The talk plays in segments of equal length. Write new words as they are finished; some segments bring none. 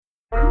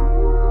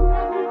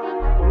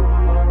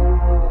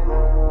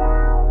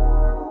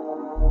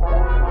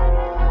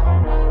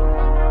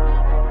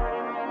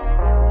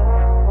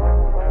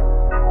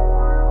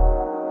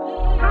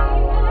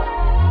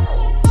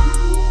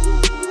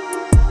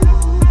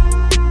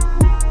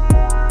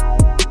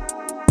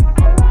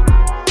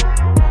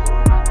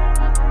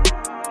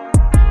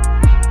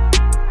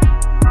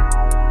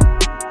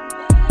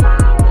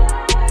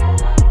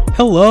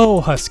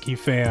Hello, Husky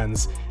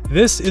fans.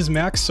 This is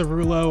Max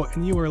Cerullo,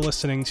 and you are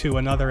listening to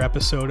another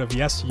episode of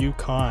Yes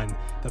UConn,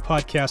 the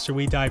podcast where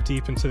we dive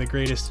deep into the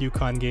greatest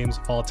UConn games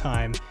of all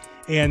time.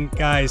 And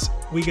guys,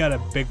 we got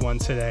a big one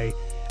today.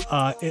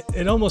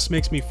 It almost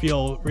makes me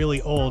feel really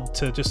old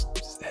to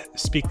just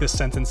speak this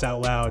sentence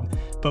out loud,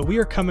 but we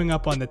are coming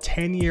up on the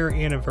 10-year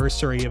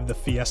anniversary of the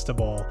Fiesta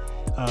Bowl,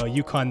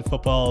 UConn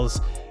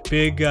football's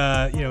big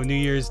New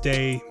Year's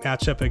Day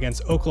matchup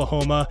against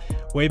Oklahoma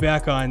way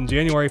back on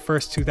January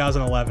 1st,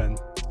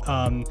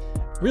 2011.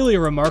 Really a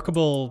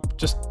remarkable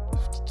just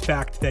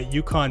fact that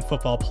UConn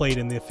football played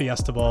in the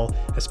Fiesta Bowl,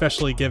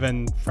 especially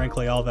given,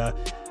 frankly, all the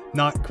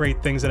not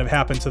great things that have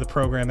happened to the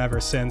program ever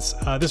since.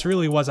 This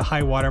really was a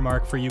high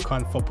watermark for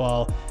UConn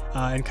football,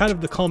 and kind of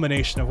the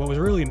culmination of what was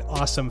really an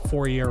awesome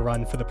 4-year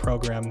run for the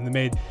program. They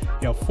made,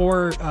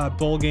 4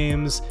 bowl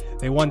games.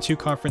 They won 2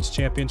 conference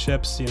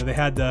championships. They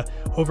had to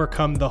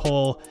overcome the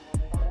whole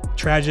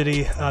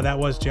tragedy that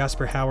was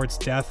Jasper Howard's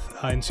death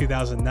in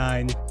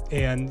 2009,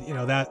 and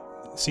that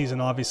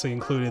season obviously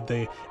included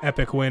the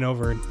epic win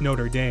over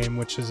Notre Dame,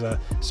 which is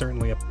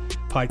certainly a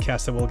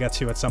podcast that we'll get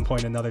to at some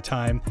point another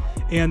time.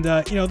 And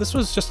this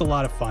was just a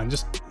lot of fun.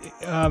 Just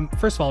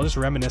first of all, just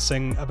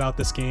reminiscing about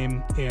this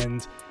game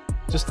and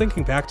just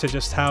thinking back to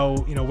just how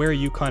where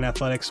UConn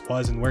athletics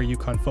was and where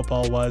UConn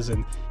football was,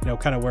 and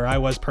kind of where I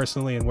was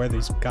personally and where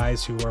these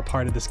guys who were a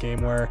part of this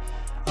game were.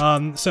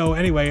 So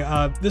anyway,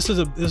 this is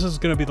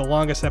going to be the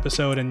longest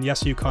episode in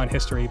Yes UConn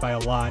history by a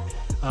lot.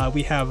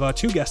 We have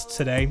 2 guests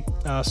today.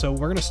 So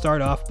we're going to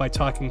start off by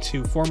talking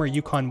to former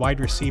UConn wide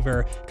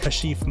receiver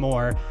Kashif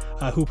Moore,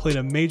 who played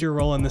a major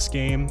role in this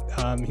game.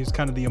 He was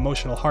kind of the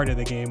emotional heart of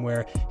the game,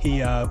 where he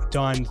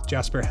donned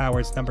Jasper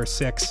Howard's number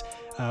 6.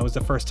 It was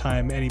the first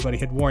time anybody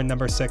had worn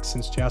number 6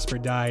 since Jasper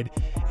died,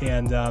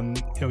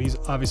 and he's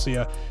obviously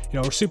a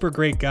super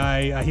great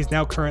guy. He's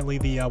now currently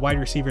the wide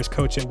receivers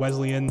coach at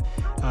Wesleyan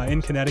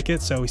in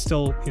Connecticut, so he's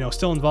still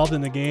involved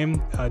in the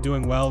game,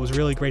 doing well. It was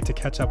really great to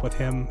catch up with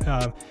him.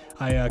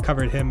 I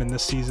covered him in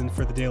this season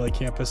for the Daily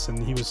Campus,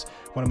 and he was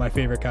one of my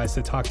favorite guys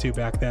to talk to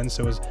back then,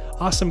 so it was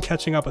awesome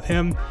catching up with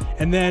him.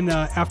 And then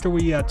after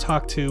we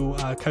talked to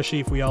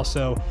Kashif, we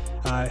also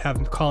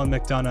have Colin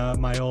McDonough,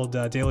 my old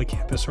Daily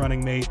Campus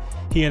running mate.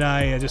 He and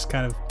I just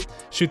kind of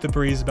shoot the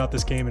breeze about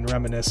this game and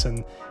reminisce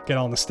and get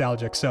all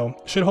nostalgic. So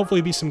should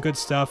hopefully be some good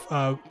stuff.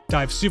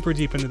 Dive super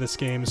deep into this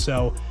game.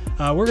 So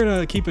we're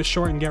going to keep it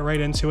short and get right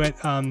into it.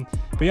 But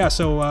yeah,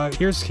 so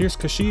here's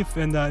Kashif,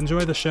 and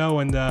enjoy the show.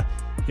 And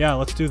yeah,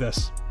 let's do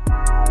this.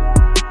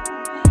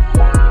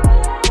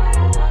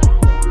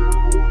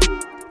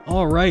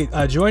 All right,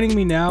 joining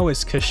me now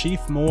is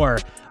Kashif Moore,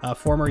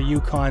 former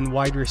UConn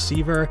wide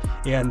receiver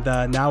and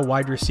now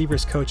wide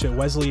receivers coach at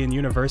Wesleyan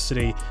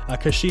University.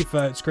 Kashif,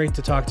 it's great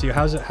to talk to you.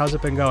 How's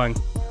it been going?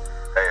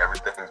 Hey,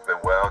 everything's been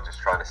well. Just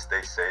trying to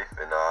stay safe,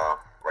 and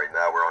right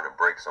now we're on a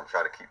break, so I'm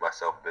trying to keep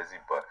myself busy.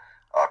 But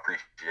I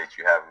appreciate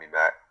you having me,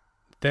 Matt.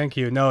 Thank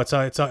you. No, it's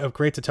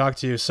great to talk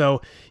to you.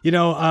 So, we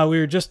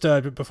were just,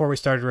 before we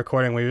started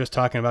recording, we were just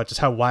talking about just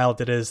how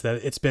wild it is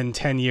that it's been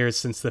 10 years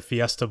since the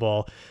Fiesta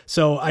Bowl.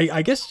 So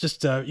I guess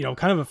just, kind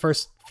of a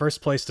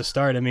first place to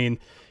start. I mean,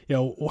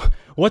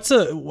 how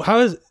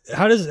does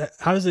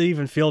it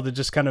even feel to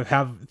just kind of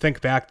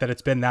think back that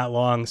it's been that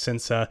long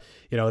since,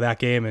 that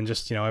game, and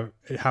just,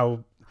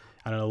 how,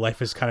 I don't know, life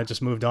has kind of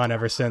just moved on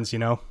ever since,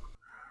 Yeah,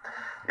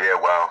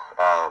 well,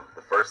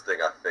 the first thing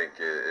I think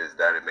is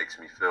that it makes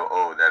me feel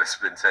old that it's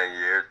been 10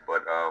 years,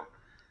 but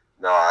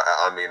no,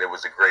 I mean, it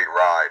was a great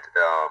ride.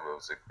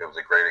 It was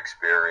a great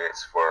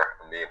experience for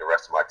me and the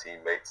rest of my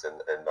teammates and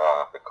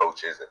the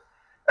coaches and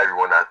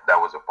everyone that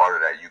was a part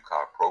of that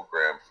UConn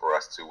program, for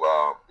us to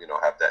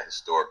have that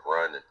historic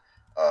run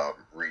and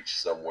reach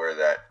somewhere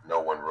that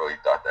no one really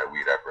thought that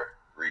we'd ever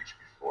reach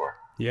before.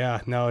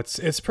 Yeah, no,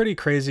 it's pretty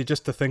crazy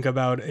just to think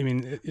about. I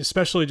mean,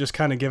 especially just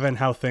kind of given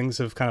how things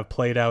have kind of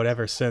played out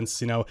ever since,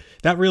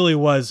 that really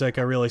was like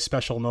a really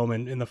special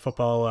moment in the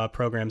football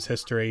program's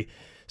history.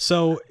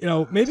 So,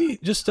 maybe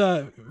just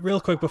real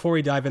quick before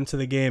we dive into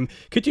the game,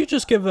 could you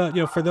just give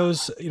for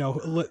those,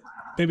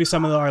 maybe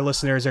some of our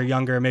listeners are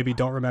younger, maybe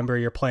don't remember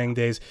your playing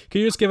days. Could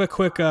you just give a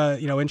quick,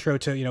 intro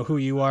to, who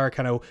you are,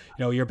 kind of,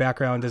 your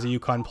background as a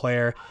UConn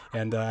player,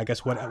 and I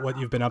guess what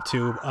you've been up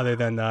to other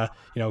than,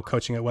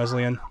 coaching at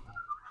Wesleyan?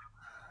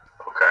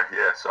 Okay,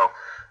 yeah. So,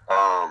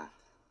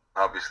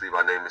 obviously,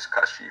 my name is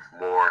Kashif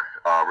Moore,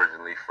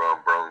 originally from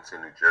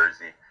Burlington, New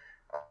Jersey,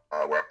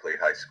 where I played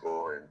high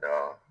school, and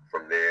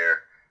from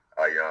there,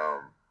 I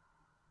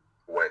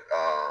went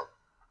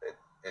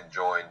and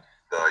joined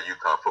the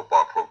UConn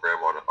football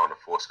program on a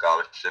full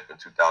scholarship in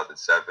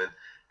 2007,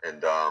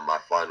 and my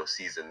final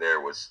season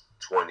there was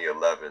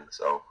 2011.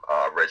 So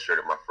I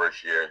redshirted my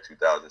first year in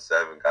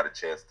 2007, got a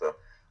chance to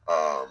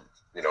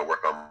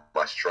work on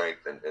my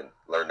strength and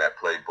learn that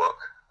playbook.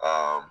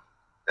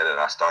 And then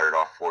I started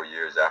off 4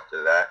 years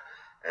after that.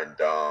 And,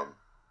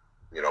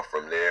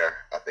 from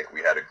there, I think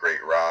we had a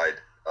great ride.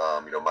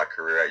 My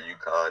career at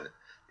UConn,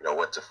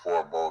 went to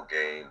 4 bowl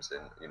games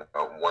and,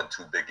 won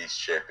 2 Big East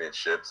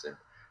championships and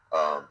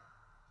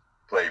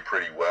played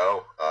pretty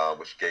well,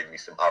 which gave me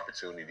some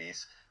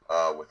opportunities.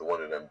 With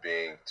one of them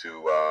being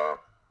to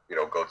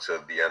go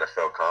to the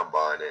NFL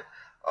Combine and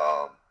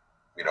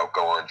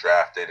go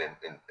undrafted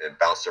and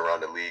bounce around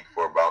the league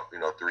for about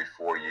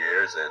 3-4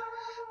 years, and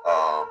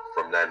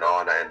from then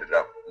on I ended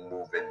up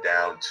moving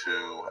down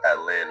to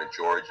Atlanta,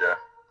 Georgia,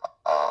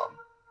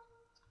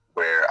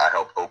 where I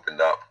helped open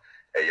up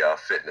a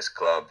fitness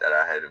club that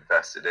I had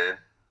invested in,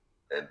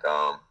 and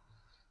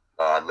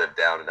I lived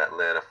down in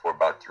Atlanta for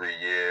about 3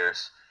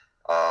 years.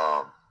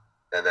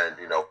 And then,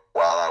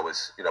 while I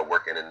was,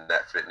 working in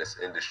that fitness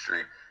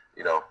industry,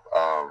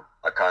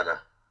 I kind of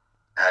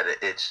had an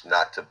itch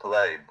not to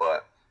play,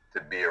 but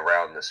to be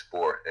around the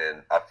sport.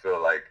 And I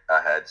feel like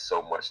I had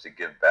so much to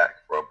give back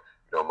from,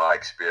 my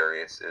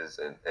experiences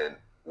and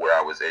where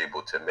I was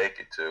able to make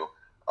it to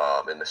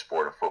in the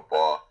sport of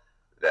football,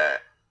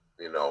 that,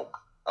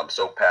 I'm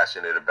so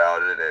passionate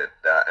about it, and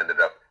I ended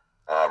up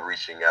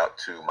reaching out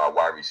to my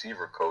wide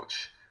receiver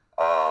coach,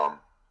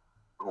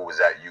 who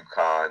was at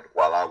UConn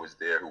while I was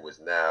there, who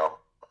was now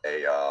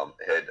a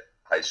head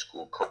high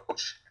school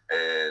coach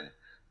in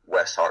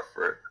West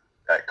Hartford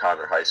at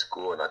Connor High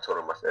School. And I told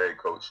him, I said, hey,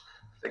 coach,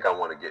 I think I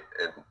want to get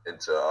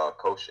into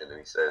coaching. And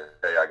he said,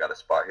 hey, I got a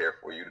spot here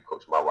for you to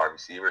coach my wide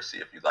receiver. See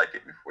if you like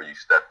it before you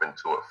step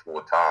into it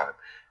full time.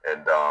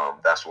 And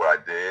that's what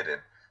I did.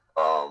 And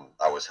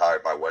I was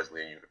hired by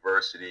Wesleyan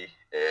University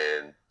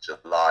in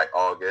July,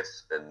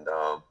 August. And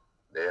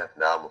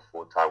now I'm a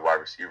full-time wide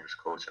receivers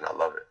coach, and I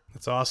love it.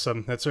 That's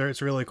awesome.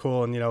 It's really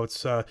cool. And,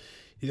 it's,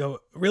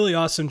 really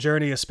awesome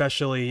journey,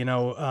 especially,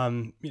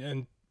 and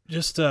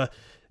just,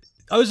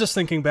 I was just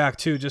thinking back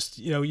too, just,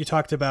 you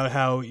talked about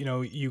how,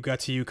 you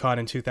got to UConn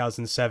in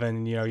 2007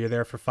 and, you're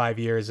there for 5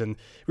 years, and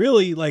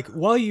really, like,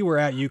 while you were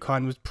at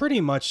UConn was pretty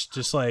much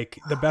just like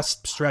the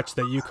best stretch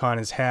that UConn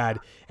has had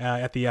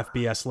at the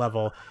FBS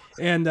level.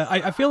 And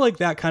I feel like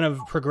that kind of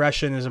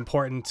progression is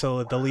important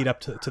to the lead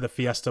up to the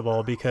Fiesta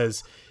Bowl,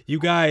 because you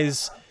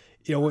guys,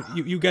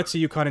 you get to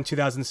UConn in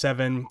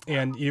 2007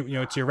 and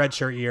it's your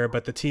redshirt year,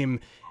 but the team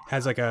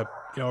has like a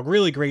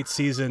really great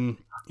season.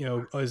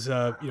 Gets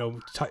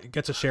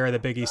a share of the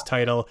Big East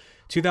title.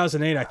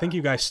 2008, I think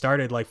you guys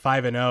started like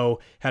 5-0,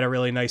 had a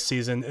really nice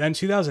season. And then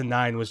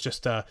 2009 was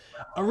just a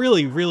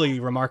really, really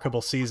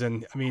remarkable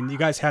season. I mean, you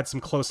guys had some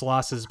close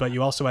losses, but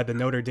you also had the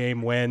Notre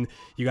Dame win.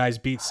 You guys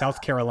beat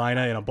South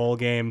Carolina in a bowl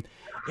game.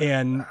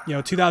 And,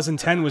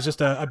 2010 was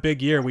just a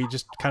big year. We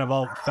just kind of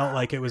all felt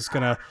like it was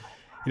going to,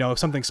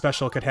 something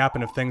special could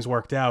happen if things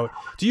worked out.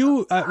 Do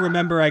you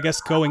remember, I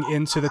guess, going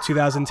into the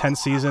 2010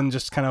 season,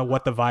 just kind of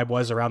what the vibe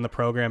was around the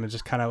program and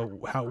just kind of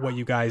what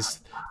you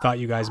guys thought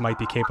you guys might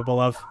be capable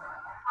of?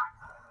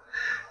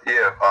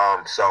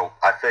 Yeah, so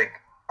I think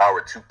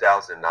our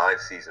 2009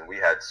 season, we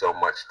had so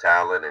much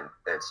talent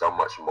and so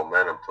much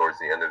momentum towards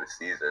the end of the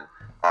season.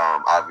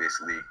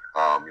 Obviously,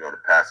 the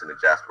passing of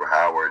Jasper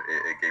Howard,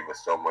 it gave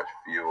us so much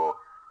fuel,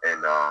 and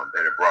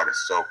it brought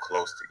us so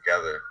close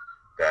together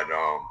that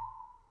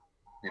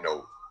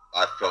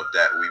I felt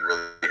that we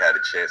really had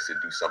a chance to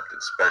do something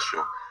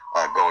special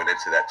going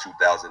into that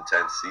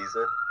 2010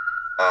 season.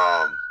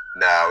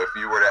 Now, if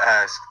you were to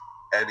ask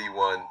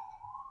anyone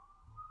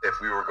if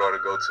we were going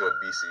to go to a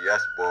BCS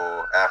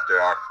Bowl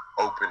after our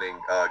opening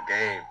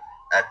game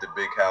at the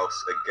Big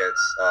House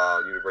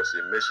against University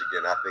of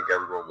Michigan, I think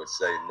everyone would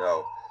say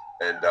no.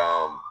 And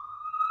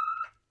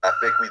I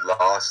think we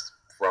lost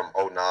from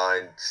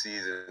 2009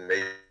 season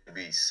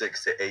maybe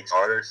 6 to 8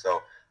 starters.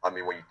 So, I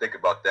mean, when you think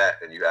about that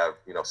and you have,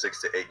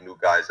 6 to 8 new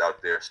guys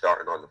out there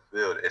starting on the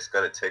field, it's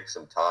going to take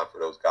some time for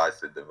those guys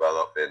to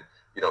develop and,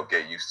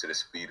 get used to the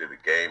speed of the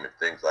game and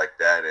things like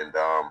that. And,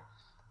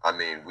 I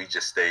mean, we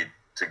just stayed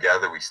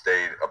together. We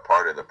stayed a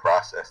part of the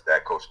process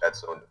that Coach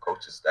Edsel and the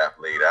coaching staff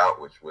laid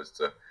out, which was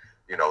to,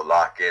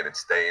 lock in and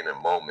stay in the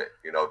moment,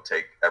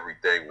 take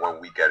everything 1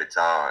 week at a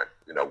time,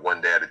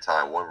 one day at a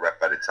time, one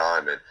rep at a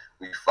time. And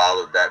we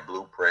followed that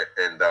blueprint.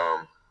 And,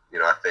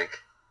 I think,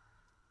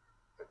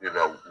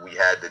 we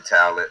had the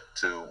talent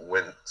to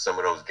win some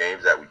of those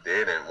games that we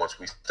did. And once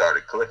we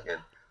started clicking,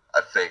 I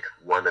think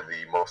one of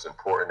the most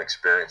important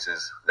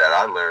experiences that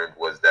I learned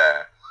was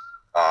that,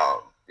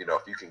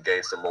 if you can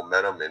gain some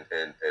momentum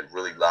and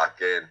really lock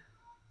in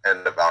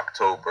end of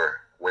October,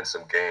 win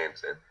some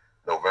games, and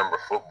November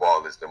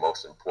football is the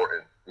most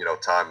important,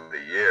 time of the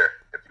year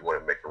if you want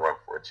to make a run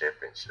for a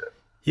championship.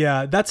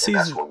 Yeah, that season.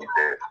 That's what we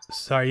did.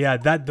 Sorry, yeah,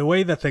 the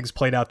way that things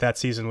played out that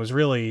season was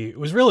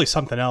really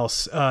something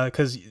else.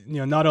 Because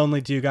not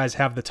only do you guys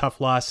have the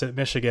tough loss at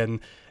Michigan,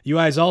 you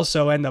guys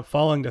also end up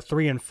falling to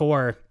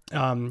 3-4,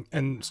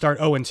 and start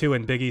 0-2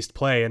 in Big East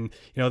play. And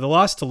the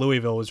loss to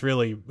Louisville was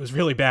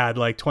really bad,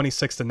 like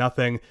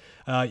 26-0.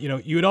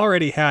 You had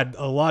already had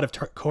a lot of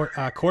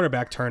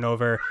quarterback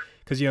turnover.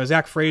 Because,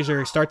 Zach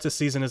Frazier starts the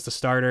season as the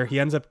starter. He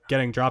ends up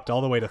getting dropped all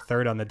the way to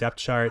 3rd on the depth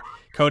chart.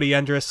 Cody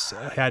Endress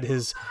had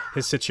his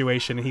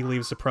situation. He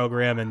leaves the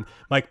program, and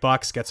Mike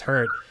Bucks gets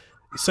hurt.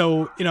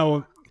 So,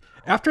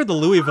 after the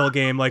Louisville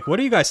game, like, what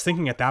are you guys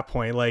thinking at that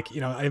point? Like,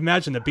 I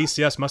imagine the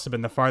BCS must have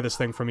been the farthest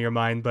thing from your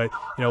mind, but,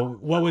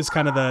 what was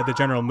kind of the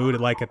general mood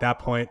like at that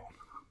point?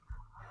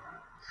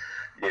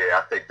 Yeah,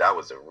 I think that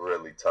was a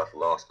really tough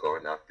loss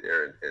going out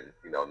there and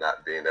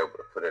not being able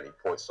to put any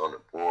points on the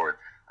board.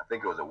 I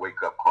think it was a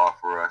wake up call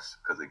for us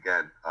because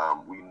again,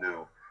 we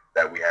knew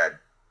that we had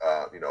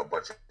a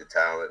bunch of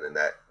talent and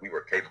that we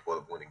were capable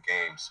of winning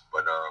games.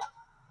 But I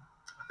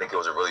think it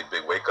was a really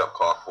big wake up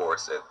call for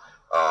us. And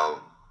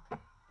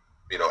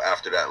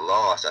after that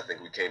loss, I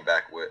think we came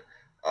back with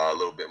a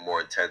little bit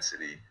more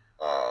intensity,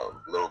 a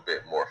little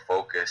bit more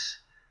focus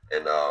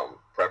and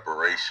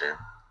preparation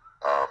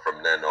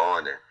from then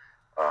on. And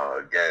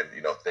again,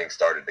 things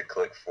started to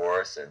click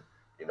for us. And,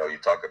 you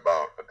talk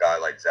about a guy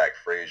like Zach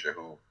Frazier,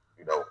 who,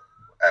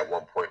 at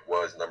one point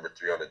was number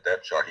 3 on the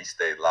depth chart. He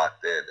stayed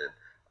locked in.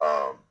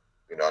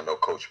 And, I know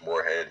Coach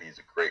Moorhead, he's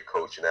a great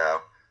coach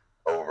now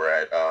over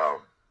at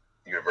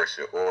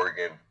University of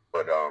Oregon.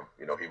 But,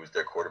 he was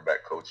their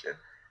quarterback coach, and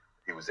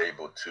he was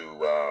able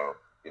to,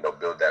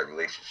 build that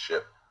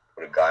relationship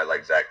with a guy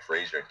like Zach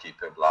Frazier and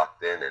keep him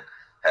locked in and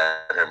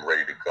had him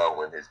ready to go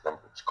when his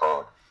number was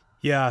called.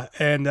 Yeah,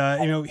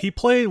 and he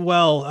played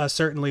well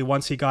certainly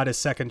once he got his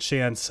second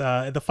chance.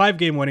 The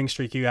 5-game winning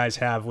streak you guys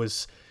have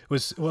was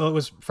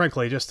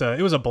frankly just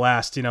it was a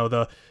blast.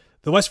 The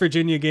West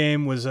Virginia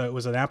game was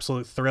an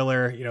absolute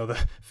thriller. The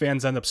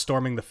fans end up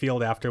storming the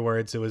field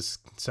afterwards. It was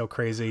so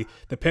crazy.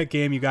 The Pitt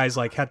game, you guys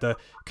had to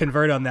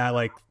convert on that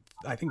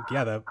I think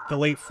the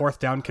late 4th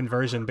down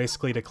conversion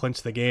basically to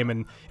clinch the game.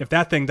 And if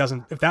that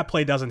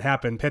play doesn't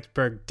happen,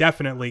 Pittsburgh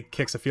definitely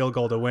kicks a field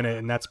goal to win it,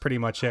 and that's pretty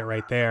much it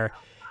right there.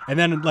 And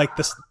then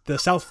the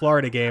South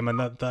Florida game and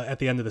the at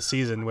the end of the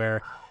season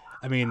where,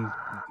 I mean,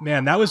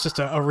 man, that was just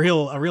a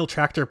real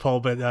tractor pull.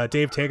 But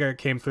Dave Taggart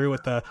came through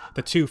with the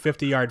 2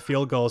 50-yard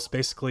field goals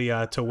basically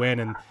to win,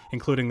 and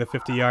including the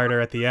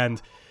 50-yarder at the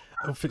end.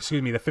 The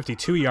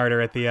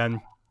 52-yarder at the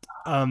end.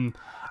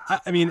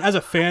 I mean, as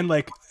a fan,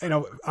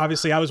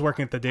 obviously I was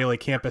working at the Daily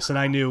campus, and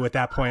I knew at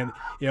that point,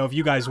 if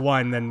you guys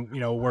won, then,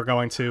 we're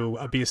going to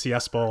a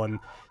BCS Bowl. And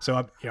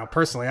so,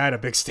 personally, I had a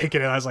big stake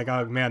in it. I was like,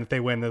 oh man, if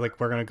they win, they're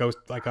we're going to go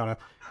on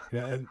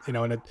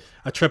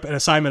a trip, an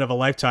assignment of a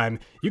lifetime.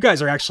 You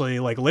guys are actually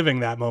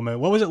living that moment.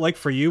 What was it like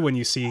for you when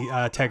you see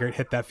Taggart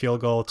hit that field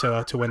goal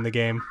to win the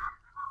game?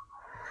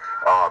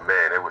 Oh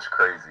man, it was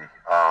crazy.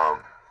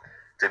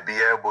 To be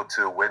able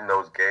to win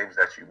those games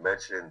that you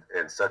mentioned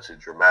in such a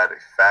dramatic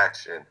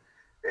fashion,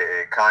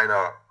 it kind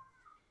of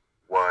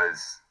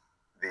was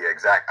the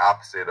exact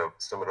opposite of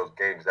some of those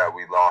games that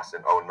we lost in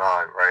 2009,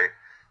 right?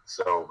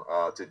 So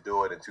to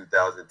do it in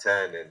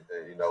 2010 and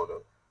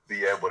to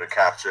be able to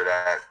capture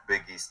that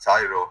Big East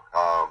title,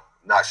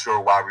 not sure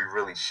why we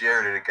really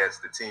shared it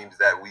against the teams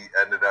that we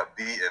ended up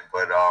beating,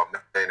 but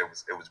man, it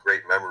was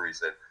great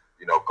memories. And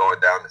going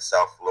down to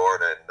South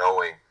Florida and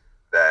knowing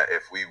that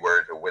if we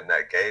were to win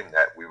that game,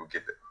 that we would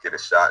get a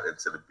shot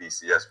into the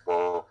BCS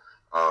Bowl.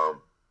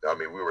 I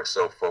mean, we were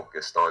so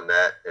focused on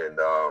that, and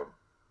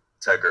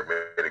Taggart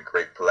made a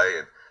great play,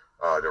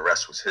 and the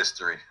rest was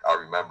history. I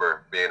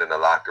remember being in the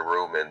locker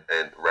room,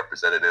 and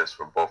representatives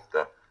from both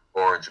the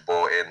Orange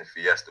Bowl and the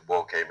Fiesta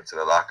Bowl came into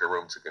the locker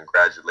room to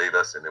congratulate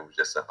us, and it was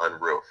just an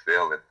unreal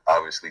feeling.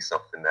 Obviously,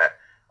 something that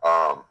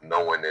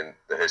no one in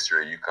the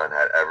history of UConn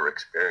had ever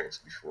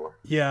experienced before.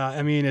 Yeah,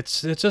 I mean,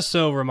 it's just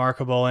so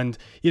remarkable. And,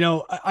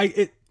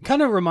 it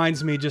kind of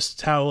reminds me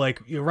just how,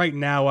 right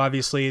now,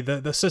 obviously,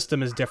 the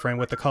system is different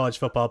with the college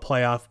football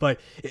playoff, but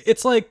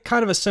it's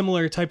kind of a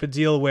similar type of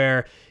deal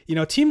where,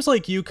 teams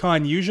like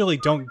UConn usually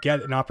don't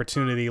get an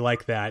opportunity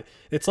like that.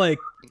 It's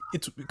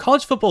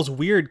college football is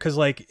weird because,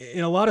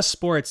 in a lot of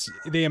sports,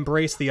 they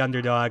embrace the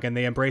underdog and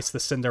they embrace the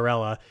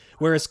Cinderella,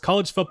 whereas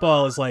college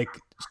football is,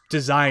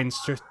 designed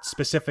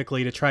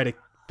specifically to try to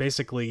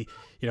basically,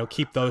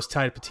 keep those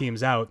type of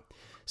teams out.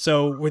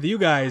 So with you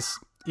guys,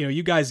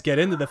 you guys get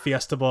into the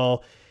Fiesta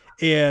Bowl,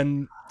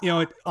 and,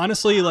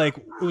 honestly, it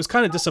was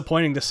kind of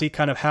disappointing to see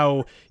kind of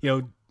how,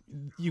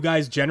 you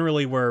guys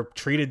generally were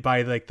treated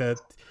by the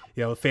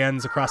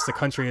fans across the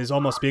country as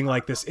almost being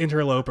like this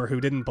interloper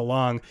who didn't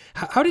belong.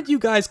 How did you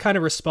guys kind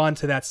of respond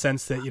to that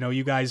sense that,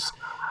 you guys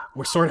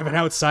were sort of an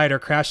outsider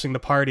crashing the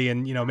party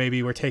and,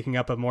 maybe we're taking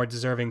up a more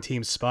deserving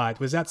team spot?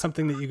 Was that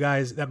something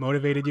that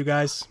motivated you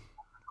guys?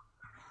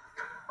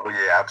 Oh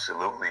yeah,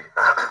 absolutely.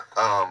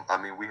 I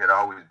mean, we had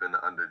always been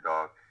the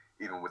underdog,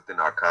 even within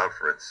our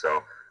conference.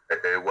 So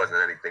it wasn't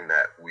anything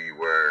that we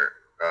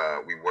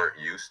weren't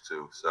used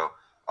to. So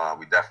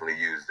we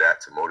definitely used that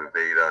to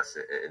motivate us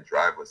and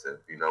drive us. And,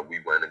 we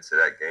went into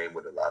that game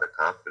with a lot of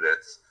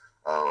confidence.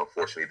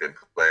 Unfortunately, it didn't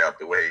play out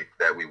the way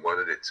that we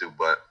wanted it to,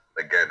 but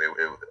again, it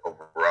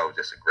overall was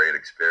just a great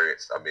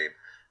experience. I mean,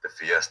 the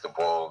Fiesta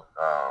Bowl,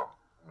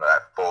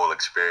 that bowl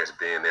experience,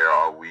 being there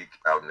all week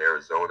out in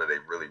Arizona, they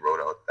really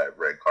rode out that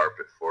red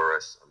carpet for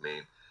us. I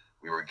mean,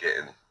 we were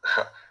getting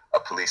a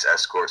police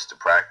escorts to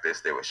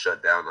practice. They would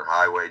shut down the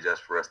highway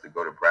just for us to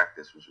go to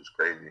practice, which was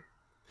crazy.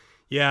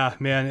 Yeah,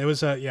 man, it was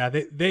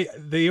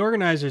the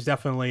organizers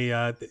definitely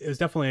it was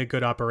definitely a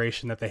good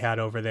operation that they had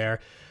over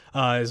there,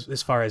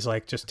 as far as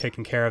just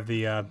taking care of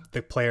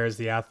the players,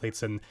 the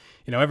athletes, and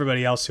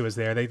everybody else who was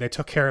there. They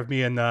took care of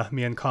me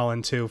and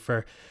Colin too,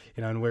 for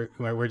and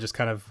we're just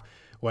kind of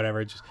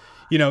whatever. Just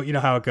you know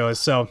how it goes.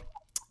 So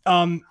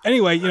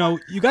anyway,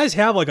 you guys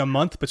have like a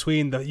month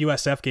between the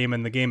USF game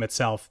and the game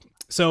itself.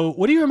 So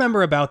what do you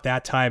remember about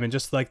that time and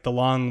just like the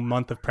long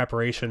month of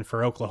preparation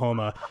for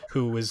Oklahoma,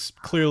 who was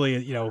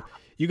clearly,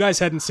 you guys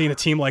hadn't seen a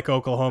team like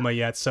Oklahoma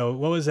yet. So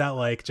what was that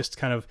like, just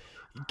kind of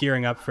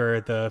gearing up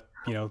for the,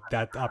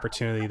 that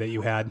opportunity that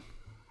you had?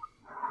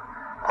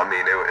 I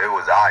mean, it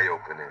was eye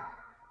opening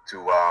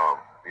to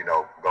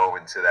go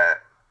into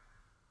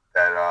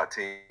that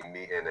team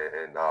meeting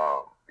and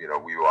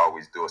we will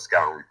always do a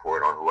scouting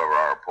report on whoever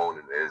our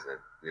opponent is,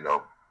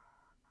 and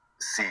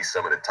see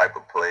some of the type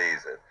of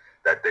plays and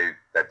that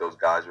those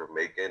guys were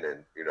making,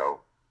 and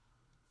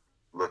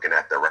looking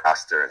at the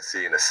roster and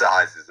seeing the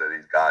sizes of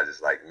these guys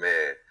is like,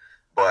 man.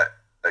 But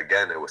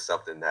again, it was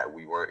something that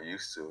we weren't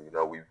used to.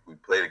 We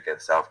played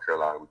against South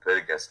Carolina, we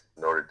played against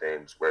Notre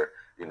Dame's, where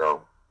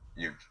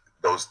you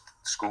those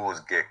schools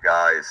get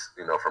guys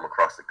from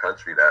across the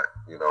country that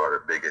are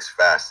the biggest,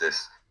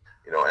 fastest,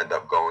 end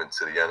up going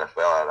to the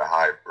NFL at a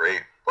high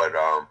rate. But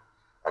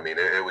I mean,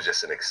 it was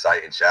just an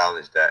exciting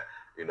challenge that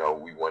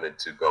we wanted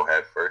to go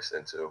head first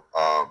into.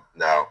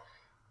 Now,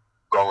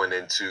 going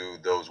into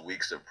those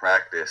weeks of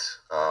practice,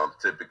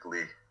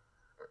 typically,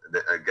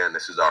 again,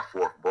 this is our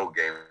fourth bowl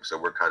game, so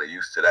we're kind of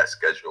used to that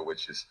schedule,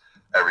 which is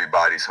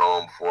everybody's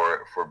home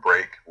for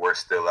break. We're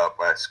still up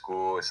at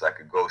school. It's like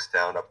a ghost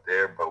town up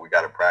there, but we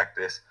got to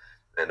practice.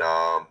 And,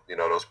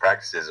 those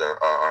practices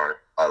are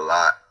a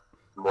lot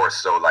more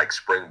so like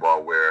spring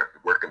ball, where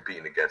we're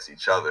competing against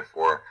each other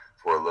for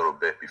a little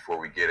bit before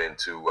we get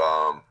into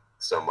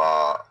some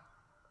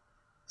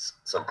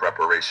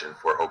preparation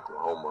for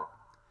Oklahoma.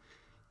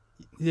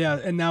 Yeah,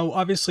 and now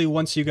obviously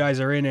once you guys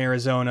are in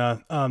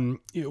Arizona,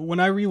 when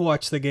I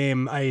rewatched the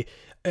game,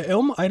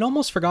 I'd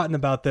almost forgotten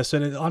about this,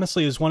 and it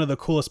honestly is one of the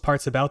coolest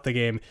parts about the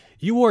game.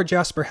 You wore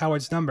Jasper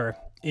Howard's number,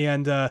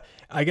 and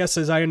I guess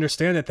as I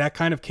understand it, that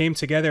kind of came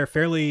together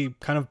fairly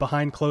kind of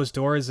behind closed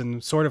doors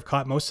and sort of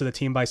caught most of the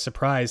team by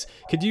surprise.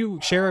 Could you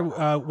share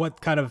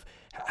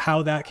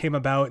how that came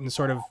about and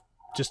sort of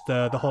just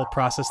the whole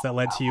process that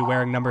led to you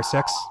wearing number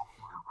 6?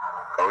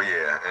 Oh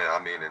yeah,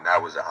 and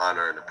that was an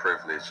honor and a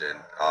privilege, and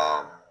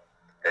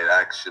it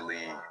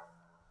actually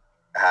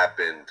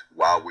happened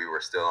while we were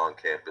still on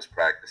campus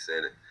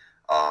practicing.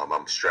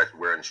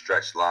 We're in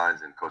stretch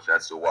lines, and Coach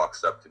Etzel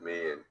walks up to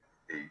me, and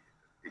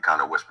he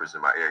kind of whispers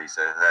in my ear. He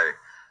said, "Hey,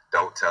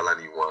 don't tell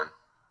anyone,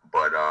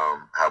 but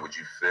how would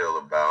you feel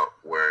about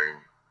wearing,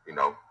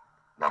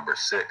 number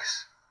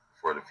 6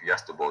 for the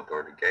Fiesta Bowl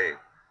during the game?"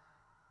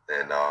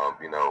 And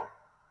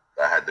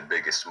I had the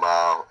biggest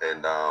smile,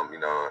 and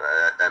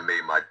that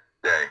made my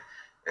day.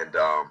 And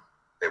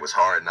it was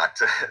hard not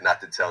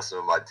to tell some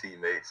of my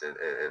teammates and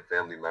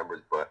family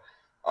members, but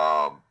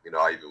I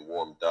even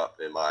warmed up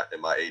in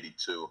my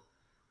 82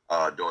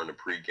 during the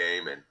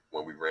pregame, and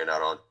when we ran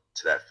out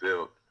onto that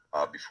field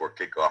before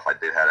kickoff, I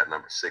did have that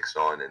number 6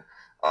 on, and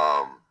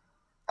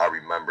I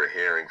remember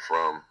hearing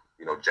from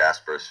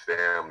Jasper's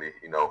family,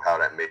 how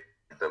that made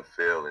them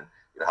feel, and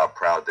how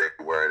proud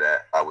they were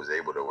that I was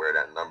able to wear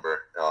that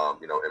number,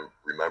 in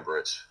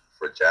remembrance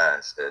for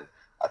Jazz. And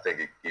I think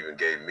it even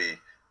gave me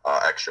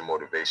extra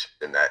motivation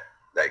in that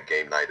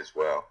game night as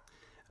well.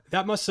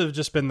 That must have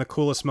just been the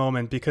coolest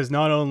moment, because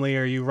not only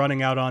are you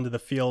running out onto the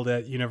field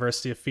at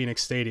University of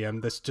Phoenix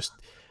Stadium, this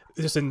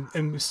an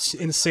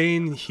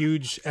insane,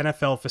 huge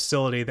NFL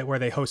facility where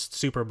they host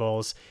Super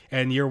Bowls,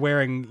 and you're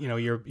wearing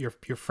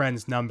your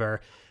friend's number.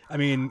 I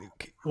mean,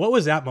 what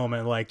was that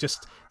moment like?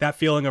 Just that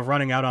feeling of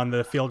running out on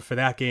the field for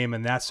that game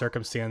and that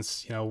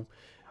circumstance,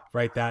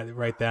 right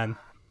then.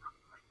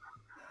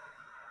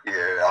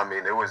 Yeah, I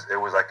mean, it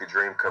was like a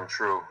dream come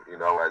true.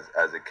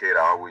 As a kid,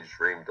 I always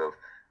dreamed of,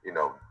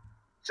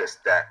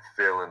 just that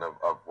feeling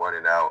of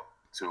running out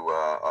to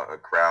a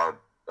crowd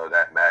of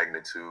that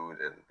magnitude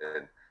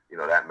and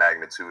that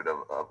magnitude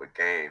of a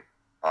game.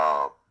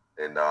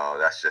 And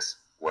that's just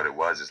what it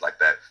was. It's like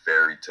that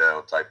fairy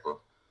tale type of,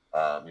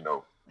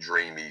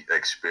 dreamy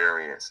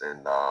experience,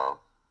 and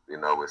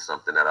it's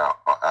something that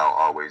I'll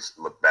always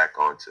look back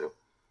onto.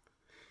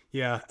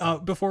 Yeah.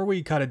 Before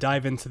we kind of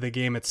dive into the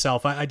game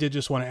itself, I did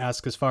just want to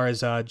ask, as far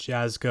as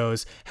Jazz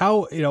goes,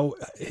 how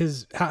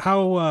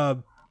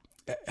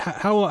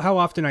how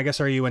often, I guess,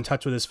 are you in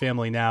touch with his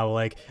family now?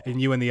 Like, and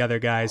you and the other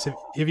guys, have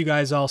you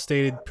guys all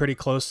stayed pretty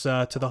close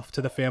to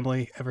the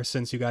family ever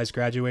since you guys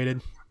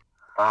graduated?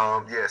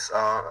 Yes.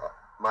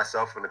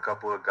 Myself and a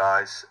couple of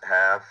guys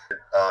have.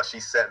 She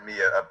sent me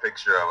a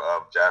picture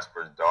of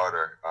Jasper's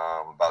daughter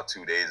about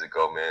 2 days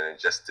ago, man, and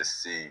just to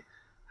see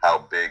how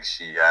big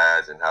she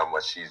has and how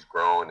much she's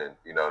grown, and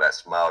that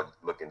smile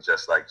looking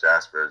just like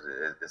Jasper's,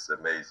 it's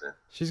amazing.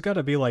 She's got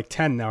to be like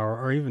 10 now,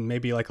 or even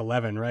maybe like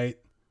 11, right?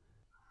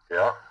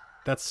 Yeah.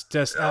 That's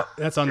just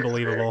that's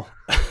unbelievable.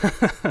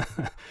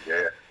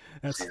 Yeah.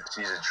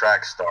 She's a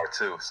track star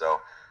too, so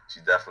she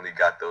definitely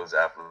got those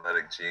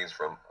athletic genes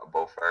from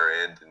both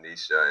her and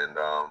Denisha,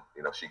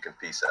 and she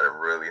competes at a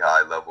really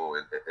high level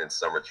in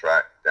summer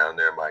track down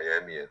there in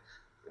Miami, and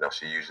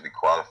she usually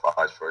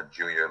qualifies for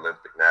Junior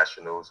Olympic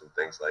Nationals and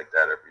things like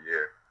that every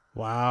year.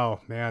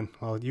 Wow, man.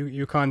 Well,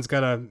 UConn's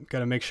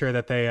gotta make sure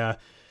that they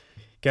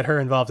get her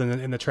involved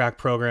in the track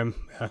program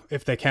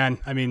if they can.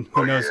 I mean,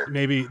 who Oh knows? yeah,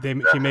 Maybe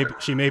definitely.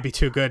 she may be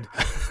too good.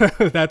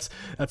 That's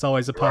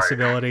always a Right.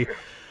 possibility.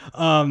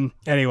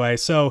 Anyway,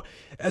 so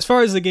as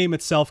far as the game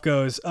itself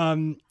goes, I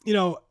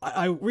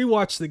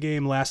rewatched the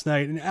game last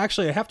night, and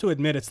actually, I have to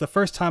admit, it's the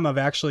first time I've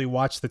actually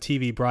watched the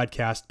TV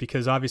broadcast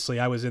because obviously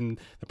I was in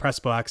the press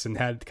box and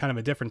had kind of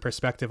a different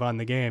perspective on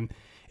the game.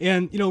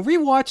 And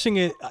rewatching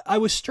it, I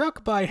was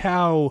struck by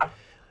how,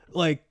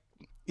 like,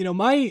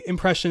 my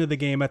impression of the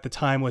game at the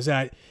time was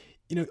that,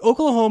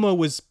 Oklahoma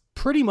was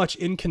pretty much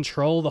in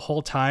control the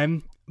whole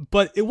time,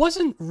 but it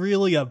wasn't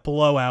really a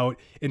blowout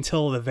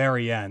until the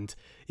very end.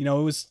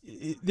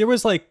 There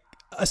was like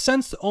a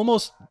sense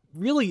almost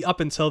really up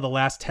until the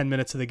last 10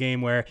 minutes of the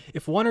game where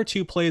if one or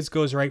two plays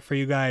goes right for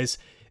you guys,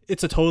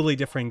 it's a totally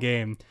different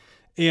game.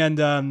 And,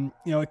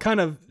 it kind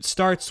of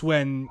starts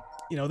when,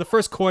 the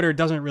first quarter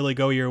doesn't really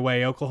go your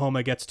way.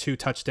 Oklahoma gets 2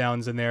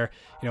 touchdowns in their,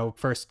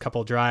 first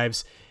couple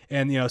drives.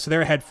 And, so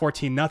they're ahead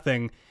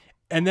 14-0.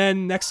 And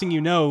then next thing you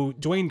know,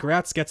 Dwayne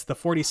Gratz gets the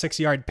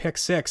 46-yard pick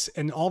six.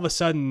 And all of a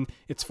sudden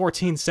it's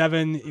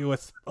 14-7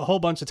 with a whole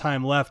bunch of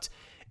time left.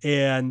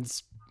 And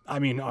I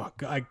mean,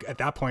 at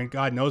that point,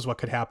 God knows what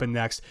could happen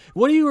next.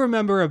 What do you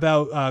remember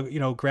about,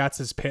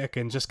 Gratz's pick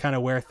and just kind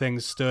of where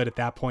things stood at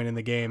that point in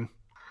the game?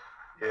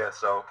 Yeah,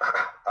 so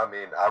I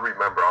mean, I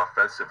remember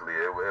offensively,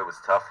 it was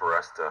tough for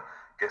us to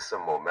get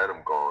some momentum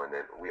going,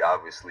 and we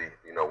obviously,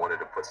 wanted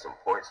to put some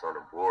points on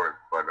the board,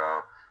 but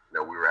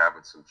we were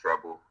having some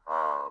trouble,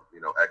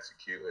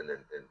 executing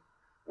and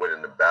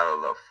winning the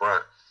battle up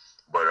front.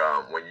 But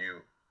when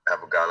you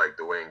have a guy like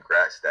Dwayne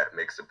Gratz that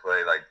makes a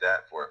play like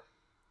that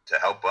to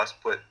help us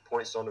put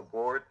points on the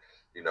board,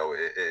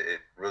 it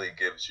really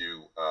gives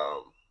you,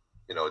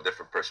 a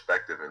different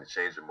perspective and a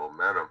change of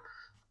momentum.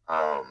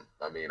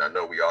 I mean, I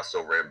know we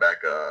also ran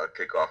back a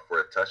kickoff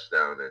for a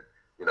touchdown,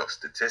 and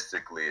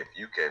statistically, if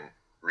you can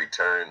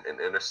return an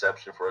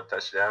interception for a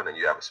touchdown and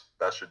you have a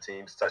special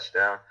teams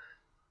touchdown,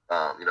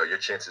 your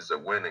chances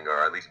of winning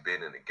or at least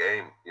being in the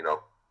game,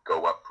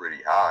 go up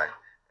pretty high.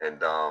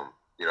 And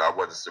I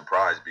wasn't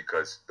surprised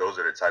because those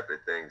are the type of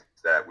things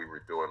that we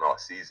were doing all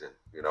season.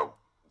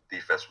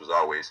 Defense was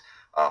always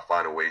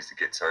finding ways to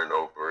get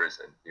turnovers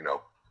and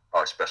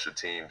our special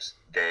teams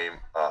game,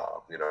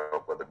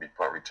 whether it be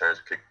punt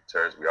returns, kick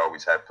returns, we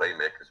always had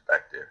playmakers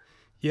back there.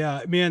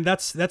 Yeah, man,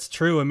 that's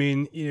true. I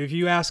mean, if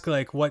you ask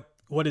like what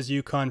does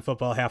UConn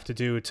football have to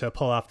do to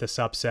pull off this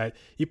upset,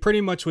 you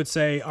pretty much would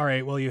say, all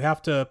right, well, you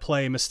have to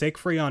play mistake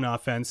free on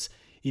offense,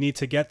 you need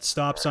to get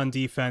stops on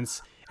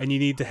defense, and you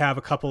need to have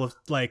a couple of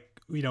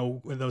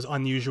those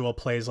unusual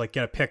plays like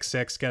get a pick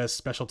six, get a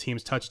special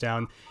teams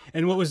touchdown.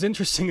 And what was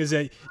interesting is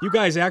that you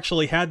guys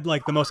actually had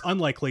like the most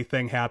unlikely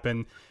thing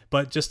happen,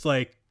 but just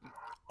like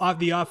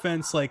the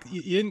offense, like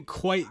you didn't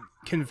quite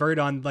convert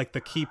on like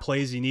the key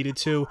plays you needed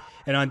to.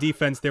 And on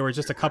defense, there were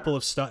just a couple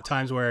of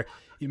times where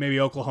maybe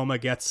Oklahoma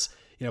gets,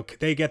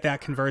 they get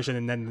that conversion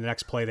and then the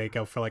next play they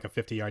go for like a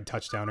 50-yard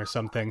touchdown or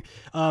something.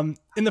 In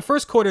the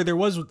first quarter, there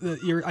was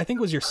I think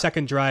it was your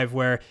second drive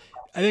where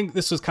I think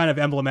this was kind of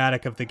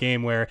emblematic of the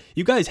game where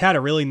you guys had a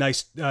really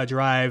nice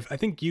drive. I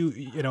think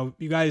you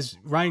guys,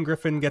 Ryan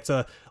Griffin gets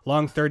a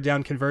long third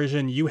down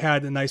conversion. You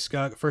had a nice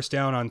first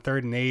down on 3rd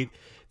and 8.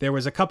 There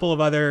was a couple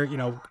of other,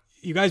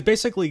 you guys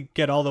basically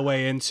get all the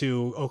way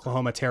into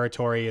Oklahoma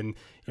territory and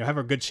have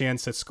a good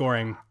chance at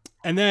scoring.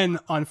 And then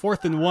on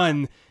 4th and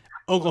 1,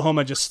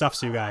 Oklahoma just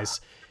stuffs you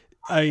guys.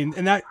 I mean,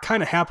 and that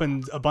kind of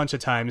happened a bunch of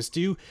times.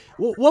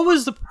 What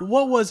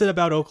was it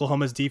about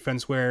Oklahoma's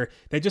defense where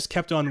they just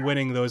kept on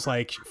winning those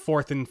like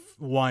 4th and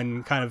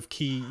 1 kind of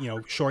key,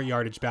 short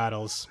yardage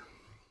battles?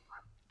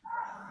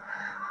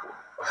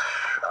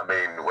 I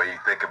mean, when you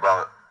think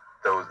about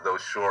those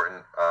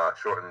shortened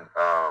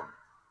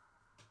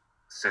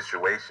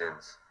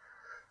situations,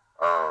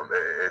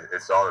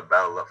 it's all a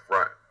battle up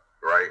front,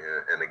 right?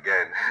 And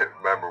again,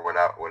 remember when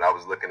I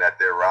was looking at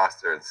their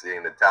roster and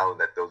seeing the talent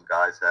that those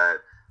guys had,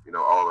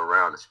 all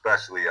around,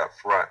 especially up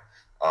front,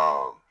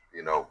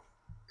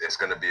 it's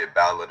going to be a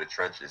battle of the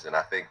trenches, and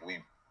I think we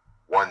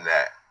won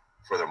that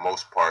for the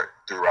most part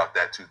throughout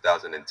that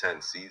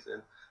 2010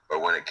 season.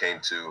 But when it came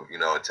to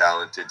a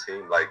talented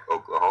team like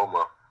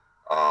Oklahoma,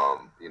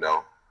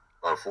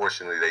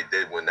 unfortunately they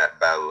did win that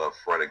battle up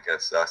front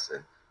against us,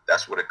 and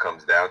that's what it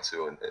comes down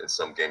to in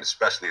some games,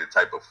 especially the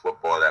type of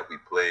football that we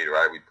played.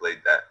 Right, we played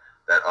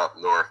that up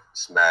north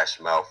smash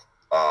mouth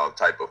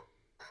type of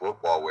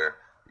football where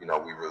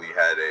we really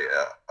had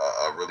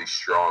a really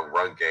strong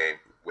run game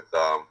with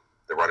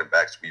the running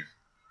backs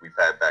we've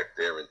had back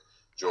there, and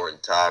Jordan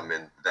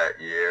Todman that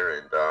year,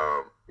 and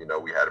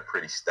we had a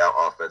pretty stout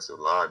offensive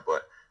line,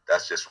 but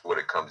that's just what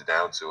it comes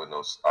down to in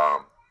those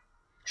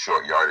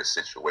short yardage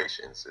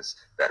situations, is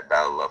that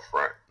battle up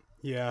front.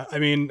 Yeah, I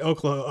mean,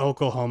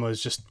 Oklahoma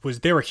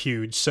they were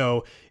huge,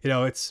 so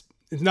it's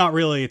not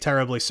really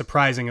terribly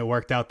surprising it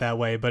worked out that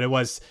way, but it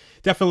was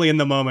definitely in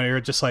the moment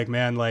you're just like,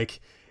 man, like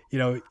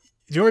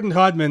Jordan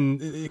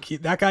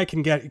Hodman, that guy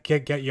can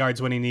get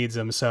yards when he needs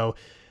them. So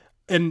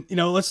And,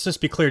 let's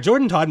just be clear.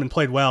 Jordan Todman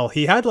played well.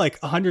 He had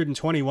like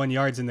 121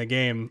 yards in the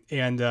game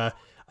and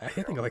I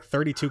think like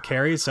 32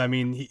 carries. I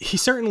mean, he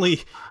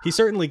certainly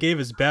gave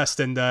his best.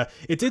 And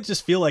it did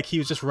just feel like he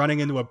was just running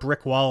into a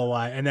brick wall a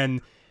lot. And then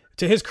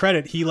to his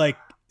credit, he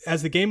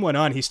as the game went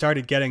on, he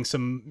started getting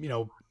some,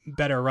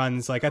 better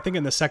runs. Like I think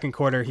in the second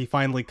quarter, he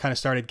finally kind of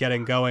started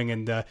getting going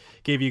and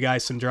gave you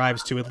guys some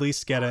drives to at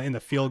least get in the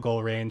field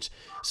goal range.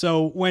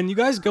 So when you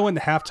guys go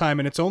into halftime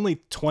and it's only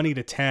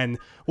 20-10,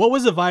 what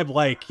was the vibe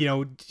like?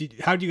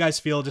 How do you guys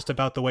feel just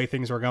about the way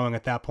things were going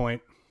at that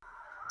point?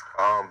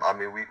 I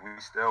mean, we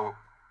still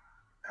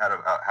had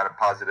a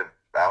positive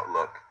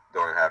outlook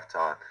during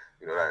halftime.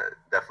 That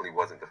definitely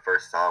wasn't the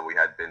first time we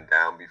had been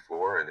down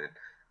before, and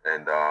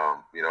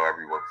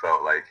everyone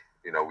felt like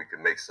we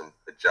could make some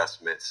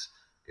adjustments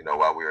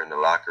while we were in the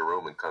locker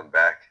room and come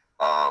back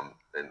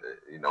and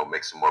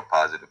make some more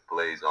positive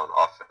plays on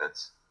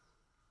offense.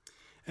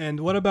 And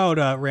what about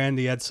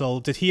Randy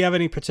Edsall? Did he have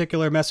any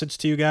particular message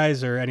to you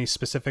guys or any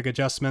specific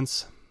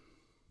adjustments?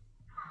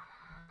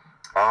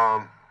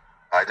 I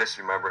just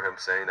remember him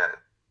saying that,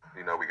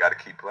 we got to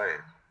keep playing,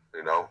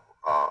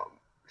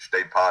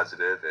 stay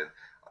positive, and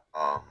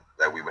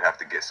that we would have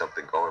to get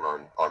something going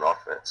on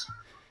offense,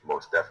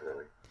 most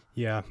definitely.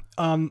 Yeah.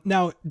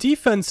 Now,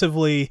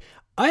 defensively,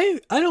 I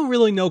don't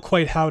really know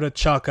quite how to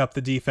chalk up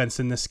the defense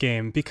in this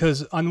game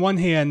because on one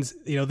hand,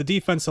 the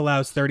defense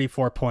allows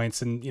 34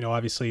 points and,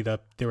 obviously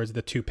there was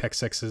the 2 pick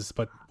sixes,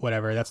 but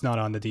whatever, that's not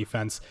on the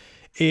defense.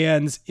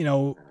 And,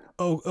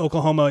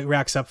 Oklahoma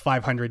racks up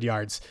 500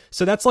 yards.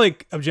 So that's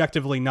like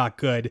objectively not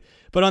good.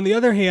 But on the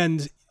other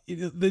hand,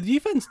 the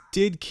defense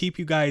did keep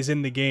you guys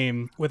in the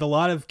game with a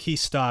lot of key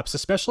stops,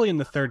 especially in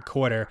the third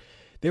quarter.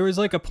 There was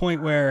like a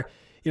point where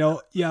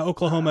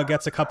Oklahoma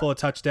gets a couple of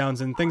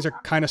touchdowns and things are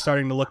kind of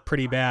starting to look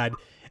pretty bad.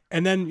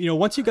 And then,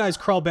 once you guys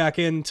crawl back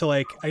into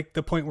like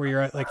the point where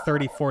you're at like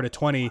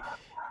 34-20,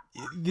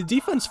 the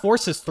defense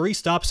forces 3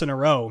 stops in a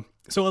row.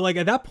 So like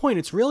at that point,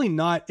 it's really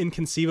not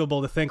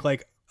inconceivable to think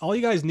like all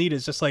you guys need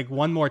is just like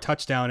one more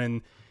touchdown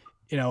and,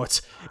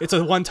 it's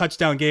a 1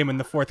 touchdown game in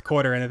the fourth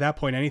quarter. And at that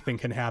point, anything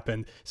can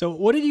happen. So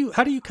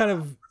how do you kind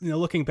of,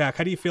 looking back,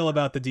 how do you feel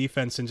about the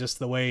defense and just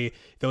the way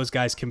those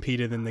guys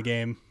competed in the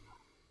game?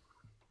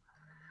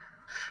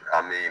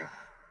 I mean,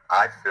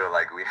 I feel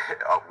like we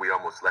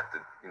almost let the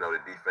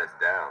defense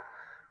down,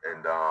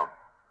 and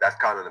that's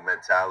kind of the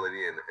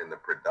mentality and the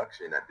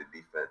production that the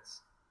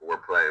defense we're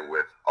playing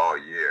with all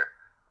year.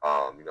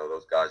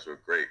 Those guys were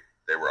great.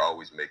 They were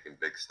always making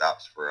big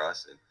stops for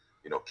us and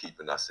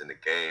keeping us in the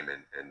game,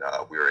 and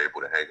we were able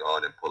to hang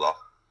on and pull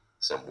off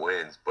some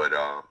wins. But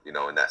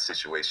in that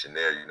situation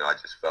there, I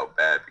just felt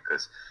bad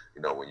because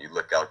when you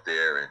look out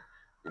there and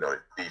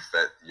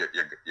defense, your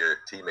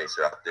teammates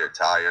are out there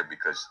tired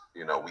because,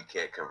 we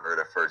can't convert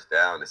a first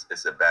down.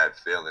 It's a bad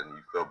feeling.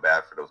 You feel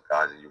bad for those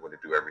guys and you want to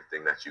do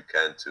everything that you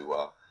can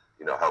to,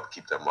 help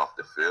keep them off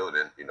the field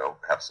and,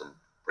 have some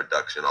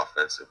production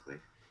offensively.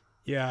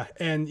 Yeah.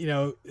 And,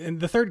 in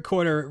the third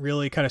quarter, it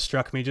really kind of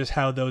struck me just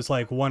how those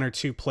like 1 or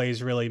 2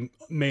 plays really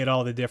made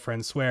all the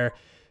difference where,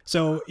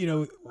 so,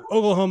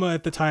 Oklahoma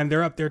at the time,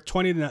 they're up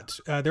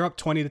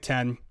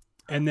 20-10.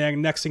 And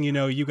then next thing you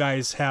know, you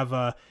guys have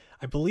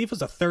I believe it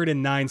was a 3rd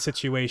and 9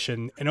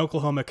 situation, and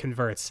Oklahoma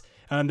converts.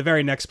 And on the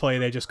very next play,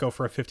 they just go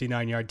for a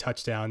 59-yard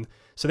touchdown.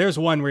 So there's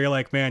one where you're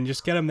like, man,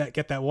 just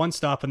get that one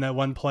stop and that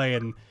one play,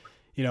 and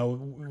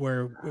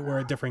we're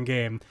a different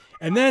game.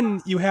 And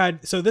then you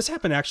had, so this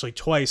happened actually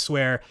twice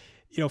where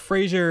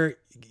Frazier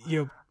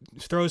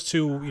throws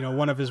to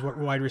one of his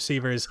wide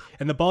receivers,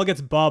 and the ball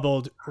gets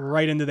bobbled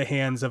right into the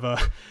hands of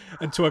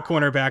into a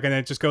cornerback, and then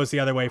it just goes the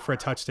other way for a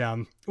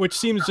touchdown, which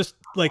seems just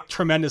like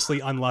tremendously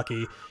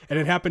unlucky. And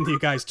it happened to you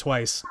guys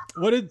twice.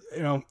 What did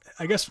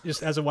I guess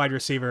just as a wide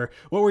receiver,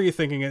 what were you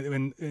thinking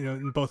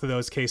in both of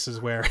those cases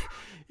where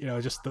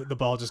just the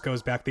ball just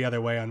goes back the other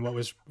way on what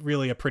was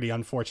really a pretty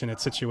unfortunate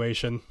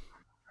situation?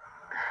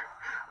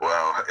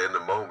 Well, in the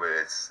moment,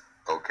 it's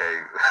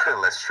okay.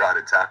 Let's try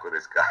to tackle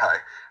this guy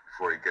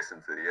before he gets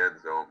into the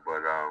end zone.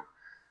 But,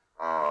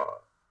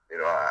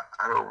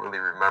 I don't really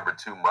remember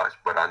too much,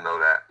 but I know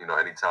that,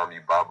 anytime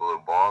you bobble a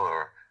ball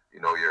or,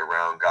 you're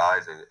around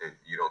guys and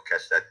you don't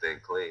catch that thing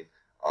clean,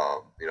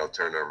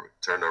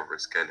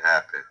 turnovers can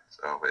happen.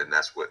 So, and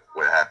that's what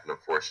happened,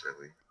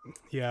 unfortunately.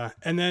 Yeah.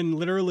 And then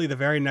literally the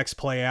very next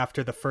play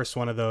after the first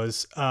one of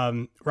those,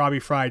 Robbie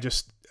Fry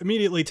just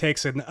immediately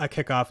takes a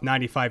kickoff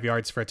 95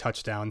 yards for a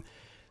touchdown.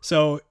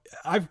 So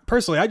I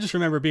just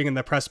remember being in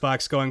the press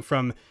box going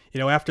from,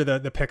 after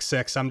the pick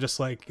 6, I'm just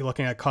like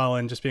looking at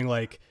Colin, just being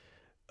like,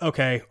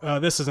 okay,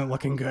 this isn't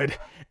looking good.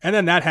 And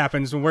then that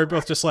happens when we're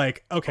both just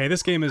like, okay,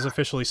 this game is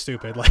officially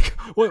stupid. Like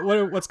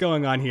what's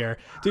going on here?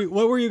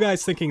 What were you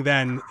guys thinking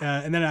then?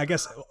 And then I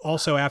guess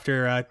also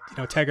after,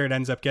 Taggart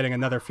ends up getting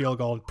another field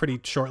goal pretty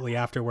shortly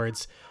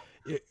afterwards.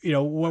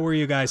 What were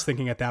you guys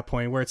thinking at that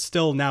point where it's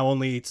still now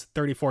only it's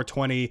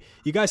 34-20?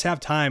 You guys have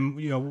time.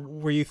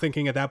 Were you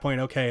thinking at that point,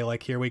 okay,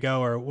 like here we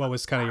go? Or what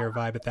was kind of your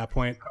vibe at that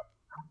point?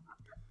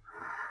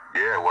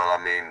 Yeah, well,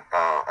 I mean,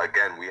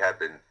 again, we have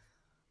been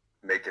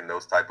making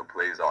those type of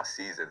plays all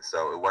season,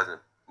 so it wasn't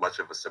much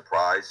of a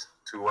surprise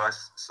to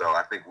us. So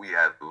I think we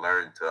have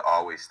learned to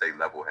always stay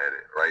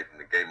level-headed, right? In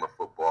the game of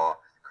football,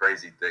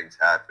 crazy things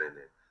happen,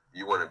 and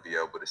you want to be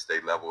able to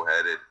stay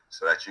level-headed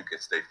so that you can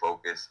stay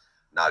focused,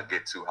 not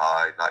get too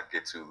high, not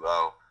get too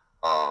low.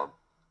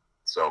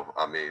 So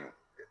I mean,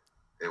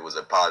 it was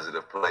a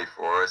positive play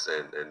for us,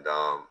 and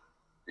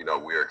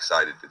we're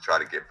excited to try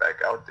to get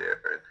back out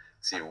there and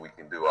see what we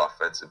can do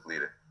offensively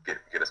to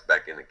get us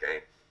back in the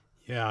game.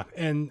 Yeah,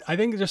 and I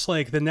think just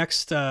like the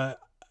next, I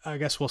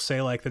guess we'll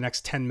say like the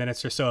next 10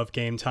 minutes or so of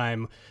game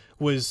time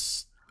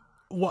was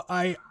what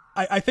I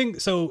think.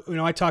 So,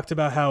 I talked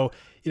about how,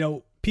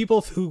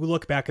 people who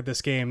look back at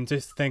this game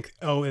just think,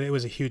 oh, it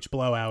was a huge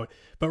blowout.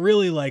 But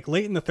really, like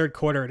late in the third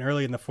quarter and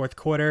early in the fourth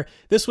quarter,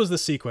 this was the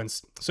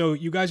sequence. So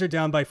you guys are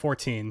down by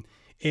 14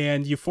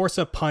 and you force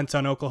a punt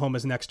on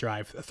Oklahoma's next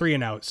drive, a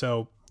 3-and-out.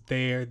 So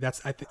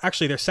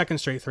actually their second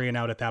straight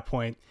 3-and-out at that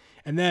point.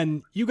 And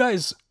then you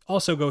guys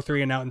also go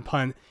 3-and-out and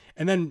punt.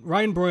 And then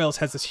Ryan Broyles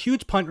has this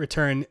huge punt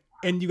return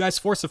and you guys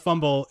force a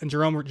fumble and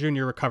Jerome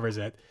Jr. recovers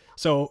it.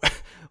 So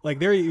like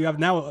there you have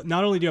now,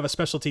 not only do you have a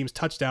special teams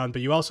touchdown,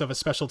 but you also have a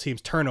special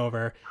teams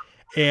turnover.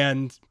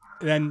 And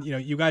then,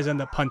 you guys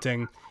end up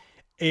punting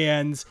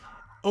and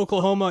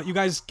Oklahoma, you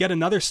guys get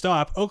another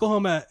stop.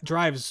 Oklahoma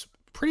drives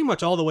pretty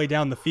much all the way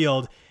down the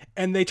field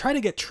and they try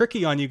to get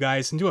tricky on you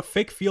guys and do a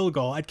fake field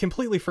goal. I'd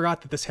completely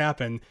forgot that this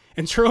happened.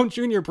 And Jerome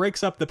Jr.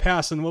 breaks up the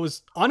pass in what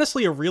was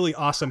honestly a really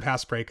awesome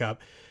pass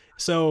breakup.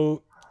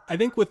 So I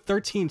think with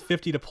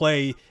 13:50 to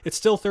play, it's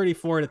still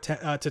 34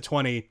 to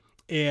 20.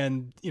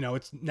 And,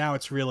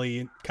 it's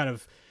really kind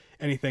of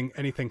anything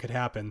could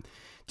happen.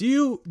 Do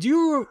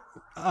you,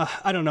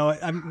 I don't know,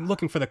 I'm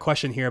looking for the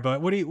question here,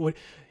 but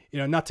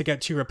not to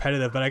get too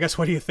repetitive, but I guess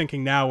what are you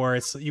thinking now where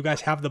it's you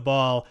guys have the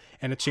ball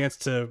and a chance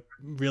to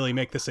really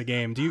make this a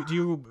game? Do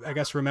you I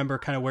guess remember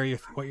kind of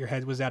what your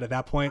head was at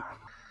that point?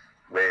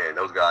 Man,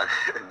 those guys,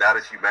 now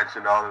that you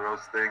mentioned all of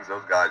those things,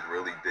 those guys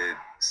really did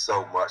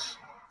so much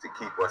to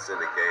keep us in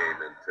the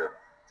game and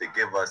to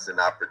give us an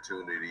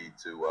opportunity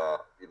to,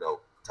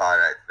 tie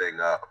that thing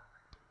up.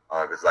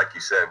 Because like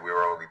you said, we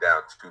were only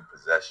down 2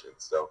 possessions.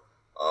 So,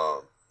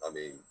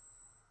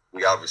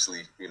 we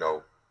obviously,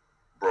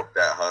 broke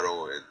that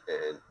huddle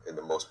and in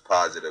the most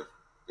positive,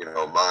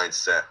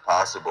 mindset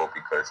possible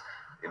because,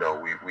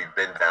 we've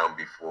been down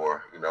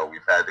before.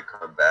 We've had to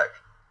come back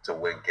to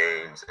win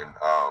games, and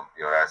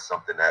that's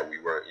something that we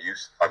were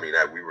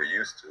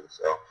used to.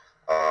 So,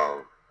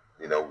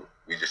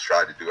 we just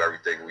tried to do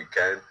everything we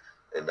can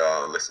and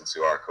listen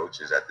to our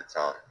coaches at the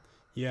time.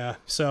 Yeah.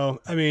 So,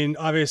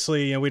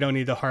 obviously, we don't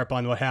need to harp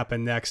on what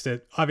happened next.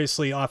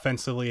 Obviously,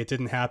 offensively, it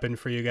didn't happen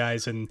for you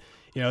guys. And,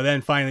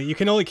 then finally, you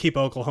can only keep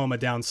Oklahoma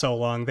down so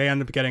long. They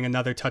end up getting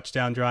another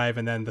touchdown drive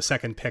and then the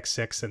second pick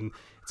six. And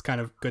it's kind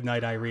of good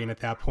night, Irene, at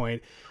that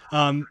point.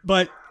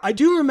 But I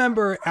do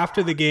remember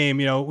after the game,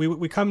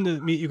 we come to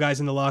meet you guys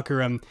in the locker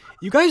room.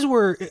 You guys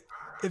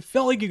it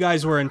felt like you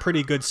guys were in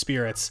pretty good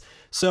spirits.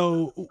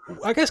 So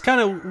I guess kind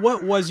of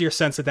what was your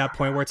sense at that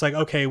point where it's like,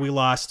 okay, we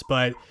lost,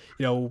 but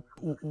how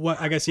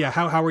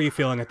were you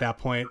feeling at that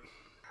point?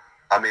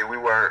 We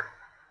were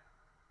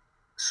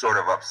sort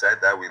of upset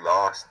that we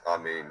lost.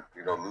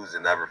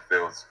 Losing never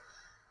feels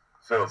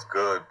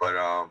good, but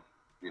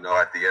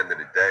at the end of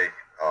the day,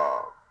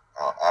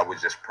 I was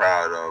just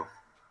proud of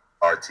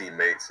our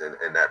teammates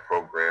and that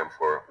program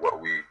for what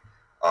we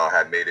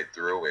had made it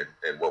through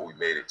and what we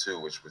made it to,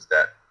 which was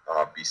that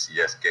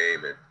BCS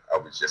game. And I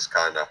was just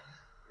kind of,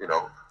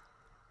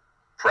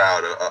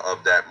 proud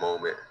of that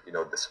moment,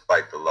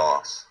 despite the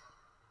loss.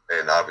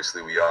 And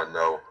obviously we all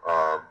know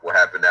what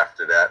happened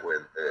after that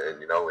when,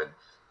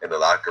 in the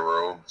locker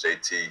room,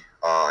 JT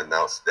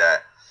announced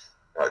that,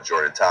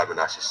 Jordan Tobin,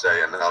 I should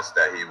say, announced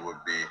that he would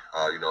be,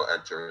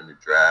 entering the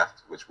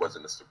draft, which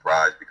wasn't a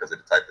surprise because of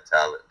the type of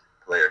talent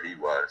player he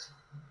was.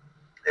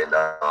 And,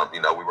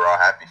 we were all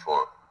happy for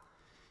him.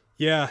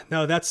 Yeah,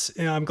 no,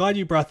 I'm glad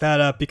you brought that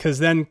up because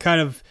then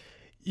kind of,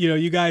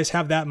 you guys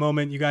have that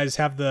moment, you guys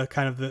have the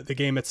kind of the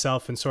game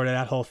itself and sort of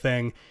that whole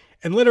thing.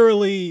 And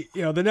literally,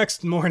 the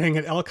next morning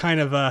it all kind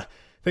of,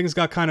 things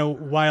got kind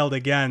of wild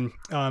again.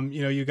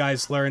 You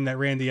guys learned that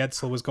Randy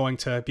Edsall was going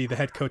to be the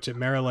head coach at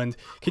Maryland.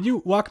 Could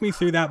you walk me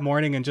through that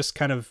morning and just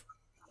kind of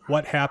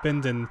what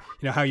happened and,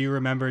 how you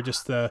remember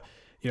just the,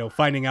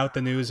 finding out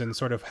the news and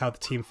sort of how the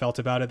team felt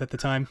about it at the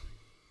time?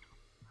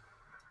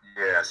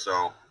 Yeah,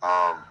 so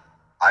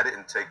I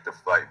didn't take the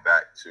flight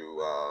back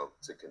to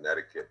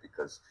Connecticut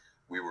because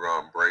we were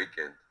on break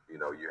and,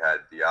 you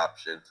had the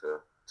option to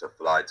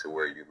fly to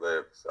where you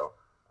live. So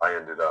I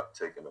ended up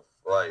taking a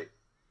flight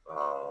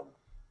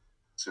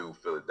to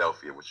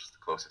Philadelphia, which is the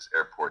closest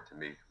airport to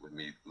me, with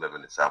me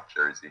living in South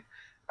Jersey.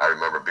 I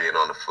remember being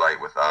on the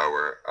flight with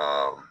our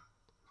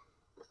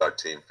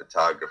team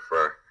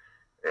photographer,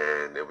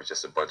 and it was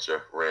just a bunch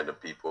of random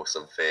people,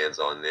 some fans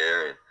on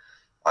there, and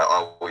I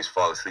always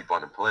fall asleep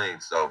on the plane.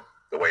 So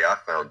the way I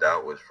found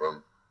out was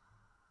from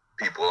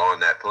people on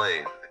that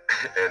plane.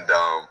 And,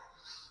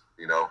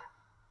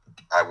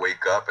 I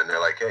wake up and they're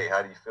like, hey,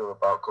 how do you feel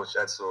about Coach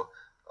Edsall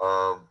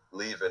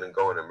leaving and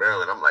going to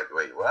Maryland. I'm like,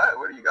 wait, what?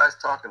 What are you guys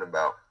talking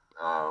about?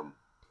 Um,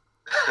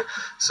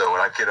 so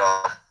when I get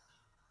off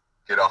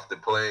the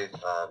plane,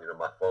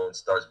 my phone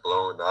starts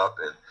blowing up,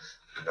 and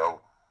you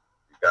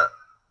got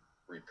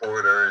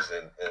reporters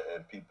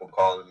and people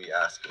calling me,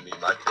 asking me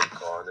my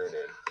take on it,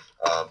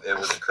 and it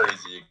was a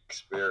crazy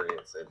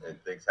experience,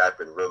 and things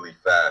happened really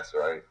fast,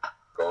 right?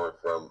 Going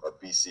from a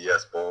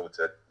BCS bowl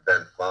to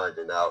then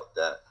finding out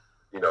that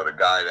the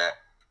guy that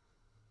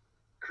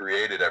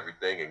created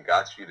everything and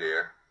got you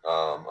there,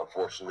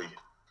 unfortunately,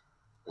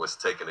 was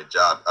taking a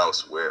job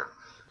elsewhere.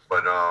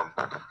 But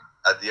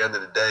at the end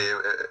of the day,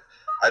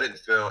 I didn't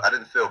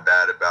feel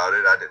bad about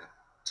it. I didn't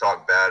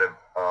talk bad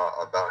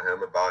about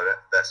him about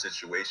that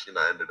situation.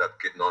 I ended up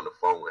getting on the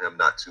phone with him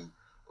not too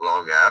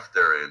long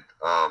after, and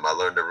I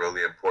learned a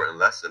really important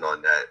lesson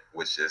on that,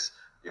 which is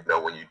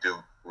when you do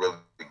really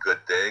good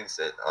things,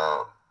 and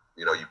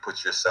you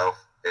put yourself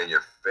and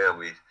your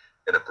family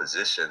in a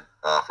position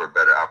for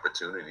better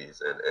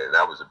opportunities, and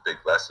that was a big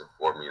lesson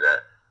for me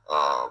that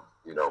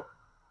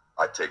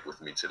I take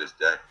with me to this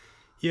day.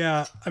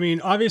 Yeah, I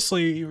mean,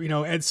 obviously,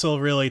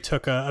 Edsel really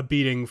took a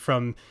beating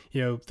from,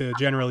 the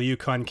general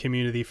UConn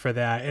community for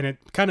that, and it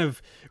kind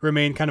of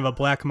remained kind of a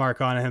black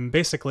mark on him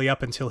basically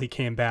up until he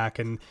came back,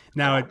 and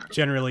now it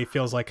generally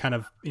feels like kind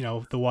of,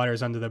 the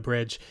water's under the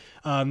bridge.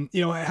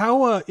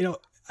 How,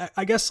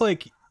 I guess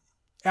like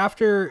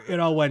after it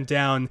all went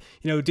down,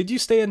 did you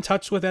stay in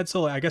touch with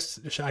Edsel? I guess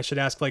I should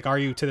ask, like, are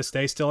you to this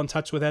day still in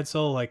touch with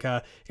Edsel? Like,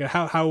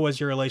 how was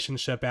your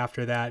relationship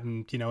after that,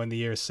 and in the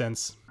years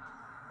since?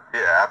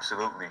 Yeah,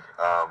 absolutely.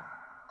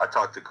 I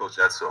talk to Coach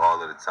Edsel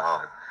all of the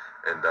time,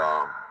 and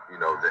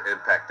the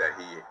impact that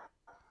he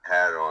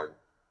had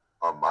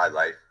on my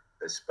life,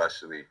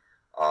 especially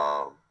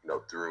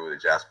through the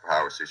Jasper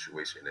Howard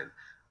situation, and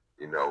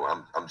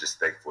I'm just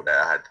thankful that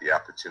I had the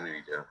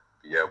opportunity to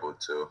be able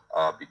to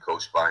be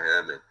coached by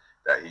him, and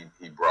that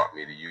he brought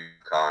me to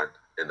UConn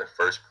in the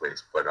first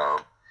place. But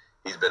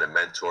he's been a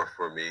mentor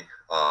for me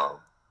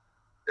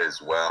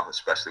as well,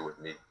 especially with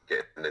me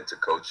getting into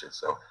coaching.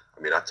 So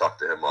I mean, I talk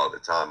to him all the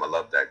time. I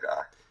love that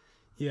guy.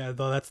 Yeah,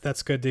 though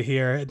that's good to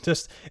hear. And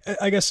just,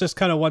 I guess, just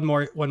kind of one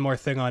more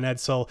thing on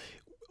Edsel.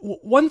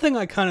 One thing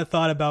I kind of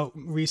thought about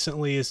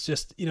recently is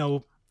just,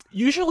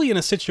 usually in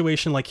a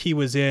situation like he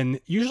was in,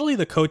 usually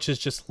the coaches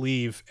just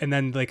leave and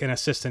then like an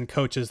assistant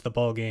coaches the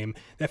ball game.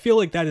 I feel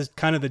like that is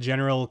kind of the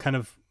general kind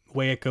of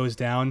way it goes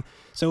down.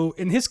 So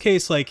in his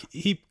case, like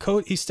he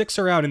sticks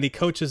around and he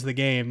coaches the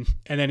game,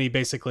 and then he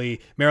basically,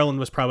 Maryland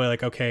was probably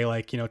like, okay,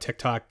 like,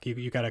 TikTok,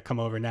 you got to come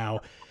over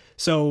now.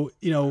 So,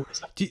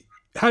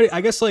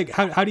 I guess like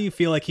how do you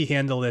feel like he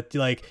handled it?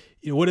 Like,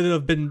 would it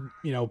have been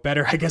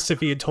better, I guess, if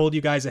he had told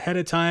you guys ahead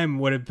of time?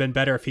 Would it have been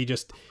better if he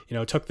just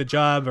took the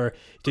job, or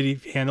did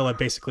he handle it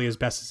basically as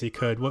best as he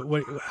could?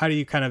 What how do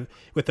you kind of,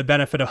 with the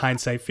benefit of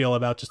hindsight, feel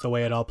about just the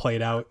way it all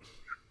played out?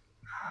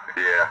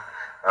 Yeah.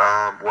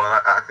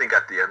 Well, I think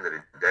at the end of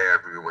the day,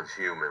 everyone's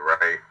human,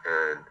 right?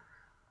 And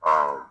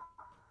um,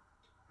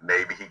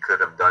 maybe he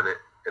could have done it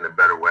in a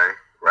better way,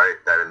 right?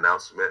 That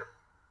announcement.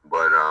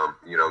 But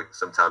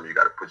sometimes you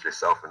got to put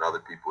yourself in other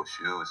people's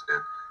shoes,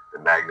 and the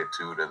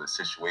magnitude of the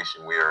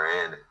situation we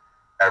are in, and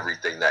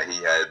everything that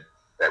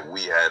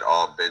we had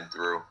all been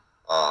through,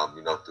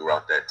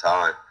 throughout that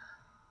time.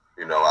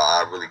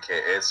 I really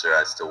can't answer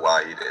as to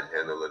why he didn't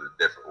handle it a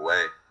different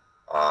way.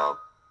 Um,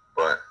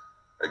 but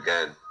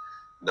again,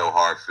 no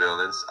hard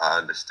feelings. I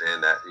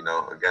understand that,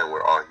 again,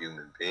 we're all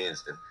human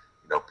beings, and,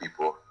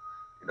 people,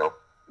 you know,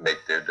 make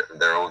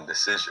their own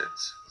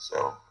decisions.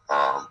 So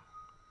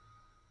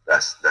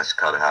that's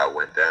kind of how it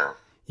went down.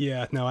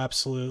 Yeah, no,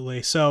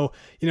 absolutely. So,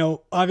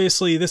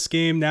 obviously this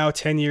game now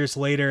 10 years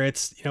later,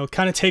 it's,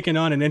 kind of taken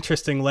on an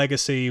interesting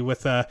legacy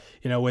with,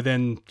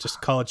 within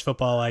just college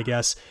football, I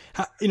guess.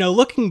 How,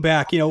 looking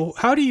back,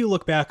 how do you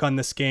look back on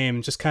this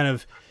game, just kind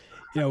of,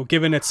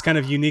 given its kind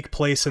of unique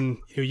place in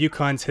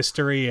UConn's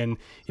history, and,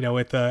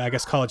 with, I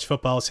guess, college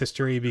football's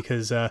history,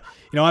 because,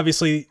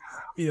 obviously,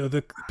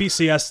 the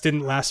BCS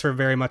didn't last for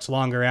very much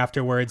longer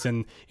afterwards,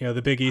 and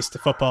the Big East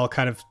football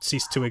kind of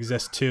ceased to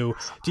exist too.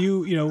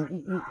 Do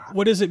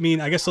what does it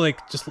mean? I guess,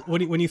 like, just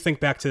when you think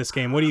back to this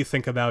game, what do you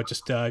think about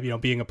just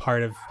being a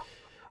part of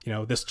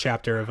this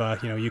chapter of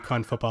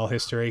UConn football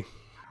history?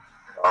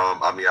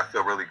 I mean, I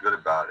feel really good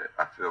about it.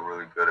 I feel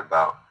really good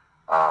about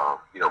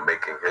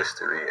making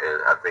history,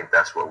 and I think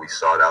that's what we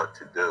sought out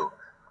to do.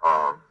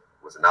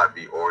 Was not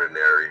be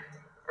ordinary,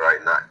 right?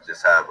 Not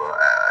just have a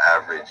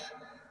average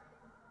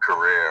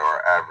career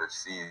or average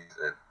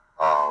season.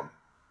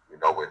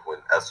 When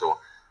Essel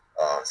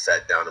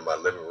sat down in my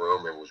living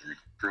room and was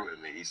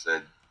recruiting me, he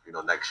said,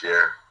 next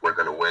year we're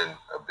going to win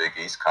a Big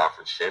East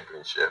Conference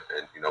championship,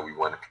 and we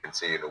want to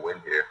continue to win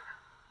here.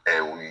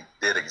 And we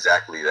did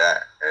exactly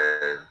that.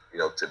 And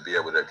to be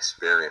able to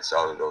experience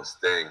all of those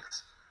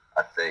things,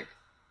 I think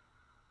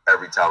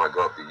every time I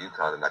go up to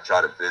UConn and I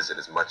try to visit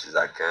as much as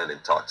I can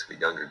and talk to the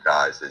younger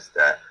guys, is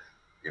that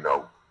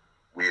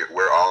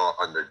we're all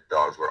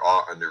underdogs, we're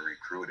all under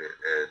recruited,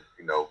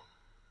 and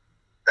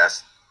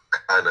that's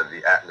kind of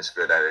the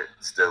atmosphere that it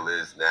still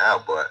is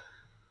now. But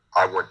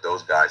I want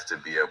those guys to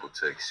be able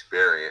to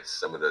experience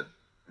some of the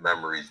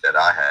memories that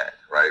I had,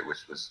 right,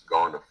 which was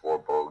going to 4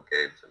 bowl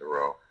games in a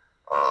row,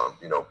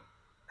 you know,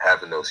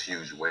 having those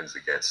huge wins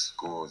against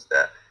schools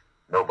that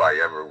nobody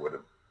ever would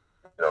have,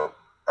 you know,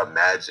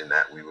 imagined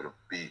that we would have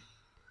beat.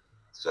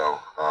 So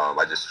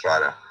I just try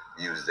to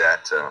use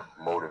that to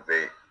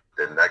motivate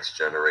the next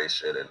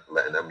generation and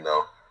letting them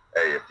know,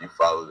 hey, if you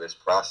follow this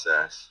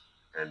process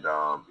and,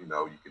 you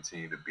know, you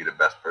continue to be the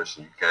best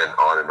person you can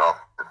on and off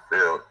the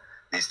field,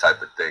 these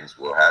type of things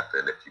will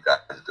happen if you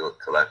guys do it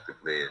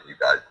collectively and you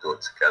guys do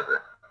it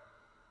together.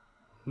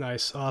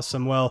 Nice.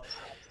 Awesome. Well,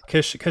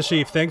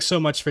 Kashif, thanks so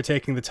much for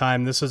taking the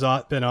time. This has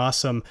been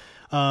awesome.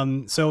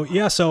 So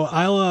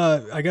I'll,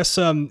 I guess,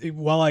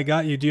 while I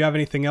got you, do you have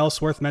anything else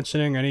worth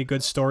mentioning? Any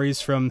good stories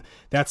from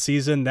that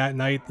season, that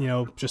night, you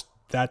know, just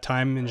that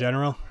time in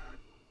general?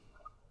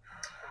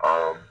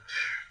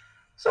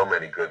 So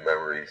many good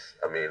memories.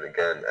 I mean,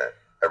 again,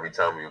 every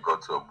time you go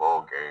to a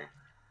bowl game,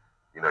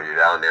 you know, you're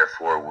down there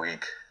for a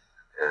week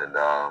and,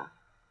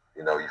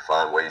 you know, you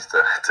find ways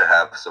to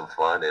have some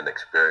fun and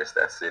experience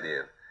that city.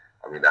 And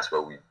I mean, that's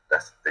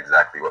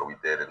exactly what we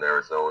did in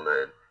Arizona.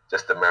 And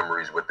just the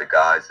memories with the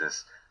guys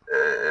is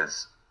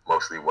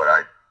mostly what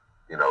I,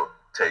 you know,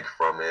 take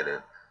from it.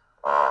 And,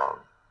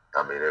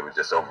 I mean, it was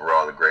just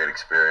overall a great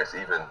experience.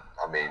 Even,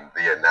 I mean,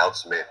 the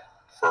announcement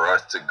for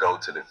us to go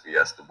to the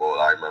Fiesta Bowl,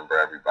 I remember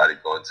everybody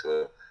going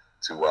to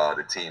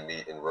the team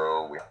meeting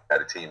room. We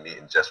had a team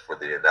meeting just for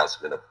the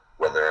announcement of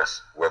whether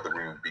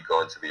we would be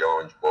going to the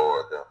Orange Bowl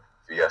or the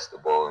Fiesta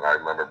Bowl. And I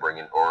remember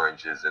bringing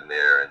oranges in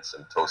there and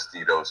some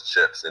Tostitos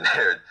chips in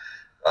there,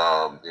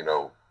 you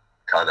know,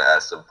 kind of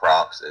as some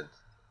props. And,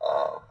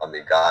 I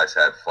mean, guys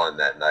had fun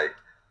that night,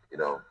 you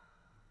know,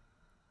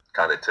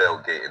 kind of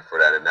tailgating for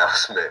that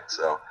announcement.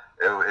 So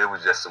it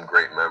was just some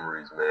great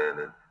memories, man.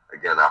 And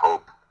again, I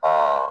hope,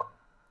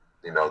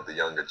 you know, the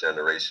younger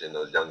generation,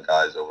 those young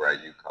guys over at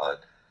UConn,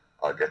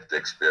 get to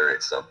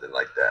experience something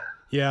like that.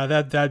 Yeah,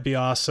 that'd be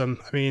awesome.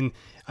 I mean,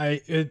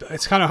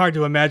 it's kind of hard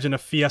to imagine a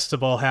Fiesta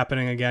Bowl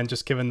happening again,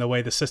 just given the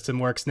way the system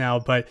works now.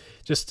 But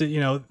just to,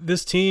 you know,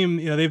 this team,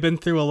 you know, they've been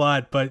through a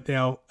lot, but you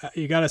know,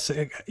 you have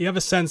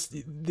a sense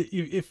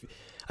if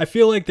I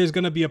feel like there's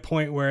going to be a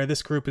point where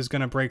this group is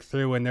going to break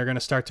through and they're going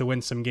to start to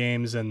win some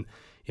games, and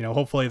you know,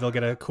 hopefully they'll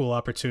get a cool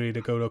opportunity to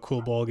go to a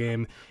cool bowl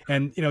game.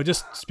 And, you know,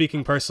 just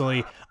speaking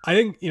personally, I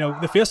think, you know,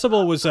 the Fiesta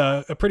Bowl was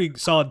a pretty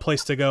solid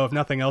place to go, if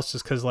nothing else,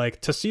 just because,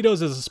 like,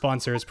 Tostitos as a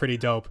sponsor is pretty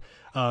dope.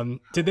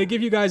 Did they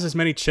give you guys as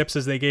many chips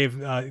as they gave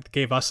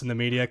us in the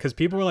media? Because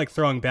people were, like,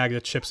 throwing bags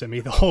of chips at me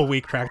the whole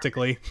week,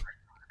 practically.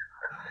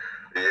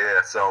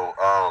 Yeah, so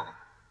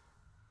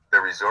the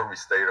resort we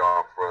stayed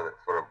on for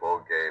the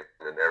bowl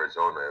game in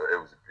Arizona, it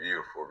was a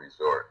beautiful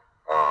resort.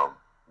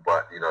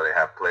 But, you know, they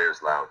have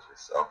players' lounges,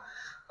 so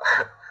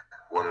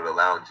one of the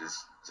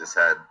lounges just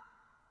had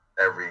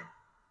every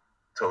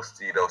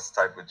Tostitos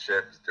type of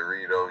chips,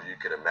 Doritos you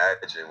can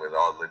imagine with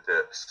all the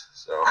dips.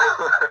 So,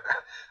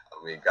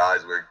 I mean, guys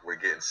were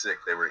getting sick.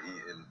 They were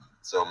eating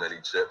so many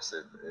chips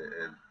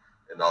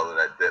and all of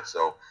that dip.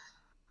 So,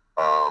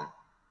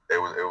 it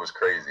was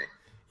crazy.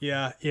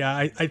 Yeah.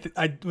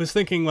 I was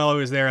thinking while I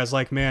was there, I was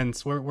like, man,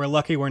 we're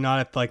lucky we're not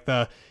at like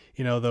the,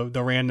 you know,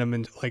 the random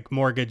and like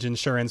mortgage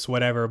insurance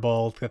whatever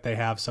bowl that they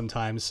have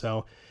sometimes.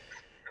 So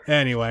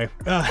anyway,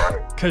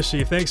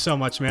 Kushi, thanks so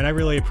much, man. I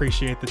really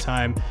appreciate the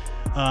time.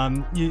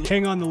 You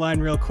hang on the line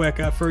real quick.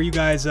 For you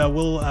guys,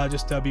 we'll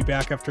just be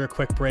back after a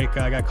quick break.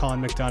 I got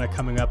Colin McDonough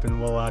coming up,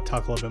 and we'll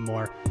talk a little bit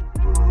more.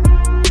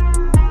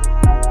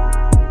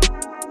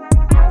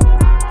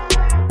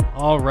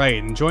 All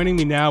right, and joining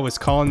me now is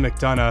Colin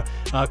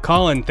McDonough.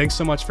 Colin, thanks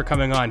so much for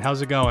coming on.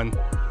 How's it going?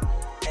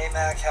 Hey,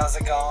 Mac, how's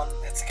it going?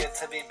 It's good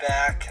to be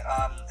back.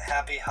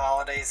 Happy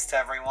holidays to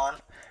everyone.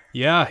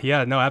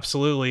 Yeah, no,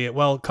 absolutely.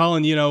 Well,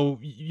 Colin, you know,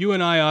 you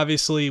and I,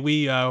 obviously,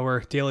 we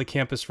were daily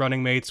campus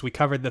running mates. We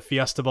covered the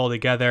Fiesta Bowl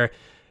together.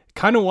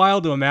 Kind of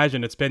wild to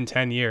imagine it's been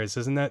 10 years,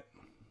 isn't it?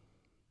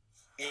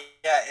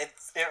 Yeah,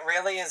 it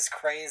really is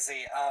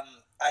crazy.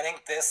 I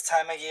think this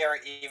time of year,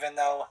 even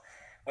though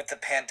with the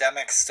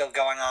pandemic still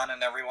going on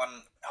and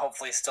everyone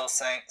hopefully still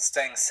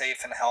staying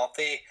safe and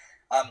healthy,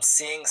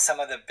 seeing some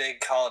of the big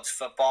college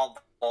football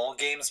bowl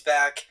games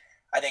back,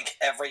 I think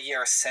every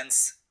year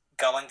since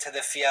going to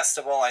the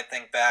Fiesta Bowl, I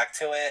think back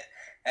to it,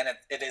 and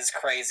it is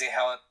crazy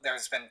how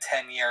there's been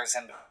 10 years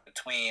in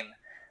between,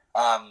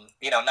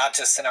 you know, not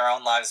just in our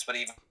own lives, but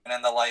even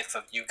in the life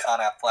of UConn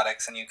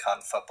athletics and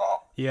UConn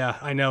football. Yeah,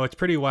 I know. It's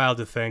pretty wild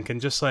to think.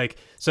 And just like,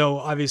 so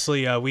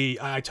obviously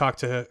I talked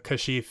to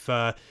Kashif,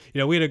 you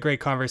know, we had a great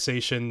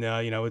conversation.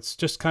 You know, it's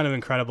just kind of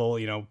incredible,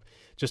 you know,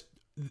 just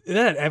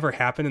that ever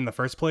happened in the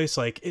first place.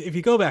 Like, if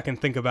you go back and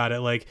think about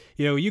it, like,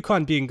 you know,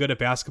 UConn being good at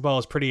basketball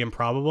is pretty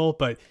improbable,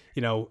 but,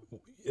 you know,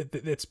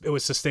 it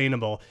was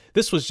sustainable.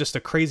 This was just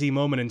a crazy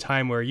moment in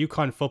time where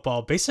UConn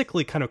football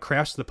basically kind of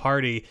crashed the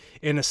party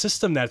in a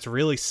system that's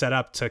really set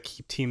up to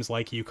keep teams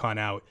like UConn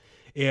out.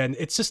 And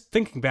it's just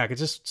thinking back,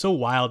 it's just so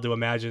wild to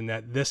imagine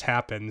that this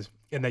happened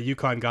and that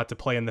UConn got to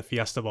play in the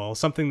Fiesta Bowl,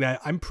 something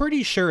that I'm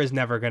pretty sure is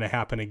never going to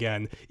happen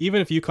again.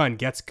 Even if UConn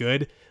gets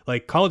good,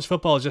 like college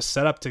football is just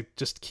set up to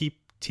just keep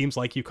teams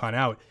like UConn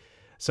out.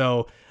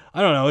 So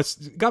I don't know. It's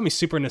got me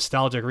super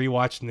nostalgic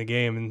rewatching the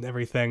game and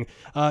everything.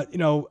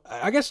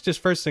 I guess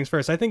just first things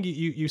first. I think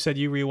you said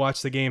you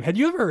rewatched the game. Had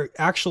you ever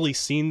actually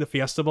seen the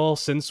Fiesta Bowl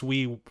since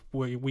we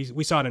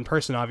saw it in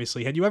person?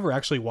 Obviously, had you ever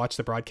actually watched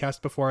the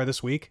broadcast before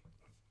this week?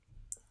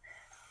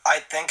 I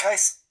think I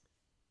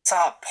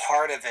saw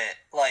part of it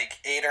like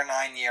 8 or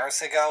 9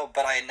 years ago,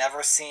 but I had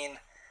never seen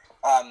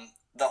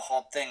the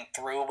whole thing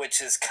through,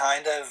 which is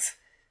kind of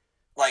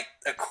like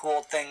a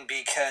cool thing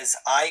because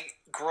I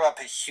grew up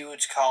a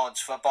huge college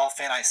football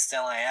fan. I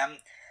still am.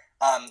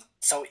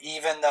 So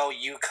even though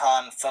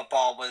UConn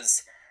football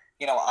was,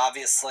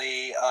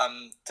 obviously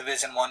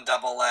Division I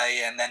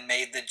AA and then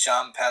made the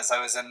jump as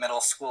I was in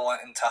middle school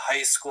into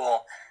high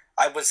school,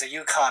 I was a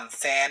UConn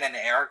fan in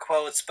air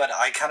quotes, but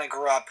I kind of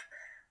grew up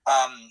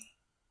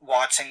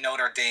watching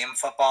Notre Dame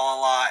football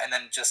a lot and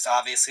then just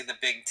obviously the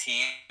big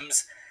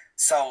teams.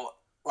 So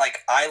like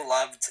I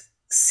loved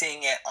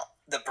seeing it,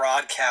 the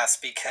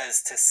broadcast,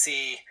 because to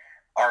see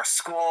our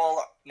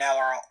school, now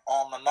our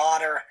alma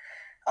mater,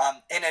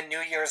 in a New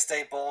Year's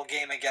Day bowl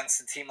game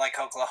against a team like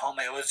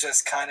Oklahoma, it was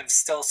just kind of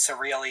still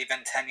surreal even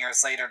 10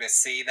 years later to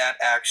see that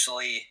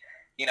actually,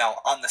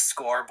 on the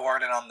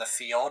scoreboard and on the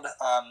field.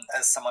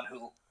 As someone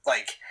who,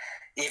 like,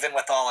 even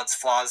with all its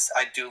flaws,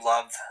 I do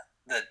love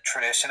the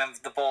tradition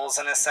of the bowls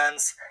in a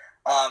sense.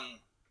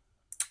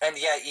 And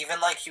yeah, even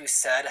like you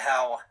said,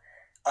 how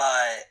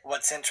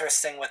what's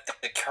interesting with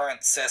the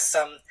current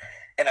system,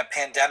 in a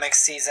pandemic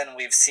season,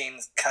 we've seen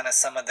kind of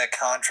some of the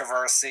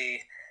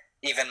controversy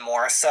even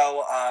more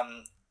so.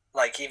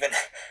 Like even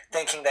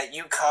thinking that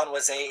UConn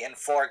was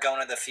 8-4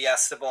 going to the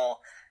Fiesta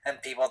Bowl,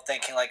 and people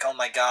thinking like, oh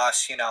my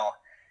gosh,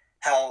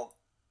 how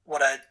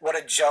what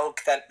a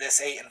joke that this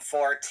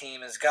 8-4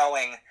 team is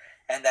going.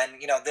 And then,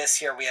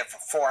 this year we have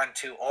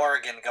 4-2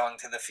 Oregon going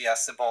to the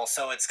Fiesta Bowl.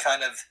 So it's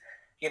kind of,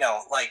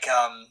 like,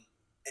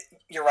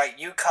 you're right,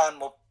 UConn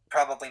will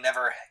probably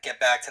never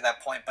get back to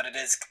that point, but it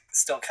is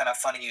still kind of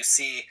funny. You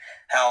see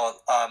how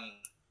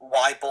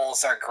why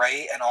bowls are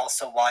great and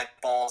also why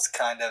bowls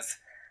kind of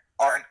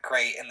aren't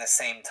great in the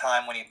same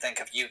time when you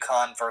think of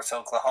UConn versus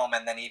Oklahoma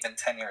and then even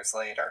 10 years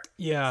later.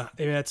 Yeah,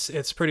 I mean,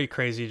 it's pretty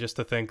crazy just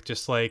to think,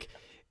 just like,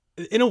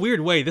 in a weird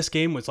way, this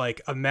game was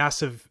like a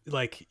massive,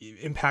 like,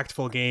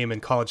 impactful game in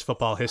college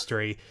football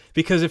history,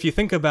 because if you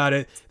think about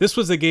it, this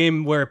was a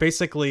game where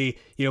basically,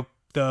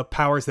 the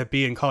powers that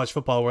be in college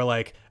football were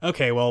like,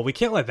 okay, well, we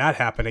can't let that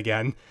happen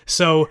again.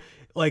 So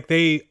like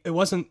I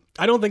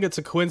don't think it's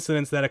a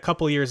coincidence that a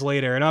couple years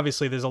later, and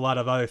obviously there's a lot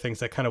of other things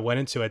that kind of went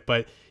into it,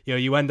 but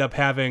you end up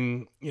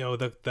having,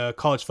 the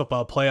college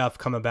football playoff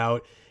come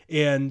about,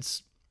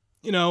 and,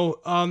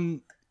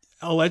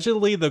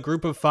 allegedly the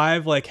group of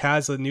five like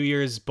has a New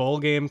Year's bowl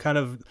game kind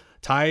of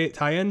tie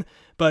in,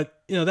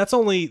 but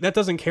that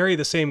doesn't carry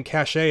the same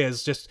cachet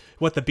as just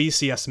what the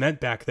BCS meant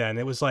back then.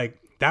 It was like,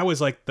 that was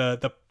like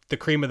the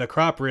cream of the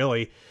crop,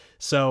 really.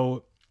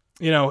 So,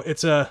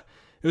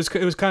 it was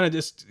kind of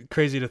just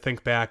crazy to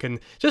think back, and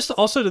just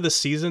also to the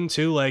season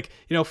too. Like,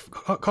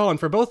 Colin,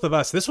 for both of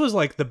us, this was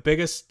like the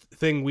biggest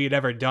thing we'd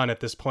ever done at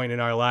this point in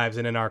our lives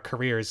and in our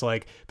careers.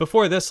 Like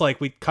before this,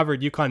 like we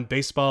covered UConn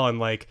baseball and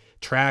like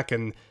track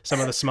and some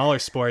of the smaller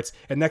sports,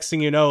 and next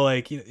thing you know,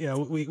 like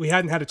we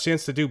hadn't had a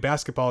chance to do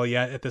basketball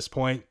yet at this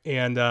point,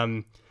 and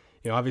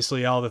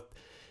obviously all the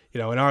in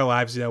our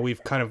lives,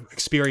 we've kind of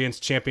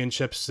experienced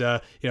championships,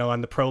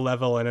 on the pro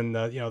level and in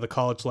the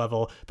college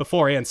level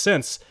before and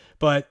since.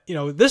 But,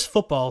 this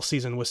football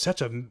season was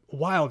such a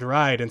wild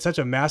ride and such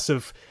a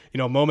massive,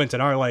 moment in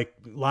our like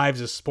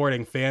lives as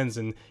sporting fans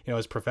and,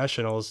 as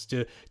professionals.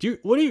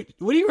 What do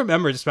you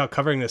remember just about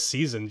covering this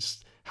season?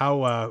 Just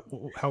how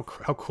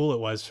cool it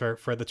was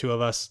for the two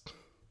of us.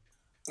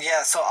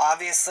 Yeah. So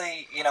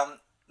obviously,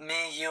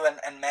 me, you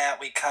and Matt,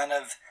 we kind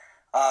of,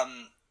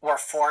 we're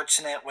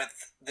fortunate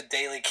with the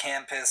daily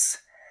campus,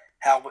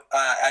 how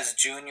as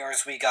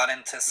juniors we got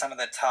into some of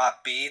the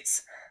top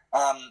beats.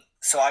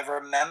 So I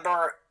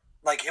remember,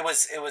 like, it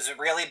was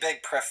really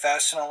big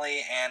professionally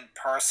and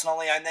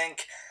personally, I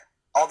think.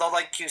 Although,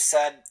 like you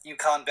said,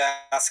 UConn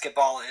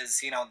basketball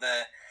is,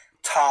 the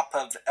top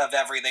of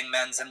everything,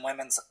 men's and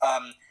women's.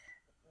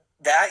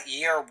 That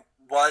year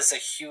was a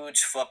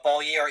huge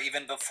football year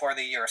even before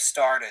the year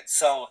started.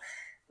 So,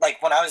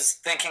 like, when I was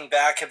thinking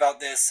back about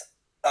this,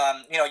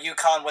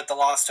 UConn with the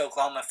loss to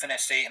Oklahoma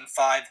finished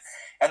 8-5,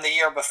 and the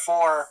year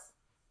before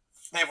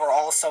they were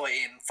also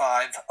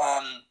 8-5.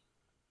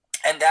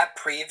 And that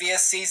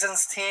previous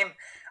season's team,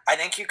 I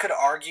think you could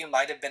argue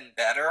might have been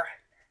better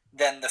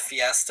than the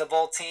Fiesta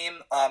Bowl team.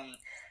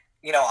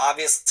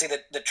 Obviously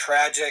the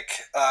tragic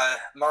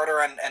murder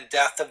and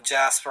death of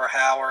Jasper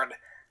Howard,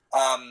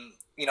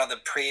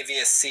 the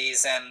previous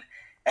season,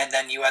 and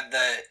then you had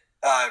the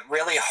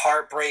really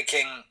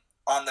heartbreaking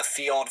on the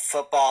field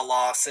football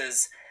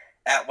losses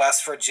at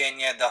West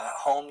Virginia, the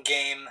home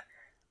game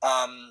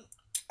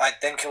I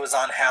think it was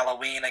on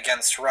Halloween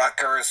against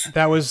Rutgers.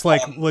 That was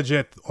like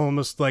legit,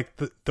 almost like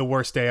the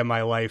worst day of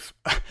my life.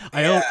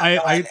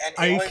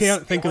 I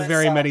can't think of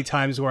very many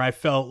times where I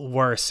felt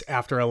worse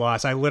after a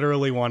loss. I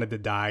literally wanted to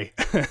die.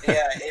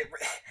 Yeah,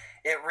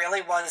 it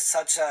really was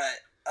such a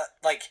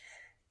like,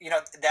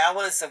 that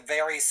was a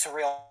very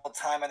surreal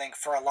time, I think,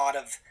 for a lot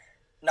of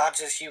not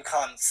just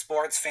UConn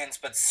sports fans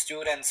but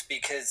students,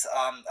 because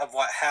of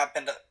what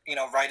happened,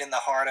 right in the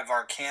heart of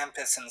our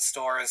campus and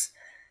stores.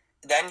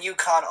 Then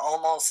UConn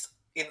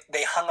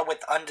they hung it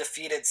with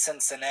undefeated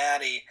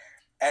Cincinnati,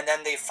 and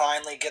then they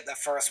finally get the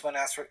first win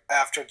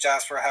after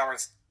Jasper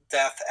Howard's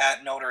death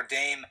at Notre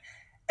Dame,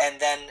 and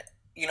then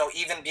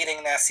even beating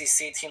an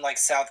SEC team like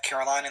South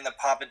Carolina in the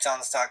Papa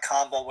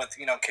John's.com Bowl with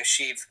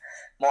Kashif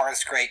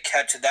Morris' great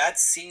catch. That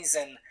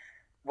season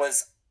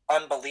was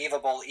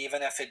unbelievable,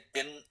 even if it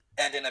didn't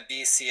end in a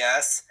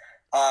BCS.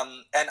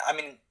 And I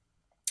mean,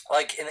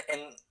 like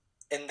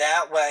in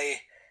that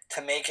way,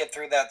 to make it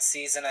through that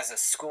season as a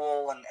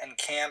school and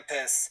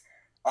campus,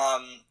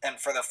 and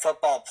for the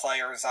football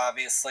players,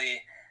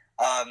 obviously,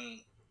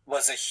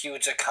 was a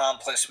huge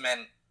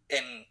accomplishment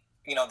in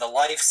the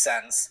life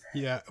sense.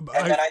 Yeah,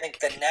 and then I think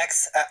the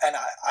next, and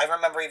I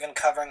remember even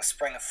covering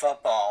spring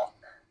football,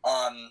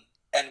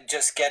 and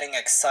just getting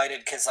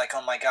excited because, like,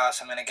 oh my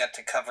gosh, I'm going to get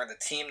to cover the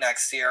team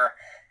next year.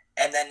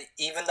 And then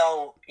even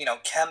though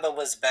Kemba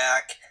was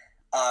back,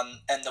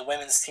 and the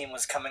women's team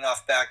was coming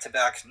off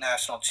back-to-back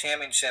national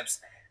championships,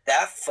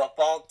 that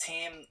football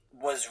team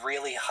was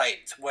really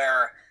hyped,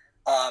 where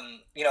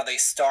they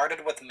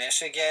started with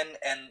Michigan,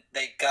 and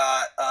they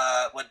got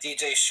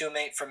DJ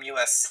Shoemate from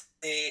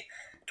USC.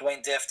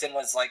 Dwayne Difton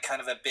was like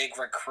kind of a big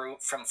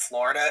recruit from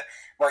Florida,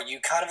 where you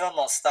kind of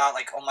almost thought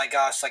like, oh my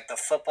gosh, like the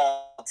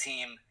football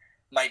team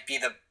might be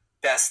the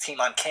best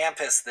team on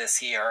campus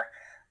this year.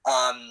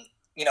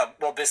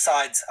 Well,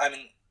 besides, I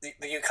mean,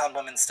 the UConn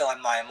women still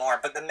had Maya Moore,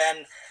 but the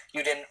men,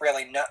 you didn't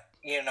really know,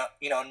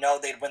 know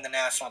they'd win the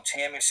national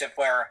championship.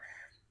 Where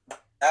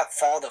that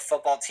fall, the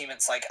football team,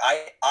 it's like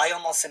I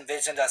almost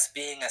envisioned us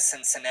being a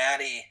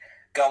Cincinnati,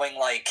 going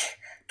like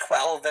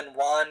 12-1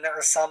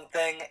 or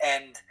something,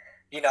 and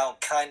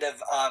kind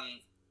of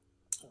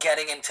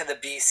getting into the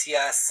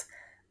BCS.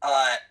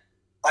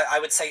 I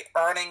would say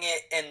earning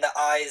it in the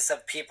eyes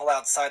of people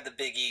outside the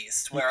Big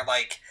East, where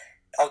like,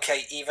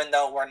 okay, even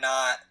though we're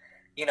not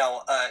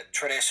a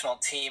traditional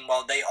team,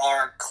 well, they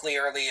are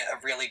clearly a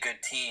really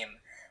good team.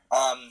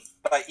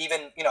 But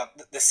even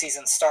the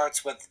season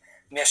starts with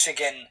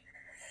Michigan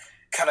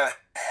kind of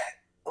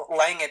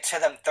laying it to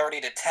them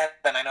 30-10.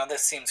 And I know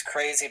this seems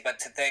crazy, but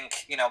to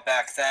think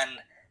back then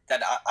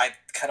that I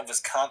kind of was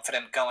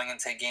confident going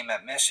into a game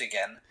at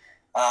Michigan.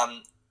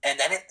 And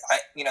then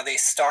they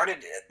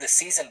started the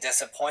season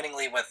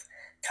disappointingly with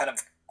kind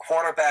of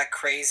quarterback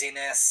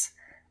craziness,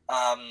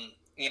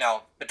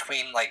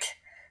 between like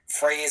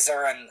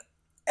Fraser and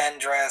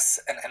Endress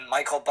and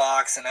Michael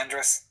Box and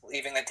Endress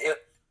leaving the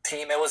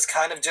team. It was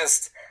kind of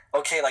just,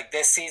 okay, like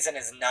this season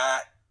is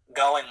not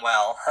going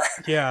well.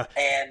 Yeah.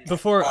 And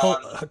before,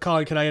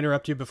 Colin, can I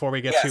interrupt you before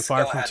we get too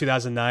far from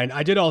 2009?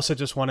 I did also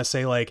just want to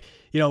say, like,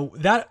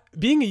 that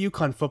being a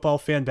UConn football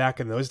fan back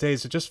in those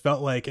days, it just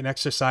felt like an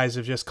exercise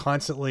of just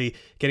constantly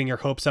getting your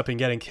hopes up and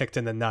getting kicked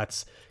in the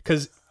nuts.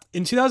 Because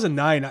in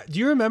 2009, do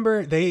you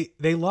remember they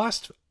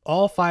lost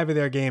all 5 of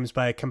their games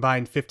by a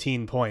combined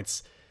 15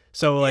 points?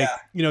 So like,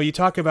 you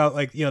talk about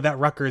like, that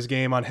Rutgers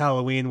game on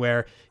Halloween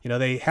where,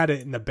 they had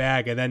it in the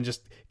bag and then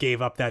just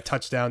gave up that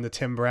touchdown to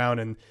Tim Brown.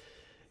 And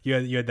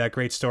you had that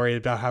great story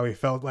about how he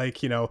felt like,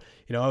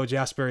 oh,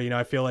 Jasper,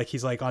 I feel like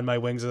he's like on my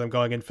wings as I'm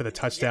going in for the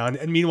touchdown.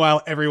 And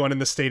meanwhile, everyone in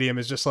the stadium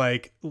is just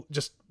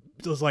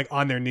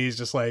on their knees,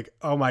 just like,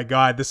 oh my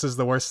God, this is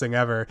the worst thing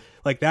ever.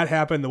 Like that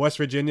happened. The West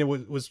Virginia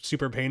was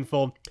super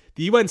painful.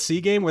 The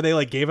UNC game where they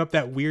like gave up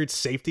that weird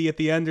safety at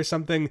the end or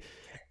something.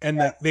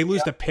 And they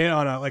lose to Pitt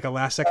on a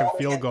last second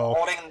field goal.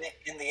 Holding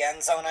in the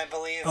end zone, I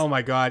believe. Oh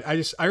my God.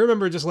 I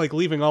remember just like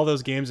leaving all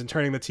those games and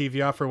turning the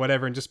TV off or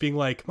whatever and just being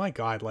like, my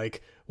God,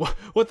 like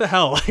what the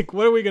hell? Like,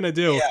 what are we going to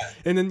do? Yeah.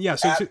 And then,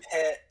 so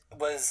Pitt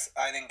was,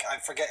 I think, I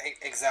forget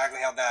exactly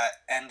how that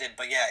ended,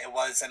 but yeah, it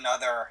was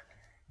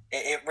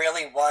it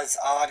really was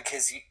odd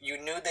because you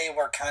knew they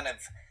were kind of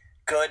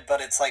good,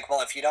 but it's like,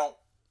 well, if you don't,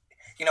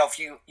 if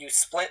you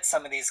split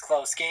some of these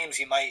close games,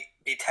 you might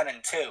be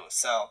 10-2.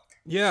 So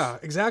yeah,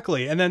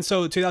 exactly. And then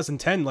so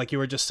 2010, like you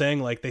were just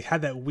saying, like they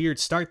had that weird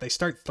start. They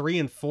start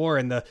 3-4,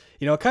 and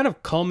it kind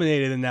of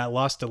culminated in that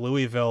loss to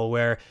Louisville,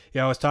 where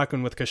I was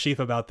talking with Kashif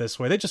about this,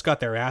 where they just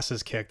got their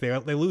asses kicked. They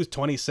lose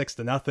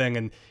 26-0,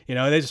 and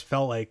they just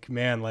felt like,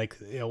 man, like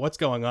what's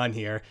going on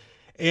here?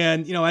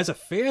 And as a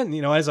fan,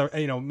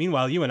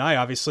 meanwhile, you and I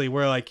obviously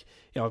were like,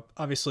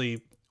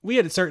 obviously we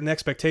had certain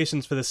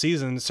expectations for the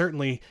season.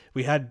 Certainly,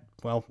 we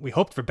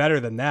hoped for better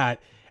than that,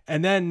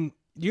 and then.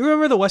 Do you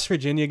remember the West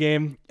Virginia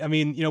game? I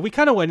mean, we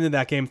kind of went into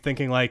that game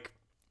thinking like,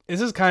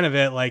 this is kind of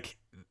it. Like,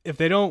 if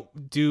they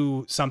don't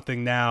do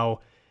something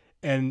now,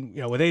 and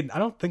I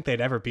don't think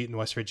they'd ever beaten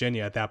West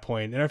Virginia at that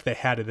point. And if they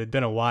had, it'd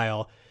been a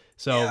while.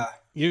 So I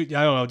don't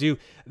know.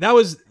 That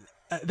was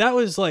that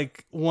was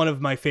like one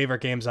of my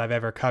favorite games I've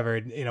ever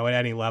covered, you know, at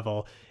any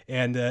level.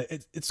 And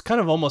it's kind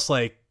of almost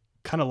like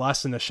kind of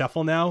lost in the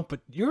shuffle now.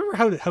 But you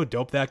remember how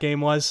dope that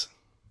game was?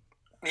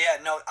 Yeah,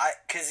 no,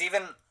 because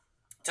even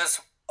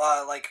just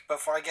like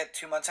before I get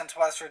too much into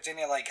West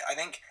Virginia, like I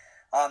think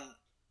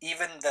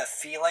even the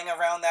feeling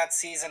around that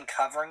season,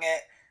 covering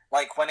it,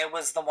 like when it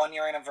was the 1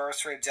 year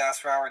anniversary of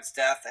Jasper Howard's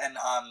death, and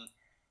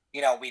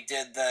you know, we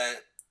did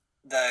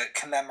the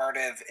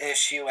commemorative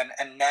issue,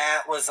 and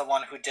Nat was the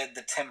one who did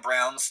the Tim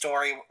Brown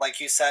story, like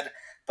you said,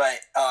 but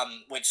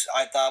which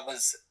I thought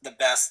was the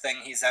best thing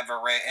he's ever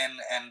written,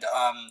 and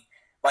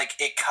like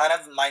it kind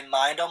of, my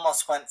mind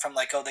almost went from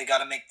like, oh, they got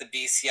to make the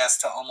BCS,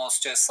 to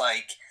almost just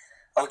like,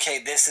 okay,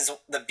 this is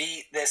the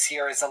beat this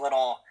year is a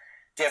little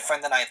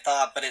different than I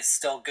thought, but it's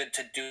still good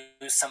to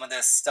do some of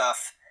this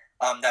stuff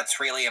that's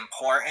really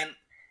important.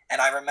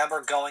 And I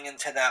remember going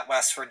into that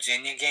West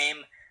Virginia game,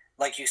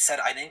 like you said,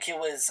 I think it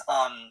was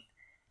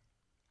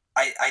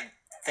I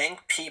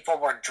think people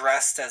were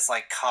dressed as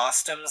like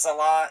costumes a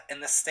lot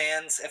in the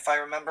stands, if I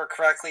remember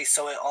correctly.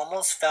 So it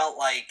almost felt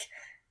like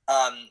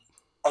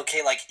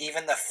okay, like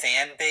even the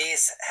fan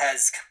base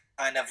has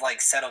kind of like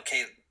said,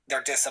 okay,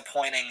 they're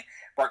disappointing,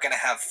 we're going to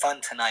have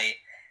fun tonight.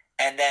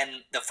 And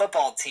then the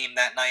football team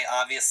that night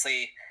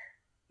obviously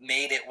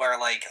made it where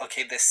like,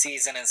 okay, the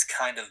season is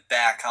kind of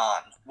back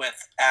on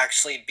with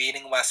actually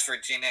beating West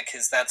Virginia,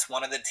 because that's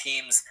one of the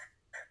teams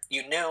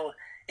you knew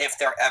if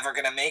they're ever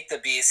going to make the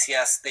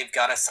BCS, they've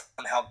got to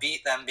somehow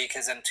beat them,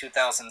 because in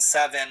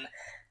 2007,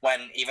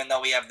 when, even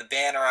though we have the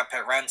banner up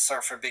at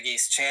Rensselaer for Big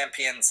East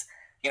champions,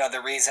 you know,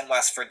 the reason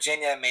West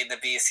Virginia made the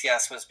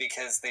BCS was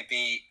because they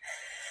beat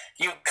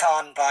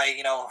UConn by,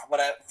 you know,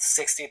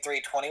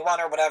 63-21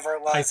 or whatever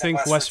it was. I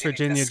think West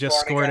Virginia just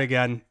scored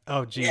again.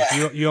 Oh, geez,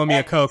 yeah. You owe me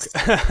a Coke.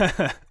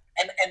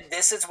 and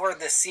this is where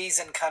the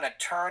season kind of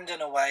turned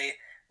in a way,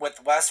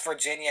 with West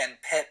Virginia and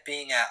Pitt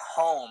being at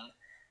home.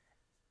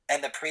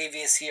 And the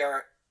previous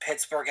year,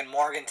 Pittsburgh and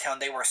Morgantown,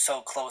 they were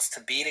so close to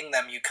beating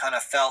them. You kind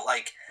of felt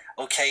like,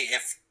 okay,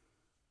 if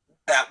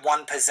that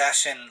one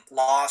possession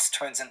loss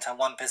turns into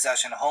one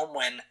possession home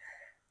win,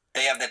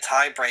 they have the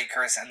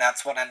tiebreakers, and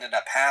that's what ended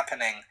up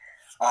happening.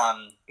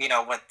 You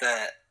know, with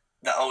the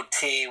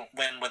OT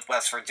win with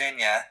West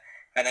Virginia,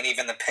 and then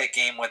even the Pitt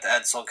game with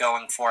Edsall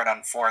going for it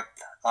on fourth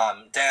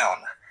down.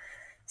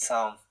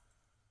 So,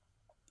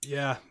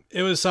 yeah,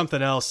 it was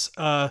something else.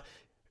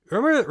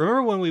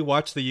 Remember when we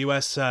watched the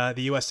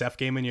USF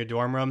game in your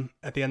dorm room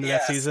at the end of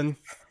that season?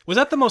 Was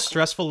that the most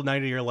stressful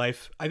night of your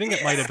life? I think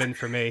it might have been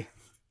for me.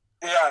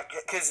 Yeah,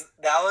 because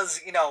that was,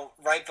 you know,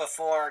 right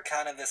before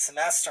kind of the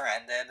semester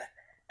ended,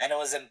 and it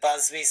was in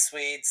Busby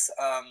Suites,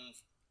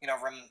 you know,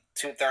 room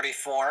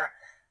 234,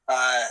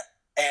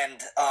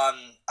 and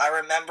I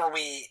remember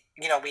we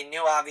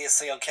knew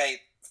obviously, okay,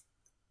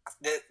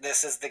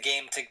 this is the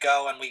game to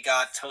go, and we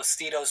got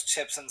Tostitos,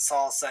 chips, and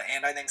salsa,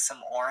 and I think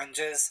some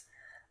oranges,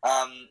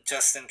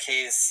 just in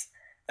case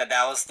that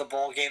was the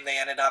bowl game they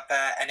ended up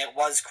at. And it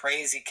was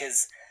crazy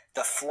because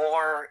the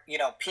floor, you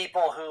know,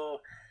 people who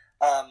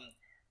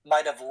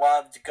might have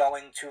loved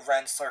going to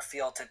Rensselaer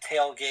Field to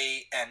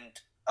tailgate and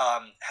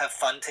have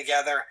fun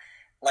together,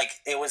 like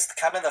it was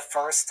kind of the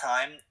first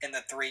time in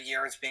the 3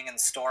 years being in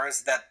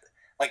Storrs that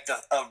like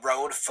a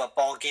road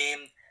football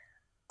game,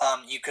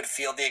 you could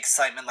feel the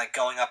excitement like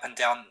going up and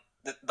down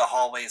the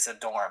hallways of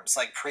dorms.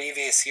 Like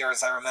previous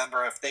years, I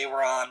remember if they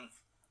were on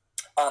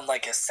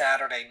like a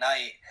Saturday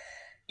night,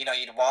 you know,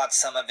 you'd watch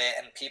some of it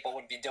and people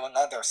would be doing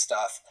other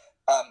stuff,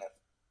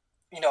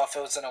 you know, if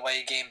it was an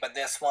away game. But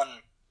this one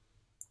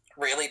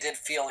really did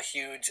feel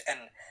huge. And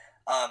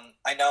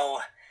I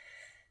know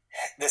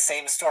the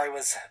same story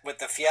was with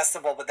the Fiesta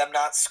Bowl, but them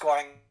not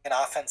scoring an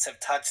offensive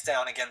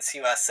touchdown against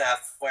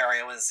USF, where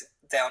it was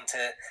down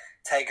to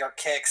Taggart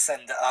kicks,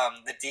 and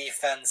the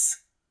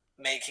defense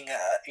making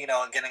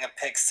getting a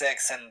pick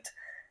six, and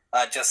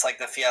just like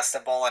the Fiesta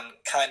Bowl, and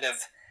kind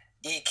of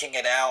eking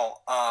it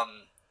out,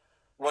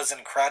 was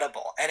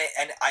incredible. And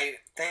I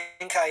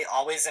think I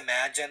always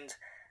imagined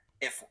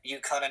if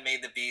UConn had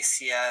made the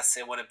BCS,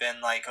 it would have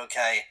been like,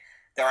 okay,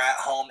 they're at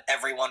home,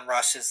 everyone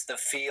rushes the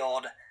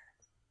field.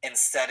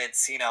 Instead,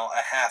 it's, you know,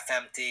 a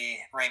half-empty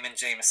Raymond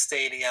James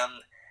Stadium,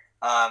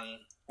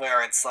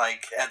 where it's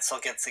like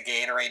Edsall gets a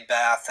Gatorade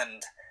bath,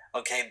 and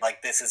okay,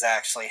 like this is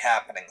actually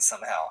happening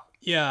somehow.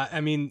 Yeah,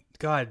 I mean,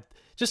 God,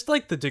 just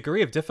like the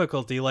degree of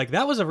difficulty, like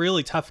that was a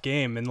really tough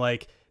game, and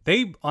like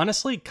they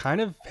honestly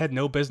kind of had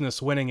no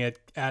business winning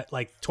it at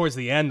like towards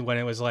the end, when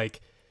it was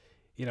like,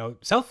 you know,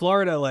 South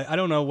Florida, like I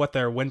don't know what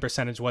their win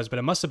percentage was, but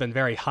it must have been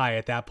very high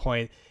at that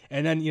point.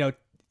 And then, you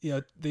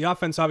know, the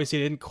offense obviously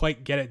didn't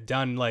quite get it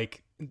done,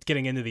 like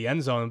getting into the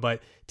end zone,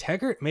 but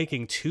Taggart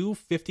making 2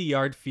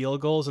 50-yard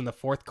field goals in the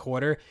fourth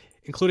quarter,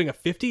 including a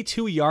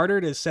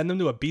 52-yarder to send them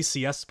to a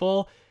BCS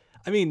bowl.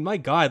 I mean, my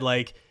God,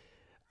 like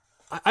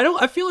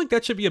I feel like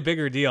that should be a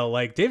bigger deal.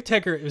 Like Dave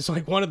Taggart is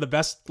like one of the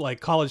best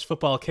like college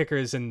football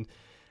kickers, and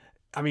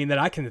I mean, that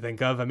I can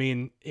think of. I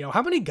mean,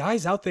 how many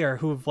guys out there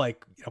who've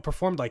like,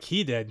 performed like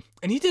he did,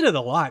 and he did it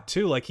a lot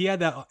too. Like he had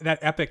that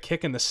epic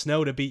kick in the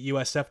snow to beat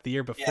USF the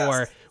year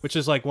before, which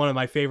is like one of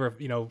my favorite,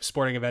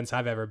 sporting events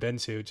I've ever been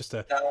to. Just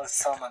that was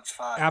so much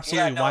fun.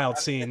 Absolutely wild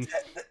scene.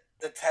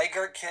 The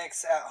Tiger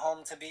kicks at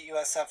home to beat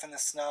USF in the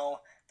snow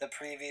the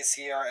previous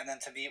year, and then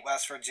to beat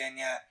West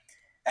Virginia,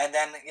 and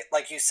then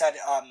like you said,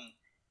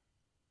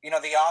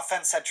 the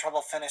offense had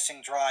trouble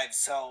finishing drives,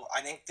 so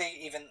I think they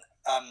even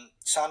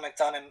Sean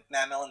McDonough and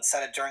Matt Millen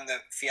said it during the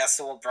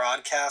Fiesta Bowl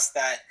broadcast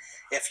that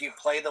if you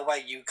play the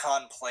way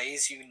UConn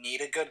plays, you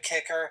need a good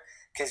kicker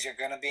because you're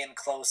going to be in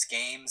close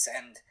games,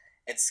 and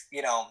it's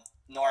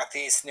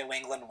Northeast New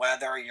England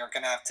weather. You're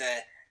going to have to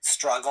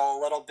struggle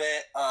a little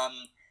bit,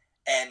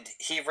 and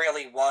he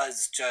really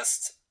was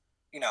just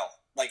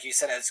like you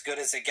said, as good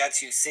as it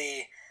gets. You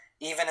see,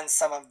 even in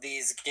some of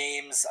these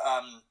games.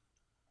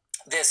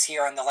 This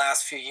year and the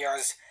last few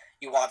years,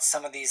 you watch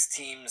some of these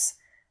teams,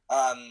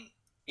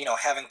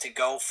 having to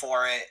go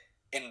for it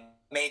in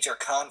major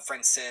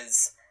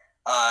conferences,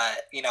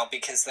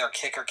 because their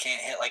kicker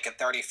can't hit like a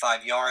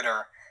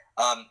 35-yarder.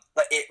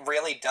 But it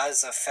really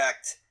does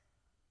affect,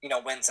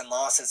 wins and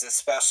losses,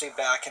 especially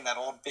back in that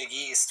old Big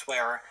East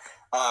where,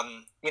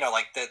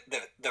 like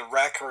the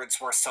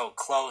records were so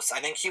close.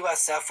 I think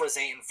USF was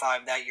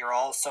 8-5 that year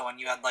also, and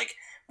you had like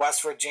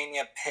West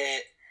Virginia,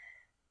 Pitt,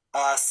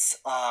 us,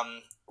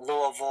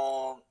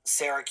 Louisville,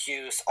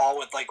 Syracuse, all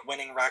with like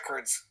winning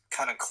records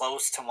kind of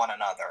close to one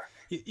another.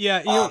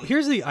 Yeah,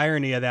 here's the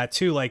irony of that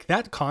too. Like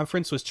that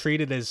conference was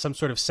treated as some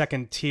sort of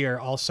second tier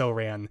also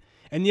ran.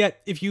 And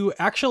yet if you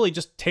actually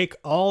just take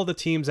all the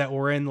teams that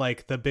were in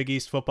like the Big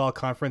East football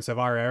conference of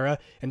our era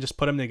and just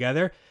put them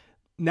together,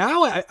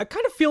 now I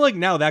kind of feel like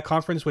now that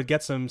conference would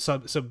get some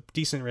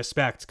decent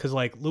respect because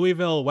like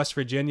Louisville, West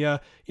Virginia,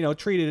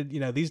 treated,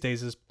 these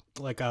days as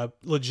like a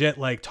legit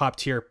like top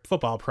tier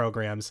football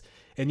programs.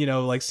 And,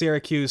 like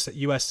Syracuse,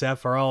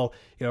 USF are all,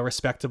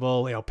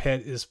 respectable.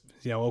 Pitt is,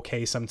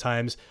 okay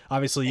sometimes.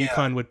 Obviously,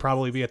 UConn would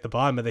probably be at the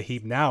bottom of the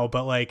heap now.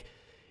 But, like,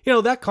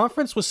 that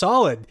conference was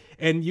solid.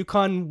 And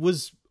UConn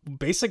was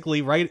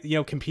basically right,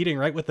 competing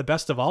right with the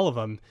best of all of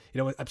them.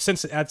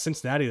 Since add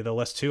Cincinnati to the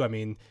list, too. I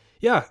mean,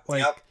 yeah.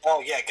 Like, yep.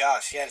 Oh, yeah,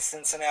 gosh. Yeah,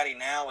 Cincinnati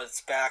now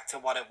is back to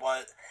what it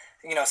was.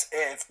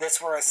 If this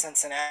were a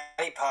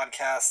Cincinnati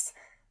podcast,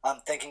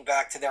 thinking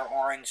back to their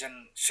Orange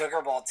and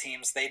Sugar Bowl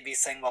teams, they'd be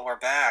saying, well, we're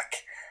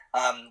back,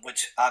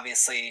 which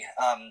obviously,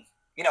 I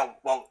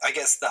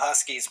guess the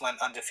Huskies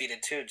went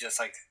undefeated too, just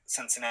like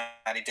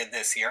Cincinnati did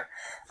this year,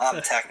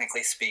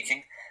 technically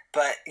speaking.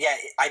 But, yeah,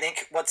 I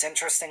think what's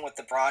interesting with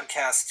the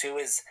broadcast too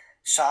is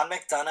Sean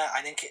McDonough,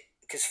 I think,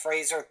 because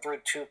Fraser threw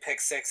 2 pick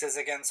sixes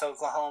against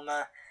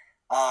Oklahoma,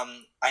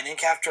 I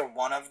think after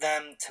one of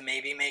them to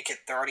maybe make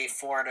it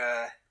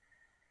 34-20.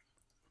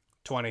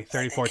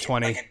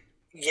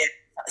 Yeah,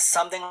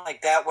 something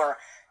like that where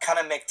kind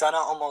of McDonough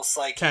almost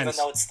like, Tense. Even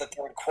though it's the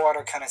third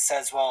quarter, kind of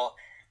says, well,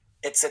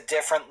 it's a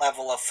different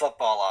level of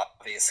football,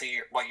 obviously,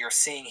 what you're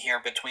seeing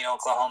here between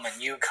Oklahoma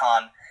and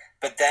UConn.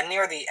 But then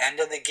near the end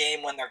of the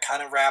game when they're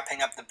kind of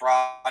wrapping up the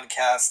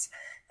broadcast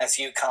as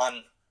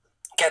UConn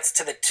gets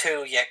to the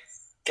 2, yet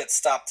gets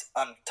stopped,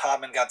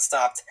 Todman got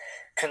stopped,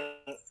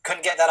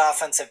 couldn't get that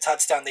offensive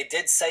touchdown. They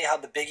did say how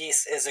the Big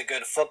East is a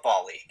good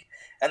football league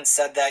and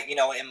said that,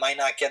 it might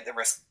not get the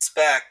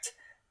respect,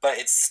 but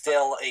it's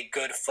still a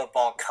good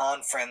football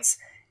conference.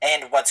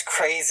 And what's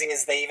crazy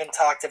is they even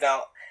talked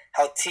about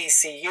how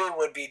TCU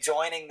would be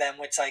joining them,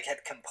 which I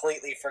had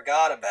completely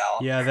forgot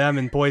about. Yeah, them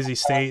and Boise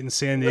State and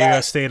San Diego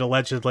State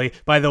allegedly.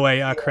 By the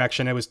way,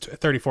 correction, it was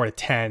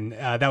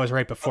 34-10. That was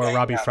right before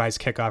Robbie Fry's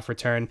kickoff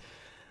return.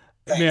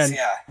 Thanks,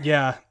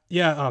 Man,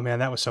 yeah. Oh man,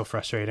 that was so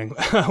frustrating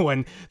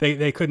when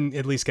they couldn't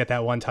at least get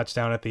that one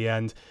touchdown at the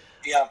end.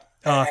 Yeah,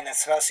 and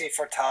especially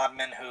for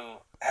Todman, who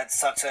had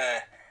such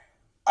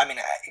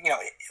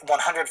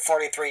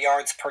 143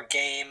 yards per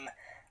game.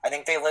 I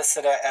think they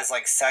listed it as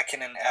like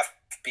second in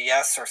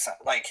FBS or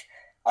something. Like,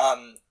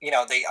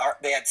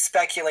 they had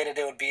speculated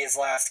it would be his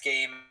last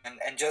game,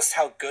 and just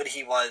how good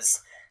he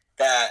was.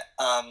 That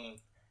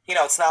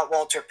it's not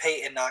Walter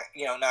Payton not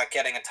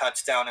getting a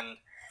touchdown in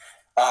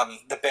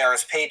the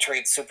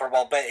Bears-Patriots Super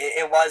Bowl, but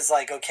it was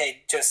like,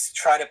 okay, just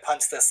try to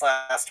punch this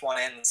last one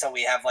in so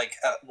we have like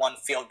one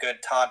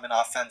feel-good Todman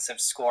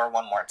offensive score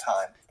one more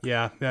time.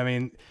 Yeah, I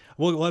mean,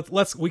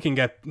 we can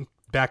get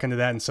back into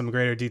that in some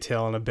greater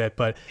detail in a bit,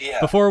 but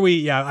before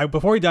we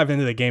dive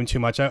into the game too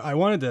much, I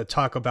wanted to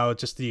talk about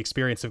just the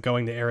experience of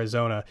going to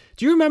Arizona.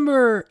 Do you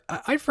remember?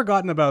 I'd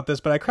forgotten about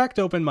this, but I cracked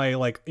open my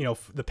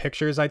the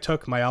pictures I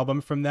took, my album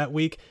from that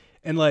week.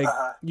 And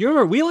you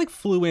remember we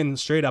flew in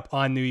straight up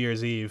on New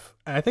Year's Eve.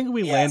 And I think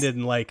we landed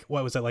in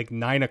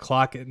 9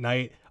 o'clock at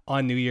night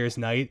on New Year's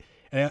night.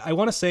 And I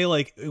want to say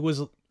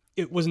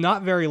it was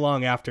not very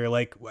long after,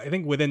 I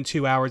think within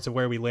 2 hours of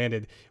where we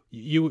landed,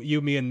 you,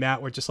 me and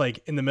Matt were just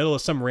in the middle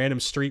of some random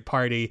street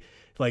party,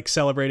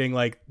 celebrating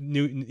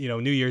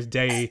New Year's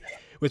Day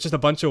with just a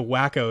bunch of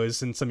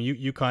wackos and some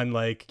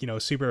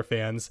UConn super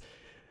fans.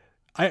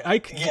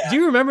 Do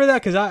you remember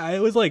that? Cause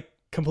it was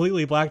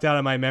completely blacked out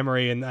of my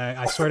memory, and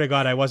I swear to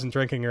God I wasn't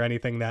drinking or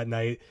anything that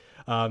night.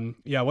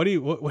 Yeah, what do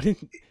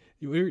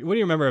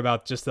you remember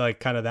about just like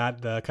kind of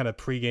the kind of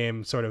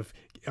pregame sort of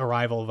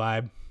arrival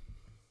vibe?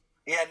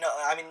 Yeah, no,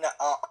 I mean,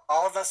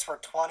 all of us were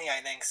 20,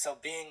 I think. So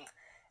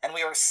and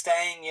we were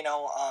staying,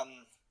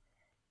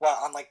 well,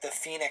 on like the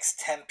Phoenix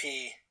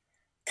Tempe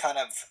kind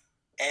of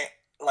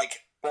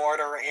like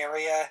border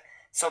area.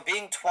 So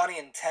being 20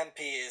 in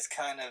Tempe is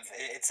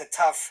it's a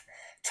tough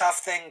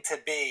thing to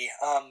be.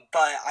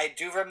 But I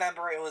do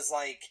remember it was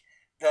like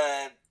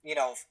the,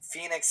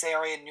 Phoenix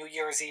area New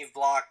Year's Eve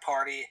block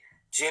party.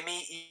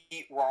 Jimmy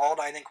Eat World,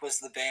 I think, was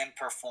the band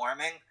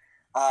performing.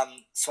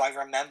 So I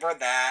remember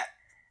that.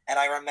 And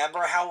I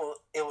remember how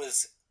it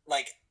was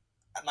like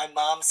my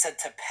mom said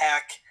to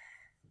pack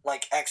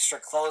like extra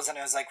clothes, and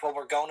I was like, well,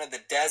 we're going to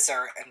the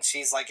desert. And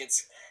she's like,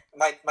 it's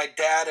my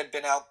dad had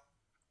been out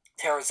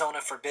to Arizona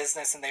for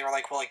business, and they were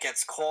like, well, it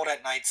gets cold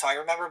at night. So I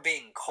remember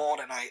being cold,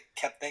 and I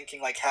kept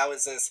thinking, like, how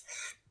is this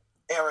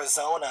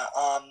Arizona?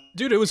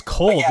 Dude, it was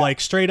cold, like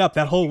straight up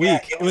that whole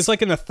week. Yeah, it was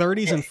like in the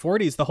 30s and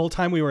 40s the whole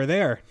time we were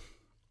there.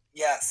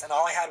 Yes, and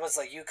all I had was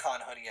a Yukon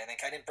hoodie. I think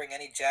I didn't bring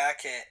any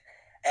jacket,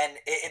 and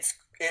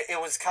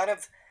it was kind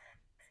of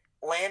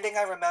landing.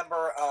 I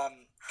remember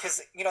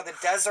because the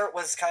desert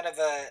was kind of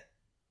a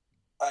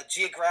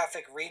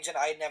geographic region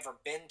I'd never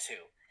been to,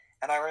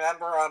 and I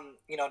remember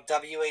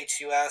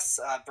WHUS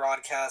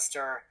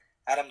broadcaster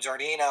Adam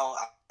Giardino.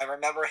 I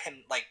remember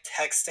him like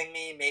texting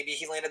me. Maybe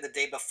he landed the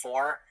day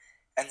before,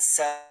 and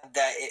said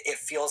that it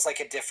feels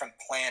like a different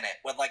planet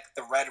with like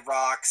the red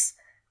rocks,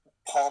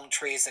 palm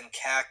trees, and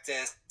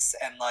cactus,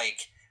 and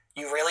like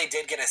you really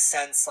did get a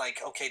sense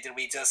like, okay, did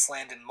we just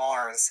land in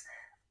Mars?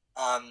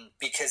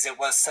 Because it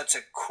was such a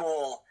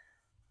cool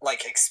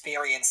like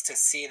experience to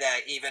see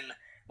that. Even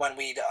when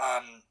we'd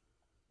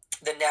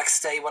the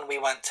next day when we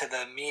went to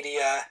the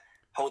media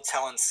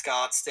hotel in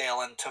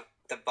Scottsdale and took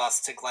the bus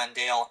to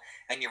Glendale,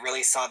 and you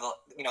really saw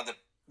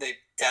the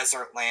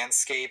desert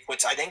landscape,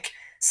 which I think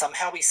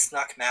somehow we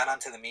snuck Matt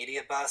onto the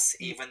media bus,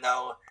 even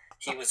though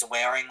he was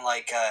wearing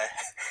like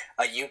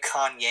a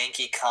Yukon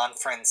Yankee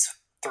Conference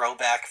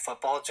throwback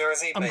football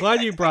jersey. I'm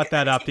glad you brought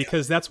that up,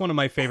 because that's one of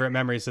my favorite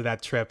memories of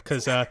that trip.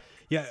 Because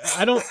yeah,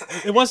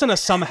 it wasn't a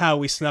somehow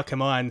we snuck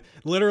him on.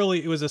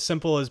 Literally, it was as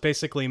simple as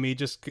basically me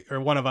or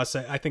one of us,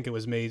 I think it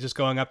was me, just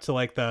going up to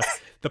like the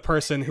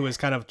person who was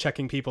kind of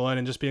checking people in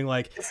and just being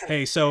like,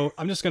 hey, so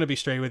I'm just going to be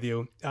straight with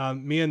you.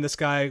 Me and this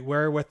guy,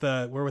 we're with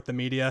the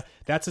media.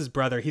 That's his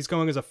brother. He's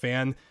going as a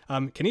fan.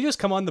 Can he just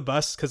come on the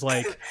bus? Because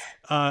like,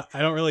 I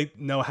don't really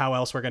know how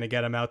else we're going to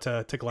get him out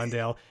to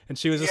Glendale. And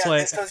she was just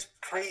like, this was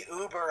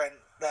pre-Uber and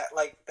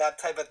that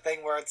type of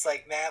thing where it's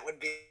like Matt would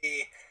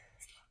be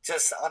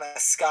just on a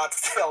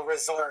Scottsdale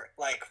resort,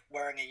 like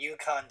wearing a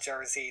Yukon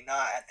jersey,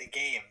 not at the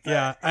game. But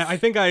yeah, I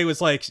think I was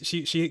like,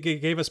 she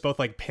gave us both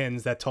like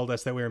pins that told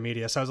us that we were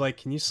media. So I was like,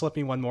 can you slip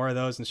me one more of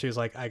those? And she was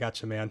like, I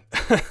got you, man.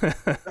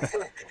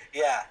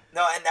 Yeah,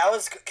 no, and that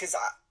was because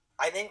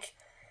I think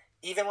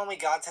even when we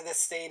got to this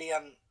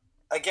stadium,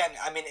 again,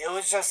 I mean, it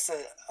was just a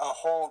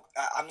whole.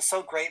 I'm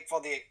so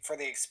grateful for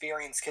the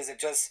experience, because it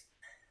just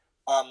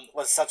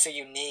was such a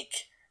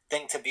unique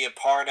thing to be a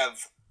part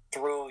of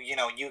through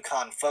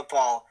Yukon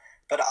football.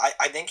 But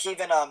I think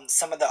even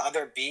some of the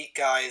other beat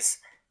guys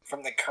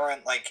from the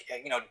current, like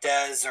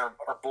Dez or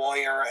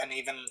Boyer, and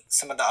even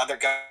some of the other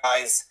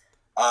guys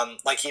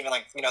like even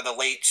like the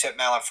late Chip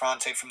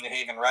Malafronte from New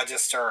Haven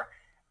Register,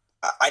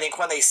 I think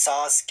when they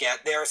saw us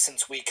get there,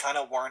 since we kind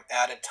of weren't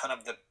at a ton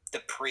of the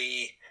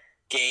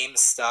pre-game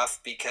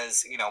stuff,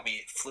 because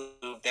we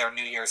flew there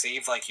New Year's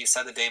Eve, like you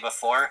said, the day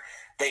before,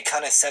 they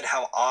kind of said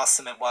how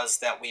awesome it was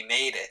that we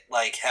made it,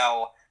 like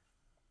how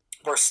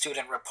we're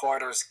student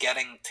reporters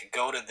getting to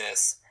go to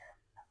this,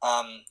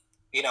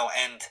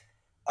 and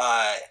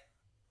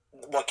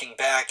looking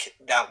back,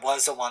 that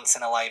was a once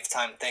in a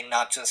lifetime thing,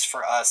 not just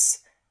for us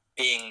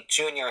being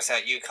juniors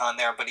at UConn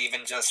there, but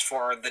even just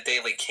for the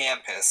Daily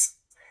campus.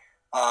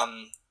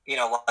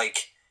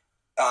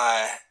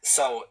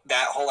 So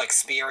that whole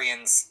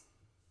experience,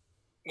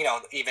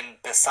 even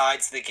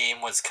besides the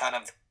game, was kind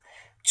of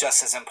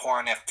just as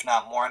important, if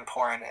not more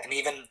important. And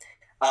even,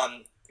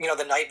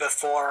 the night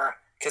before,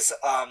 because,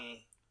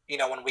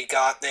 when we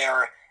got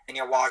there and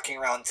you're walking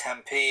around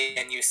Tempe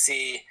and you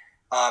see,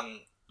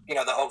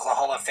 the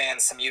Oklahoma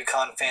fans, some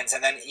UConn fans,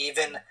 and then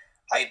even,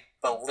 I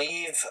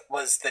believe,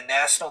 was the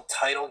national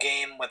title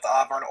game with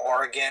Auburn,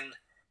 Oregon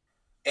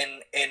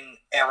in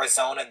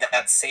Arizona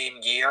that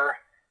same year,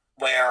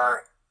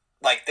 where,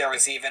 like, there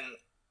was even,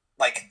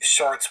 like,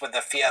 shorts with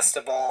the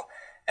Fiesta Bowl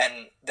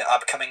and the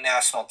upcoming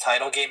national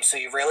title game. So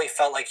you really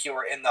felt like you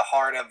were in the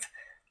heart of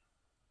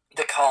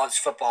the college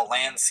football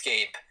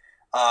landscape,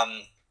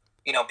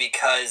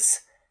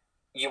 because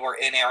you were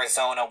in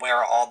Arizona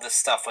where all this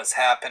stuff was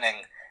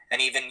happening.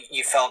 And even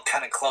you felt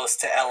kind of close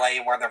to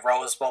LA, where the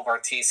Rose Bowl, where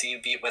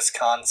TCU beat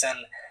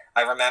Wisconsin.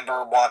 I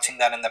remember watching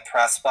that in the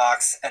press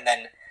box, and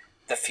then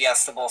the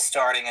Fiesta Bowl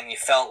starting, and you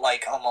felt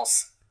like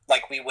almost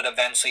like we would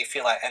eventually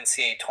feel at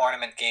NCAA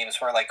tournament games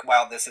where like,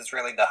 wow, this is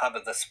really the hub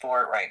of the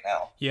sport right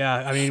now. Yeah,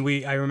 I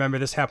mean, I remember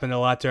this happened a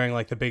lot during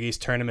like the Big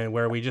East tournament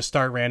where we just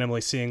start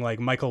randomly seeing like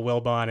Michael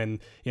Wilbon and,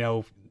 you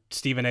know,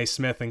 Stephen A.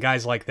 Smith and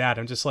guys like that.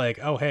 I'm just like,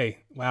 oh, hey,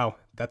 wow,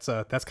 that's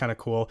kind of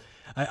cool.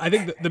 I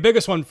think the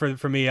biggest one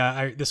for me,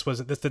 this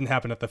didn't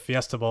happen at the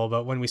Fiesta Bowl,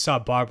 but when we saw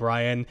Bob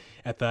Ryan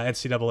at the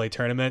NCAA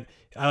tournament,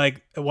 I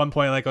like at one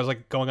point like I was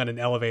like going on an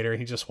elevator and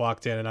he just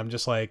walked in and I'm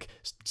just like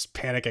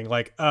panicking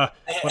like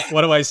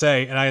what do I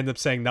say? And I ended up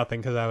saying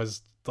nothing because I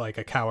was like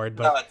a coward.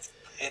 But no,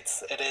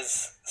 it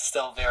is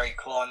still very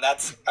cool, and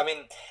that's, I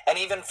mean, and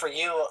even for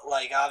you,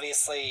 like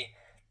obviously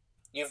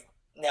you've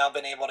now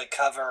been able to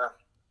cover,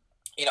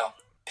 you know,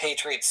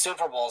 Patriots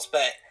Super Bowls,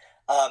 but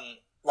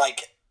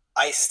like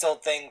I still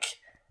think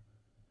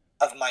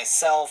of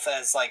myself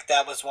as like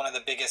that was one of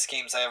the biggest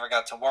games I ever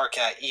got to work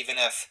at, even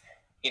if,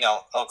 you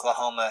know,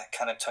 Oklahoma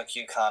kind of took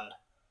UConn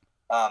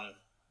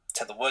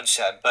to the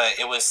woodshed, but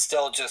it was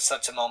still just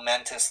such a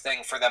momentous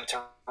thing for them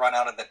to run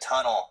out of the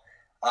tunnel,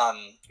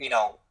 you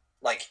know,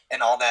 like,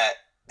 and all that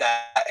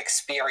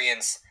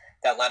experience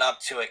that led up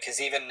to it. Because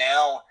even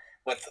now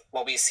with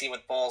what we see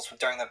with bowls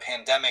during the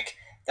pandemic,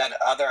 that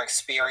other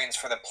experience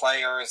for the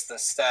players, the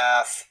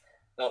staff,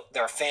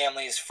 their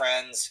families,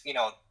 friends, you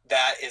know,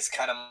 that is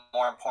kind of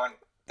more important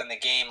than the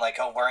game. Like,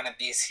 oh, we're in a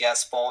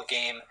BCS bowl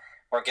game,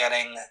 we're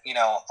getting, you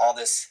know, all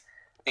these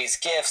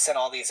gifts and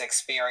all these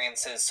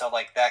experiences. So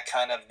like that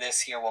kind of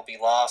this year will be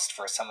lost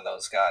for some of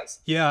those guys.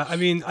 Yeah, I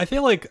mean, I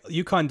feel like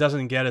UConn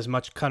doesn't get as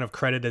much kind of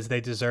credit as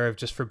they deserve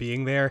just for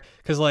being there.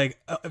 Because like,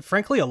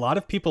 frankly, a lot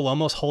of people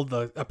almost hold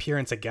the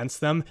appearance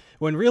against them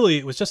when really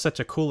it was just such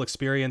a cool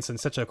experience and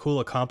such a cool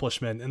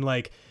accomplishment. And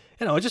like,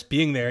 you know, just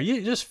being there,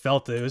 you just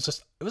felt it. It was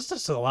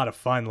just a lot of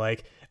fun.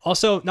 Like,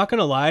 also, not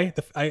gonna lie,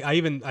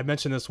 I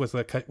mentioned this with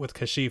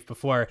Kashif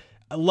before.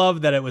 I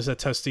love that it was a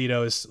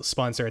Tostitos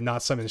sponsor and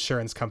not some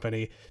insurance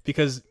company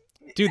because,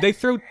 dude, they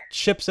threw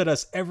chips at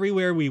us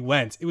everywhere we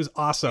went. It was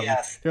awesome.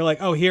 Yes. They're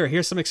like, oh,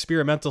 here's some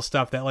experimental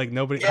stuff that like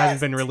nobody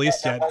hasn't been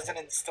released yet. That wasn't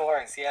in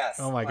stores. Yes.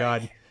 Oh my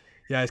God.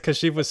 Yeah, because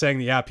she was saying,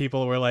 yeah,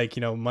 people were like,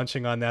 you know,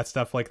 munching on that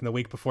stuff like in the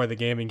week before the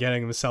game and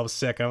getting themselves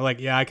sick. And I'm like,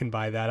 yeah, I can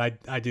buy that.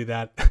 I do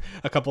that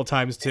a couple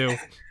times too.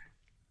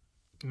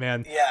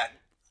 Man. Yeah.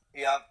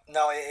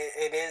 No,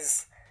 it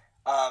is.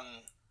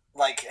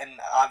 Like, and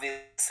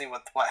obviously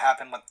with what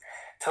happened with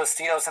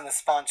Tostitos and the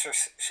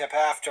sponsorship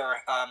after,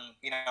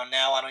 you know,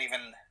 now I don't even,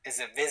 is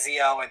it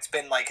Vizio? It's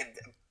been like a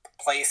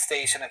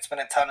PlayStation. It's been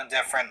a ton of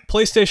different.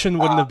 PlayStation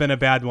wouldn't have been a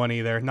bad one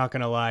either, not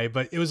gonna lie.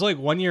 But it was like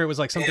one year it was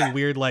like something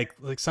weird, like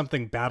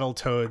something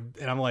Battletoad,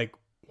 and I'm like,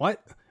 what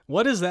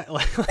is that?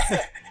 Like,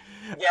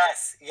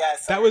 yes.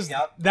 That was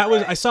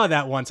I saw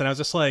that once, and I was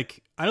just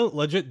like, I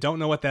don't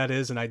know what that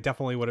is, and I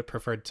definitely would have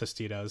preferred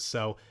Tostitos.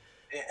 So.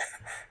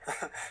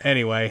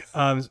 Anyway,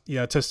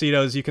 yeah,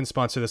 Tostitos, you can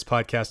sponsor this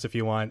podcast if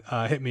you want.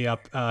 Hit me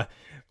up,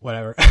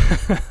 whatever.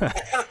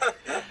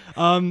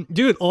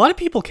 Dude, a lot of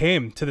people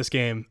came to this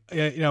game,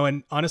 you know,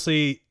 and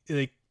honestly,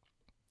 like,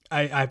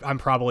 I'm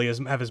probably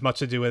have as much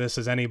to do with this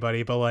as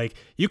anybody, but like,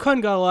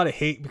 UConn got a lot of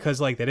hate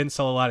because like they didn't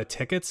sell a lot of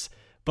tickets,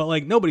 but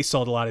like nobody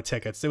sold a lot of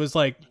tickets. It was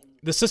like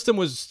the system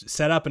was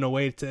set up in a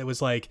way it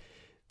was like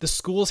the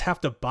schools have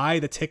to buy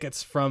the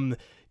tickets from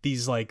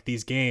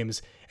these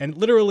games, and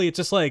literally it's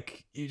just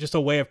like just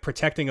a way of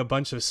protecting a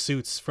bunch of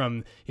suits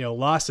from, you know,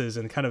 losses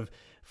and kind of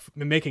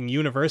making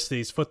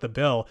universities foot the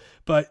bill.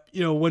 But,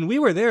 you know, when we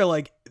were there,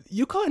 like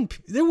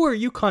there were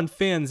UConn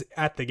fans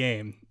at the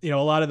game. You know,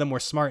 a lot of them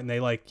were smart and they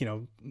like, you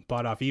know,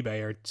 bought off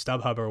eBay or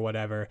StubHub or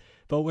whatever.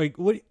 But like,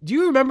 what do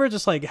you remember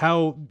just like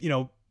how, you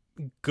know,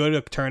 good a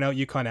turnout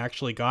UConn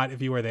actually got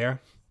if you were there?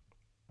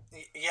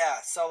 Yeah.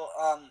 So,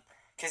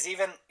 because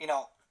even, you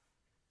know,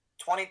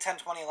 2010,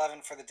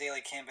 2011 for the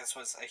Daily Campus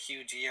was a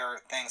huge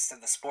year thanks to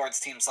the sports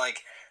teams,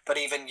 like, but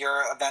even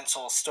your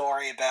eventual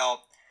story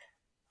about,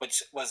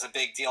 which was a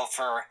big deal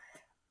for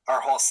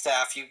our whole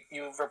staff,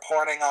 you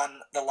reporting on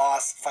the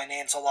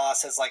financial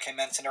losses, like I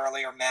mentioned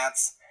earlier,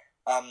 Matt's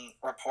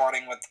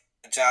reporting with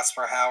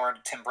Jasper Howard,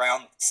 Tim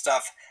Brown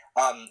stuff.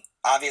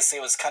 Obviously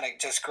it was kind of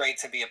just great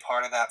to be a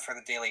part of that for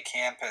the Daily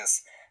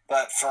Campus.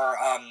 But for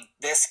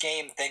this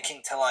game,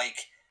 thinking to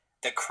like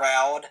the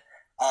crowd,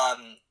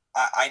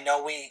 I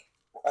know we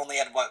only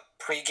had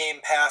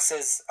pregame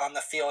passes on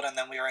the field, and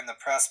then we were in the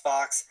press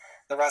box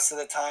the rest of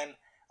the time.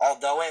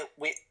 Although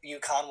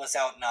UConn was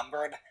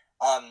outnumbered,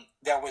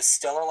 there was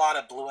still a lot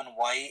of blue and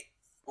white,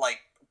 like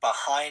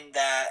behind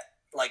that,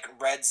 like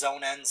red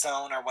zone, end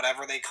zone, or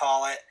whatever they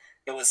call it.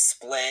 It was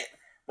split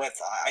with,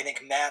 I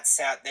think Matt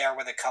sat there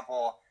with a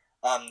couple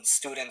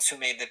students who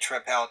made the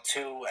trip out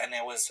too, and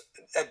it was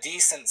a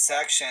decent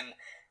section.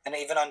 And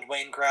even on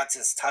Dwayne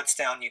Gratz's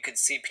touchdown, you could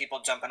see people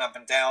jumping up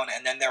and down.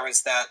 And then there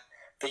was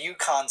the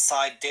UConn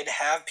side did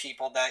have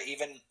people that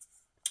even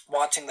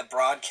watching the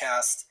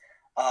broadcast,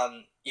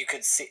 you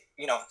could see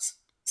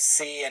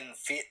and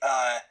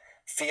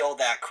feel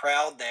that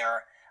crowd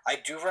there. I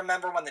do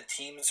remember when the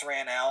teams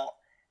ran out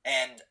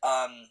and,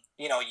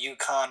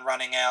 UConn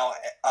running out,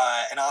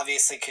 and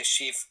obviously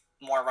Kashif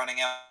Moore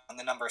running out in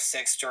the number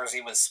 6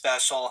 jersey was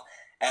special,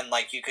 and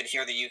like you could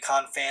hear the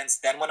UConn fans.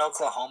 Then when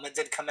Oklahoma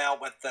did come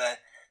out with the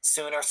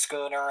Sooner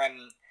Schooner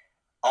and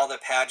all the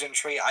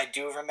pageantry, I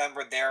do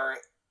remember their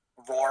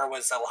roar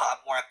was a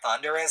lot more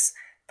thunderous.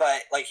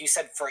 But like you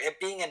said, for it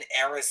being in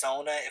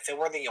Arizona, if it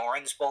were the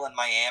Orange Bowl in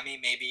Miami,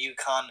 maybe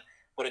UConn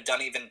would have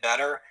done even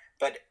better.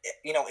 But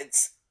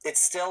it's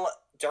still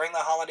during the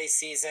holiday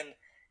season.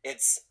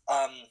 It's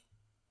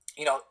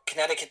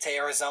Connecticut to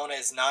Arizona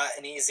is not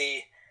an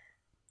easy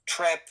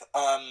trip.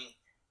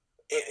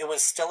 It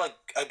was still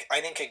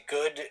I think a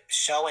good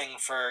showing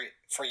for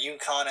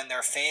UConn and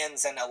their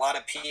fans and a lot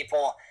of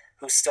people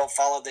who still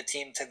follow the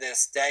team to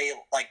this day.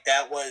 Like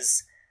that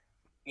was,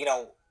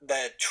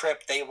 the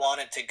trip they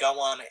wanted to go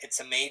on. It's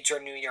a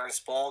major New Year's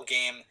Bowl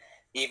game,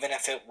 even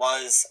if it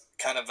was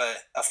kind of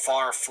a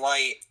far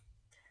flight.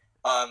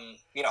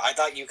 I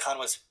thought UConn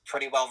was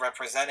pretty well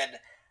represented.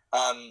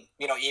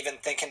 Even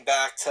thinking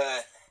back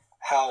to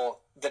how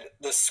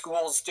the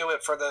schools do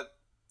it for the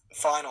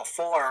Final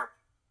Four.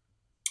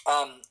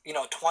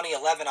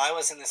 2011, I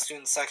was in the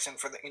student section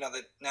for the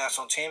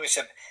national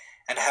championship,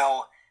 and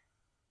how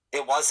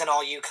it wasn't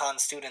all UConn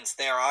students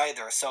there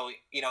either. So,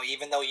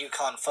 even though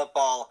UConn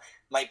football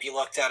might be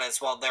looked at as,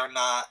 well, they're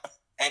not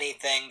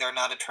anything, they're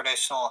not a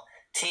traditional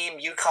team,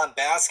 UConn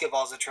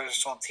basketball is a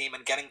traditional team,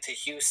 and getting to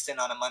Houston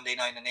on a Monday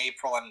night in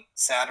April and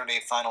Saturday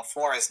Final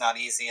Four is not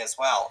easy as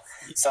well.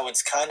 So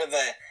it's kind of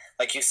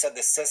like you said,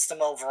 the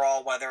system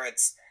overall, whether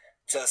it's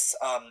just,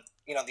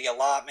 the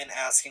allotment,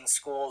 asking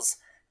schools,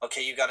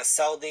 okay, you got to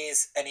sell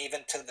these, and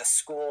even to the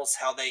schools,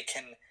 how they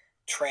can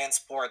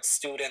transport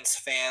students,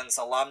 fans,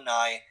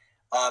 alumni.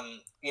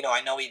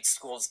 I know each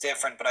school's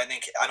different, but I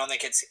don't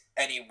think it's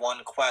any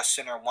one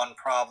question or one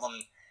problem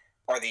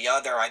or the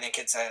other. I think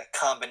it's a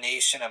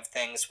combination of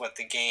things with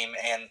the game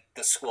and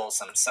the schools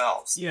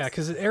themselves. Yeah,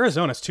 because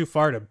Arizona's too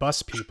far to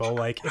bus people.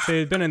 Like, if they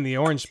had been in the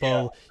Orange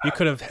Bowl, you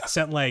could have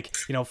sent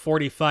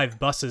 45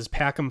 buses,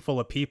 pack them full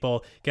of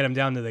people, get them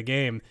down to the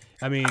game.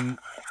 I mean,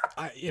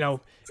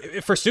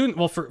 for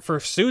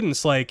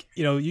students,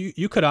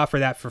 you could offer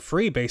that for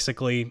free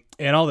basically,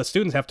 and all the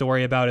students have to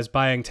worry about is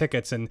buying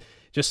tickets, and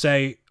just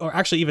say, or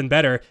actually even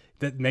better,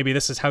 that maybe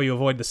this is how you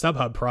avoid the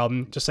StubHub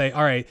problem. Just say,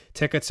 all right,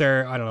 tickets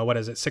are, I don't know, what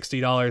is it,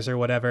 $60 or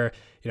whatever,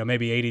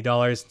 maybe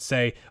 $80, and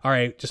say, all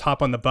right, just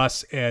hop on the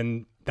bus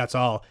and that's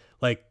all.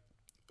 Like,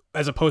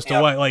 as opposed to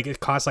what,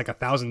 it costs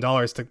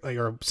 $1,000 to,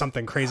 or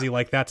something crazy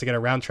like that to get a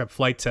round trip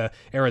flight to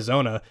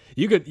Arizona.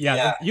 You could,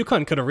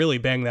 UConn could have really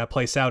banged that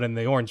place out in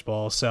the Orange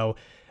Bowl. So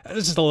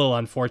it's just a little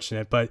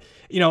unfortunate, but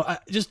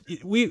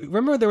we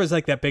remember there was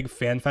that big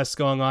fan fest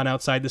going on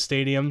outside the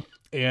stadium,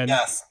 and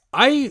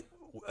I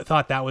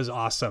thought that was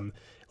awesome.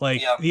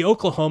 The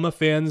Oklahoma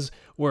fans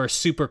were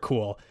super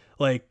cool.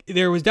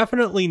 There was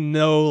definitely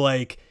no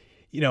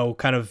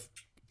kind of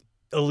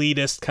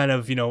elitist kind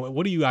of,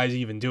 what are you guys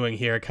even doing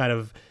here kind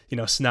of,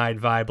 snide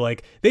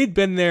vibe. They'd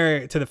been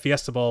there to the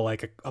Fiesta Bowl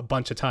a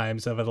bunch of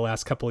times over the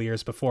last couple of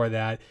years before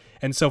that.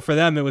 And so for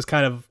them, it was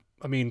kind of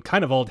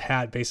old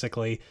hat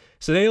basically.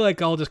 So they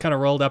all just kind of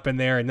rolled up in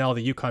there, and now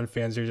the UConn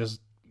fans are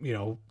just,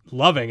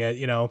 loving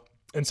it,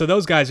 And so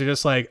those guys are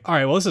just all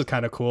right, well, this is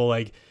kind of cool.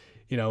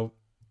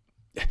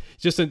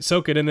 Just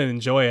soak it in and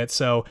enjoy it.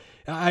 So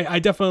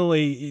it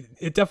definitely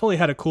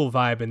had a cool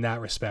vibe in that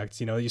respect.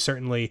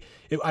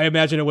 I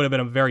imagine it would have been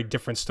a very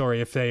different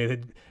story if they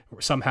had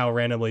somehow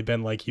randomly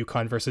been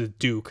UConn versus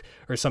Duke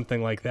or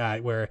something like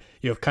that, where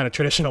you have kind of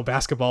traditional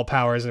basketball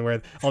powers and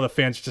where all the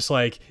fans are just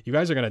you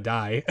guys are going to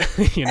die,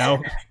 Yeah,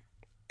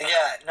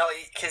 no,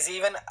 because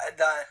even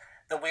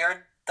the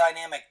weird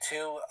dynamic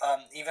too,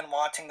 even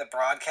watching the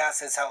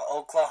broadcast, is how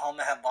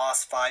Oklahoma had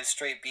lost 5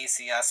 straight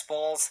BCS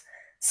Bowls.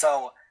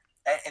 So,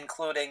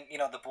 including,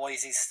 the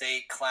Boise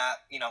State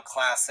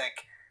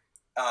classic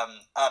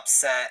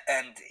upset,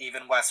 and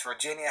even West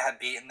Virginia had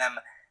beaten them.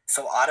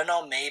 So I don't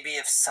know, maybe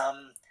if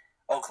some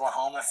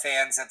Oklahoma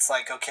fans, it's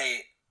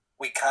okay,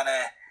 we kind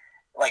of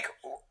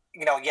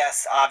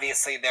yes,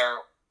 obviously they're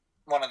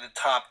one of the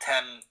top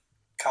 10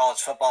 college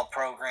football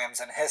programs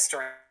in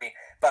history,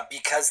 but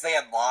because they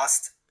had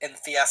lost in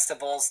Fiesta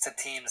Bowls to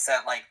teams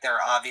that they're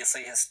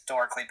obviously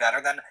historically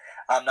better than,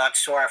 I'm not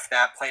sure if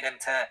that played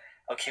into,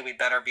 okay, we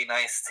better be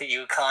nice to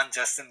UConn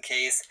just in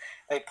case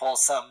they pull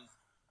some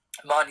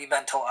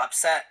monumental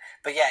upset.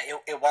 But yeah,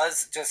 it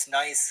was just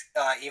nice,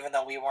 even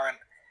though we weren't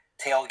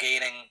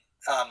tailgating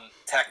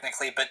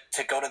technically, but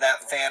to go to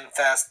that fan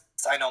fest.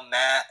 I know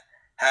Matt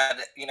had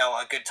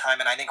a good time,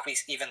 and I think we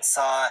even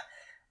saw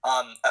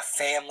a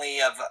family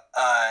of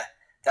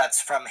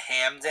that's from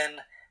Hamden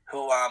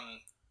who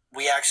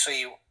we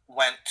actually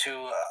went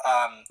to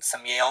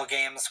some Yale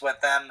games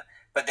with them,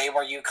 but they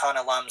were UConn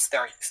alums.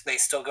 They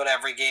still go to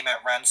every game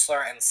at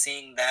Rensselaer, and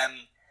seeing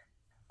them,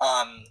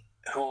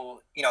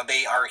 who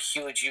they are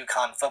huge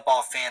UConn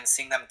football fans,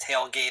 seeing them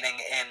tailgating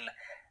in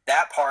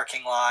that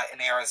parking lot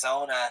in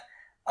Arizona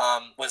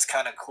was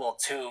kind of cool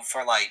too,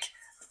 for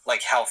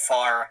how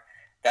far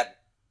that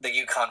the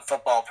UConn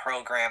football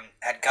program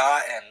had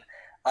gotten.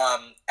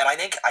 And I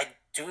think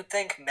do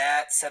think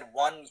Matt said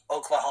one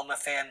Oklahoma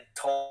fan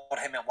told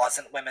him it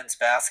wasn't women's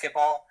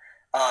basketball.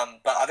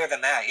 But other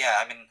than that, yeah,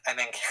 I mean, I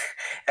think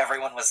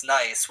everyone was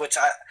nice, which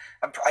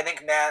I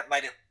think Matt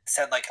might have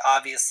said, like,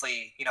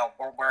 obviously,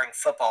 we're wearing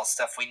football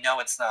stuff. We know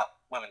it's not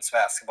women's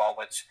basketball,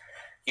 which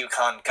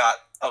UConn got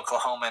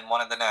Oklahoma in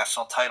one of the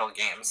national title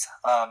games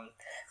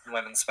in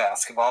women's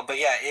basketball. But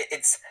yeah,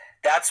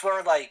 that's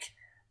where, like,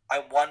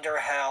 I wonder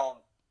how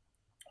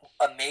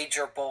a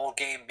major bowl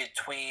game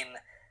between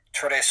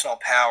traditional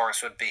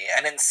powers would be.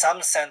 And in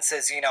some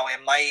senses, it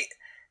might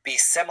be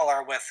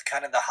similar with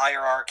kind of the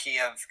hierarchy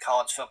of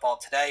college football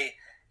today.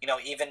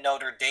 Even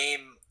Notre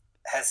Dame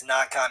has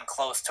not gotten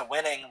close to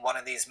winning one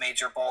of these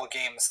major bowl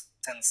games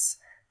since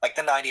like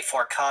the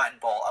 94 Cotton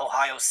Bowl.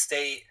 Ohio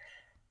State,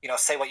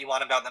 say what you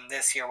want about them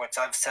this year, which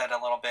I've said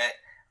a little bit.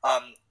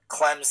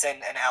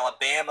 Clemson and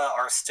Alabama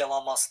are still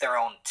almost their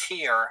own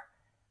tier,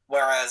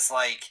 whereas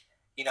like,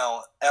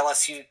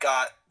 LSU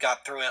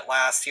got through it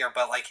last year,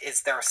 but like,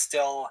 is there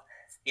still,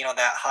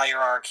 that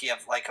hierarchy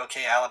of like,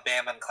 okay,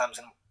 Alabama and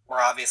Clemson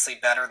were obviously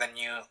better than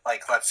you,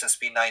 like, let's just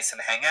be nice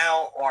and hang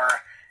out? Or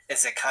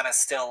is it kind of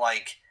still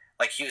like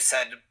you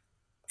said,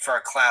 for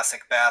a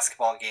classic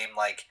basketball game,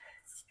 like,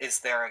 is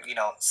there,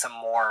 some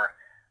more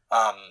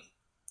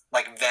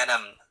like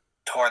venom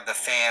toward the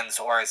fans,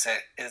 or is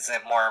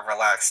it more a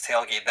relaxed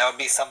tailgate? That would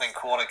be something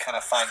cool to kind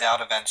of find out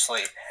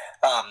eventually.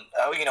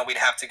 We'd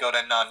have to go to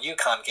a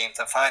non-UConn game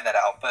to find that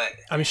out, but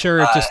I'm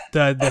sure just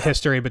the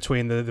history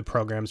between the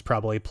programs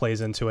probably plays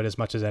into it as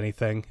much as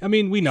anything. I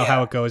mean, we know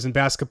how it goes in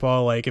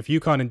basketball. Like if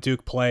UConn and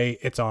Duke play,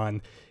 it's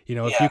on.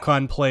 If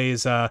UConn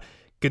plays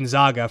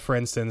Gonzaga, for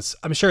instance,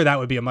 I'm sure that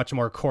would be a much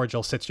more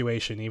cordial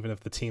situation, even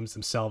if the teams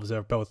themselves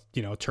are both,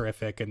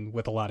 terrific and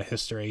with a lot of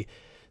history.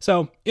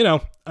 So,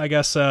 I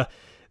guess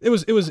it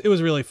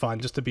was really fun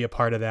just to be a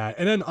part of that.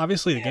 And then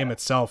obviously the game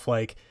itself,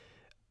 like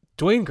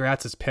Dwayne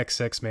Gratz's pick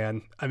six,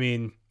 man. I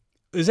mean,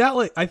 is that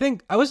like, I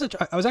think I was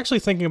actually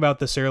thinking about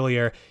this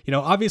earlier.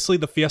 Obviously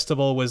the Fiesta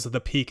Bowl was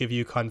the peak of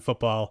UConn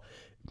football.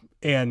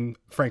 And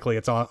frankly,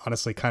 it's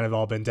honestly kind of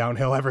all been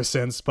downhill ever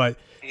since. But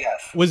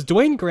was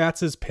Dwayne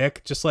Gratz's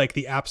pick just like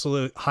the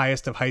absolute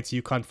highest of heights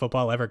UConn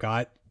football ever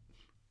got?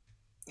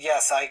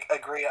 Yes, I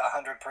agree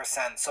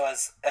 100%. So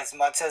as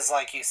much as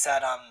like you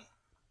said,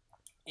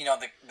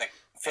 the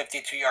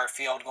 52-yard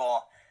field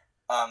goal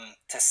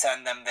to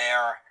send them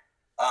there,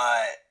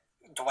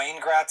 Dwayne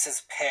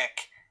Gratz's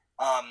pick,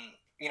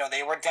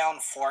 they were down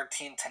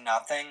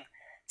 14-0.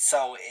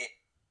 So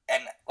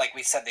and like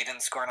we said, they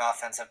didn't score an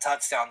offensive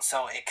touchdown.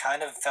 So it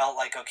kind of felt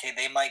like, okay,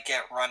 they might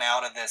get run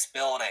out of this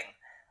building.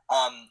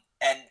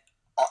 And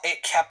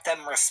it kept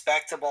them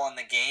respectable in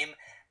the game.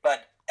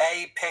 But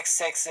pick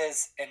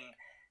sixes, and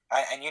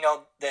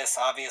this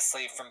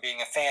obviously from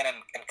being a fan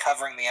and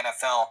covering the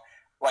NFL,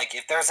 like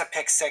if there's a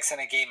pick six in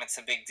a game, it's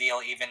a big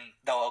deal, even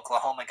though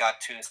Oklahoma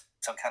got two,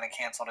 so kind of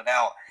canceled it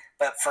out.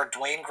 But for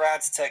Dwayne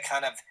Gratz to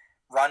kind of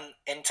run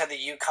into the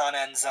UConn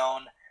end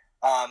zone,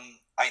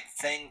 I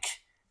think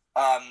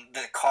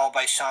the call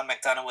by Sean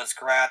McDonough was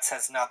Gratz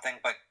has nothing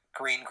but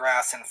green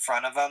grass in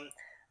front of him.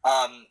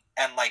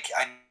 And like,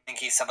 I think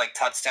he said like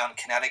touchdown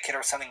Connecticut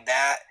or something.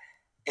 That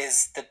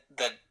is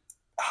the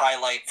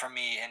highlight for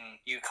me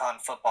in UConn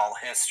football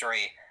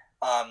history.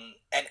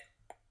 And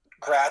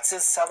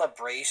Gratz's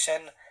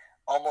celebration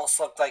almost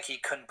looked like he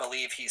couldn't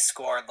believe he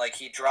scored. Like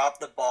he dropped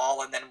the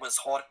ball and then was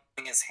holding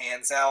his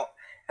hands out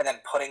and then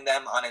putting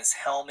them on his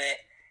helmet,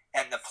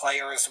 and the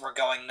players were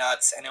going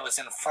nuts. And it was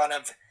in front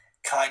of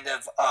kind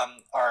of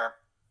our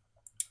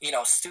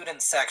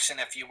student section,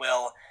 if you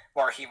will,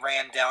 where he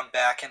ran down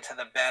back into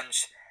the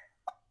bench.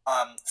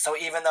 So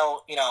even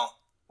though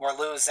we're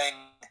losing,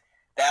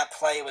 that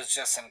play was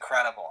just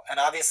incredible. And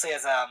obviously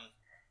as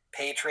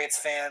Patriots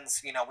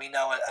fans, we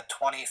know a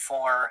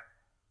 24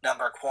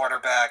 number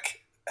quarterback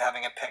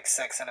having a pick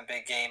six in a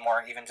big game,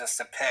 or even just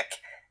a pick,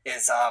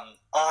 is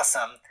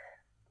awesome.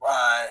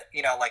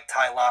 Like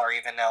Ty Law or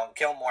even now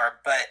Gilmore.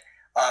 But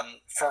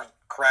for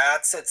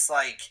Gratz, it's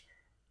like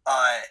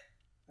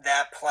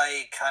that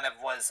play kind of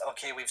was,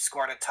 okay, we've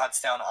scored a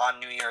touchdown on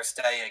New Year's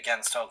Day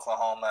against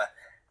Oklahoma.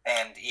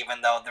 And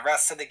even though the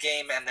rest of the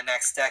game and the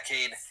next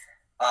decade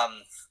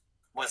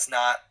was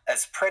not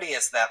as pretty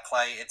as that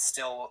play, it's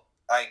still,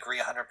 I agree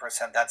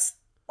 100%. That's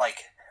like,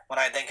 when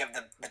I think of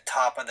the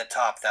top of the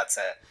top, that's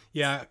it.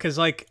 Yeah, because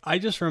like I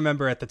just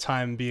remember at the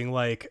time being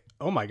like,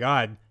 oh my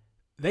God,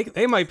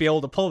 they might be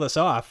able to pull this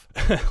off.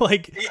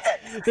 Like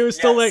there was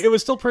still like, it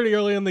was still pretty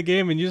early in the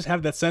game, and you just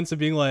have that sense of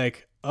being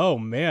like, oh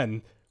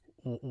man,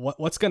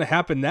 what's going to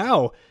happen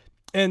now?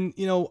 And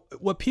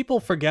what people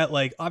forget,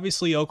 like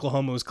obviously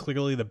Oklahoma was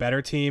clearly the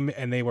better team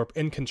and they were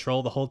in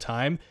control the whole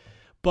time,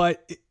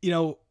 but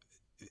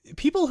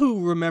people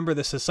who remember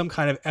this as some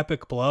kind of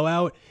epic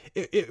blowout,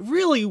 it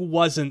really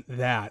wasn't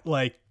that.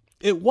 Like,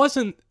 it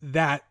wasn't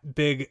that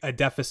big a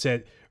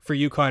deficit for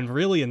UConn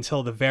really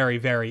until the very,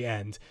 very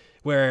end,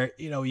 where,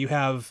 you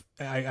have,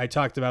 I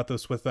talked about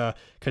this with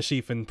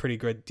Kashif in pretty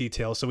good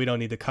detail, so we don't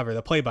need to cover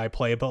the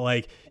play-by-play, but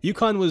like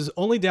UConn was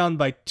only down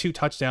by 2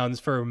 touchdowns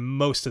for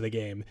most of the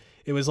game.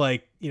 It was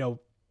like,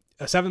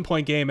 a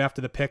 7-point game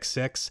after the pick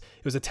six.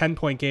 It was a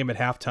 10-point game at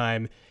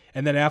halftime.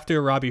 And then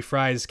after Robbie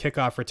Fry's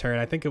kickoff return,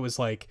 I think it was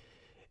like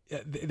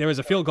there was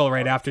a field goal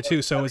right after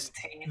too. So it was,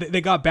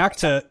 they got back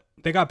to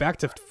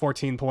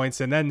 14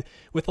 points. And then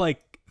with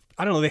like,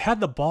 I don't know, they had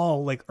the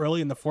ball like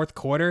early in the fourth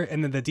quarter,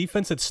 and then the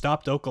defense had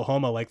stopped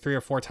Oklahoma like 3 or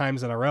 4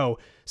 times in a row.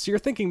 So you're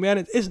thinking, man,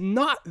 it is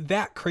not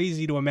that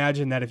crazy to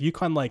imagine that if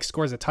UConn like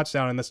scores a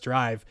touchdown in this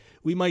drive,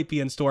 we might be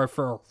in store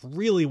for a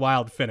really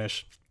wild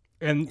finish.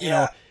 And, you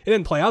know, it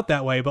didn't play out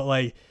that way, but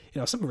like, you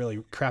know, some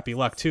really crappy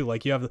luck too.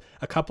 Like you have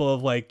a couple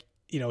of like,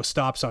 you know,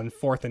 stops on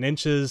 4th and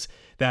inches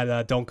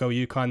that don't go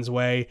UConn's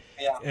way.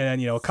 Yeah.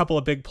 And, you know, a couple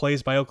of big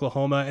plays by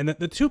Oklahoma. And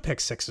the 2 pick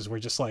sixes were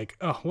just like,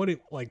 oh,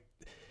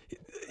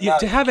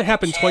 to have it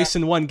happen twice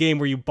in one game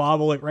where you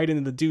bobble it right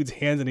into the dude's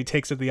hands and he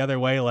takes it the other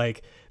way,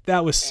 like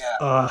that was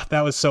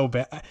so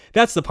bad.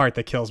 That's the part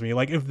that kills me.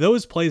 Like if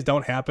those plays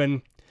don't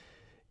happen,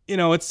 you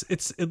know, it's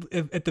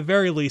at the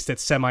very least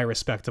it's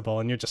semi-respectable,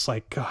 and you're just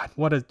like, God,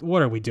 what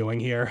are we doing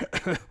here?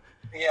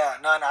 Yeah,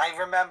 no, and I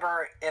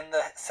remember in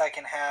the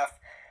second half,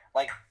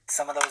 like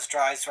some of those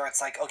drives where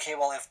it's like, okay,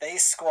 well, if they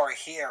score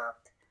here,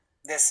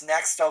 this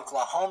next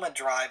Oklahoma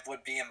drive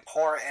would be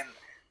important.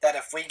 That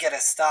if we get a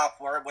stop,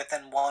 we're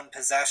within 1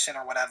 possession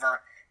or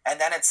whatever. And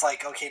then it's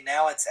like, okay,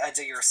 now it's edge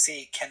of your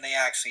seat. Can they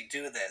actually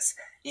do this?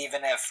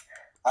 Even if,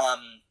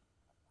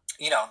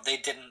 you know, they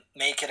didn't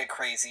make it a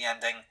crazy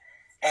ending.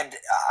 And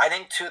I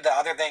think, too, the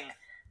other thing,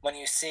 when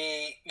you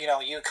see, you know,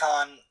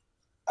 UConn,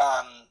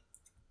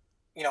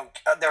 you know,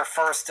 their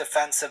first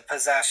defensive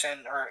possession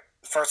or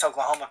first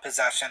Oklahoma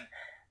possession,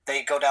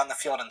 they go down the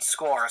field and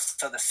score.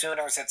 So the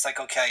Sooners, it's like,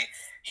 okay,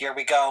 here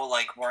we go.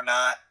 Like, we're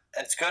not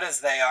as good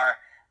as they are.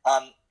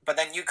 But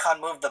then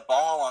UConn moved the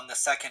ball on the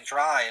second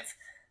drive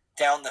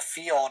down the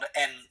field,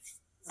 and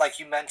like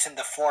you mentioned,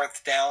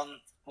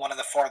 one of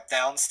the fourth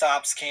down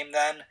stops came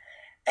then,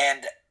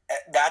 and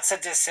that's a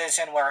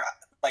decision where,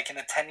 like in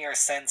the 10 years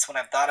since, when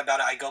I've thought about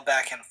it, I go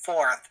back and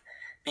forth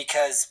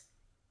because,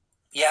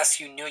 yes,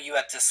 you knew you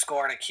had to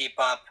score to keep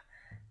up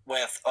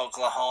with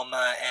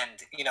Oklahoma,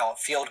 and, you know,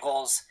 field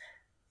goals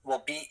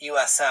will beat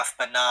USF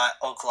but not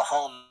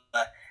Oklahoma.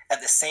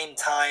 At the same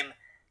time,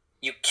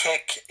 you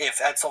kick, if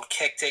Edsall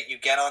kicked it, you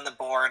get on the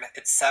board,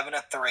 it's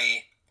 7-3.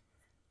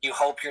 You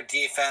hope your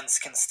defense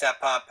can step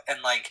up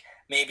and, like,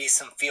 maybe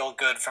some feel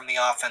good from the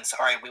offense.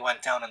 All right, we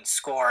went down and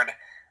scored.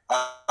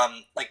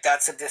 Like,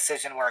 that's a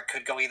decision where it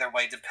could go either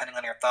way depending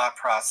on your thought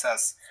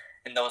process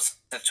in those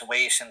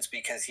situations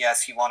because,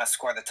 yes, you want to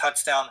score the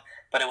touchdown,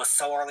 but it was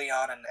so early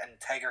on and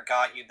Taggart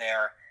got you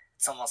there.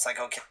 It's almost like,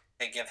 okay,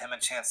 they give him a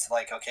chance to,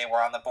 like, okay,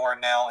 we're on the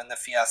board now in the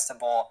Fiesta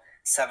Bowl,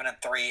 7-3.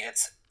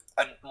 It's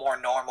a more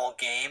normal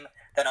game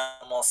than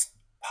almost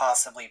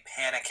possibly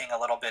panicking a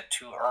little bit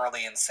too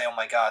early and say, oh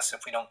my gosh,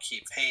 if we don't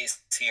keep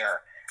pace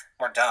here,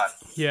 we're done.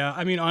 Yeah,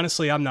 I mean,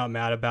 honestly, I'm not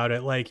mad about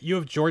it. Like, you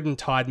have Jordan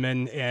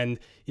Todman, and,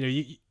 you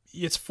know,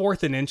 it's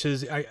 4th and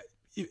inches.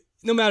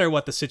 No matter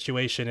what the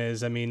situation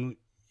is, I mean,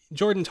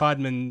 Jordan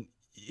Todman,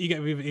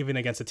 even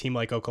against a team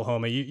like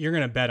Oklahoma, you're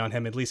going to bet on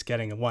him at least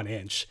getting a 1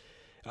 inch.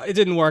 It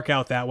didn't work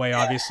out that way,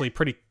 obviously,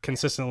 pretty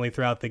consistently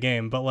throughout the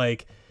game, but,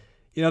 like,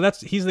 you know,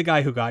 he's the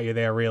guy who got you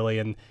there, really.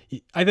 And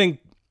I think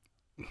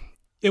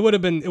it would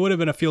have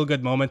been a feel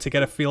good moment to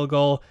get a field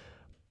goal,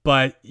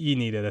 but you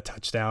needed a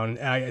touchdown.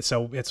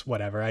 So it's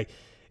whatever.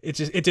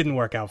 It didn't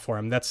work out for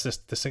him. That's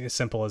just as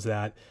simple as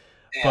that.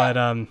 Yeah.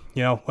 But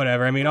you know,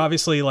 whatever. I mean,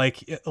 obviously,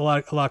 like a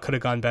lot could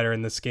have gone better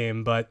in this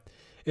game, but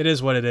it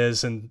is what it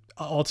is. And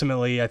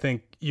ultimately, I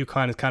think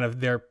UConn is kind of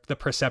the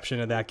perception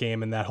of that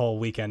game and that whole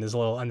weekend is a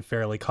little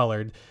unfairly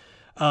colored.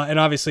 And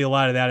obviously a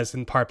lot of that is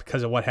in part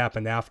because of what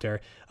happened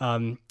after.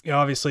 You know,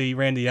 obviously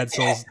Randy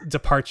Edsall's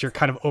departure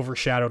kind of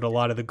overshadowed a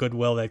lot of the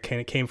goodwill that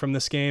came from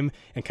this game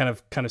and kind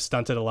of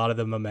stunted a lot of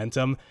the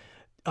momentum.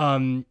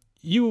 I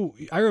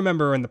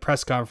remember in the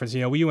press conference,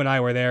 you know, you and I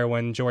were there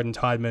when Jordan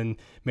Todman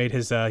made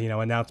his, you know,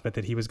 announcement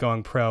that he was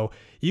going pro.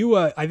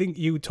 I think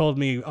you told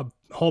me a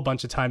whole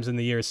bunch of times in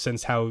the years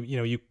since how, you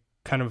know, you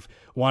kind of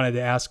wanted to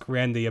ask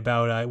Randy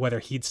about whether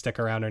he'd stick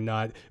around or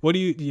not. What do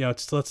you know?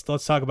 Let's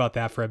talk about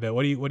that for a bit.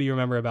 What do you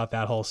remember about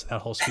that whole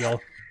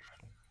spiel?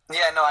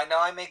 Yeah, no, I know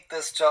I make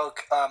this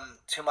joke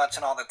too much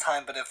and all the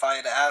time, but if I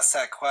had asked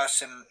that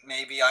question,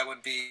 maybe I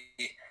would be,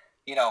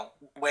 you know,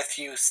 with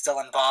you still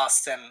in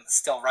Boston,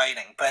 still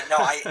writing. But no,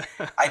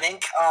 I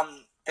think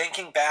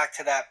thinking back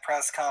to that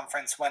press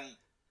conference when,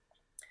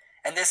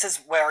 and this is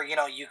where, you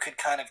know, you could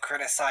kind of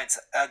criticize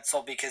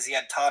Edsall because he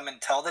had Todman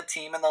tell the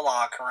team in the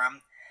locker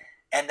room,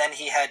 and then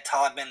he had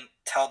Todman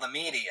tell the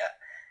media.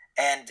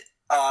 And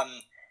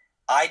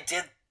I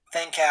did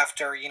think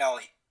after, you know,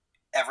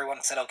 everyone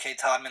said, okay,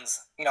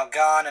 Todman's, you know,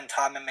 gone, and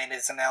Todman made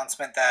his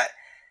announcement that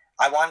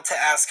I wanted to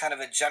ask kind of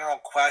a general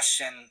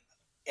question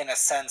in a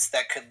sense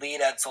that could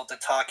lead Edsall to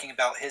talking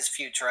about his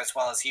future as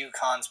well as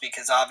UConn's,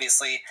 because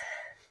obviously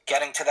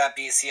getting to that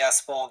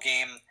BCS Bowl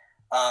game,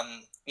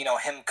 you know,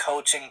 him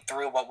coaching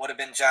through what would have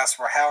been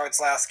Jasper Howard's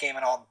last game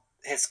and all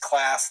his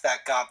class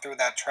that got through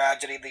that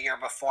tragedy the year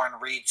before and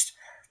reached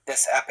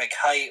this epic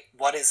height.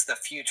 What is the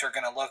future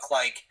going to look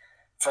like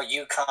for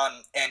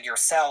UConn and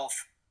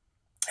yourself.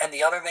 And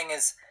the other thing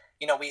is,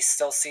 we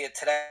still see it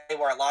today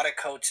where a lot of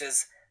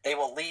coaches, they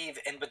will leave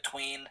in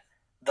between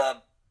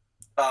the,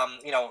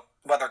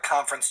 whether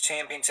conference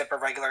championship or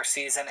regular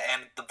season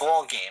and the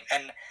bowl game.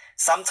 And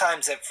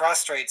sometimes it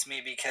frustrates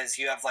me because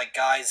you have like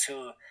guys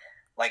who,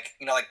 like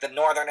the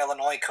Northern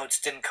Illinois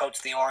coach didn't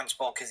coach the Orange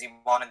Bowl because he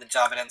wanted the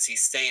job at NC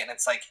State, and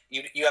it's like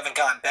you haven't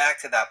gotten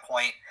back to that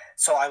point.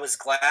 So I was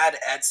glad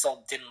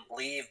Edsall didn't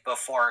leave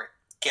before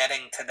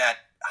getting to that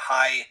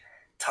high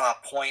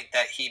top point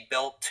that he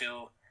built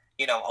to,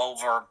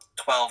 over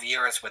 12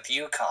 years with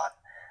UConn.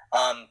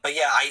 But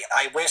yeah,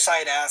 I wish I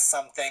had asked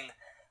something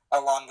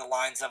along the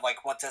lines of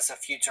like, what does the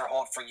future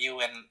hold for you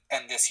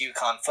and this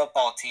UConn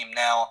football team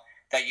now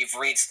that you've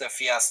reached the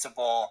Fiesta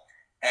Bowl,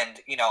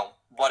 and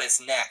what is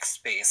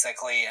next,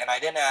 basically. And I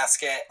didn't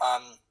ask it,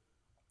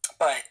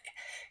 but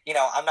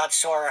I'm not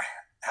sure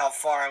how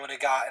far I would have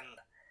gotten,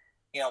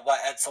 what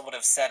Edsall would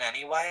have said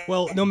anyway.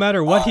 Well, no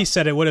matter what he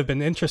said, it would have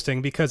been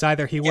interesting, because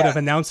either he would have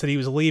announced that he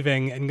was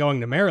leaving and going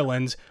to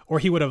Maryland, or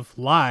he would have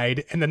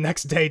lied and the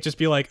next day just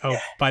be like, oh,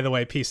 by the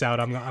way, peace out,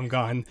 I'm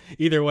gone.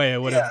 Either way,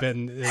 it would have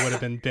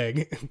been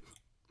big.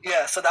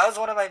 Yeah, so that was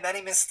one of my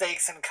many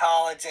mistakes in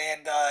college,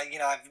 and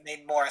I've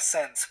made more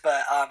since,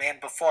 but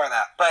and before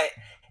that. But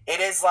it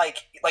is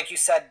like you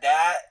said,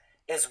 that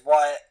is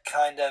what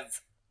kind of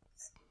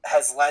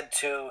has led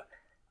to,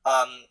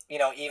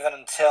 even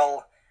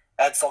until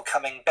Edsall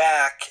coming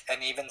back,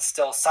 and even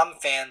still, some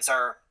fans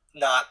are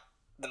not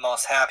the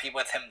most happy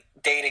with him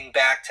dating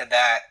back to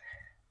that,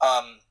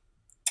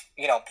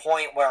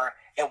 point where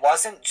it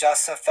wasn't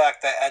just the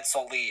fact that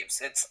Edsall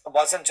leaves. It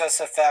wasn't just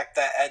the fact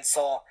that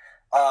Edsall,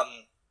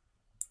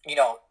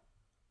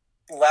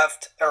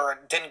 left or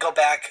didn't go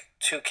back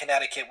to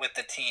Connecticut with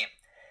the team.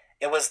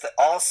 It was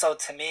also,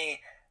 to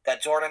me,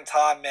 that Jordan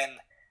Todman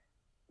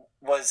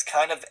was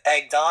kind of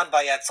egged on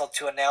by Edsall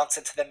to announce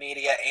it to the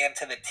media and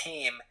to the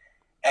team.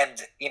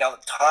 And,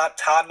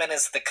 Todman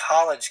is the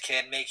college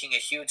kid making a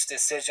huge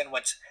decision,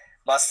 which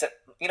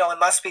it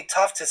must be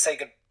tough to say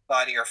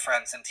goodbye to your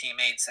friends and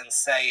teammates and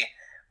say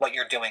what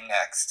you're doing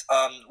next.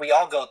 We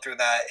all go through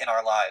that in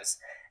our lives.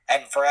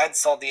 And for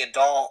Edsall, the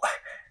adult,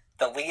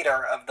 the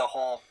leader of the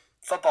whole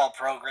football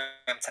program,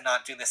 to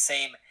not do the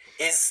same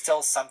is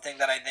still something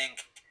that I think,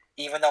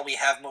 even though we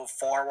have moved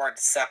forward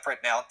separate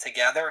now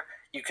together,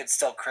 you could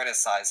still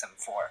criticize him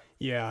for.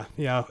 Yeah.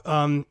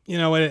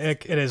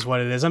 It is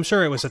what it is. I'm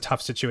sure it was a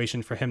tough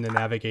situation for him to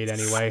navigate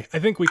anyway. I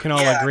think we can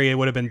all agree it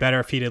would have been better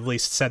if he'd at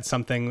least said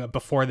something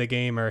before the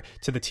game or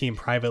to the team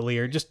privately,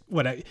 or just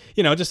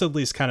just at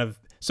least kind of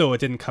so it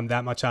didn't come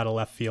that much out of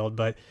left field.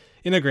 But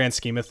in the grand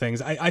scheme of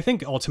things, I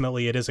think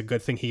ultimately it is a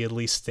good thing he at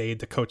least stayed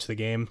to coach the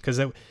game, because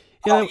that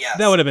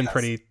would have been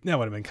that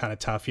would have been kind of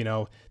tough,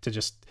 to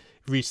just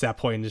reach that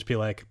point and just be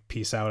like,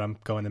 peace out, I'm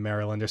going to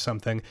Maryland or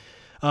something.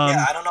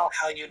 I don't know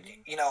how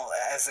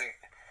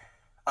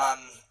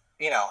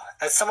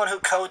as someone who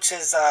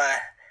coaches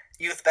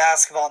youth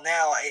basketball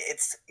now,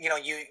 it's,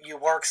 you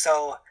work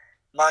so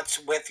much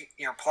with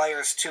your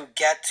players to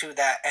get to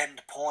that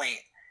end point,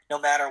 no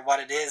matter what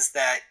it is,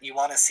 that you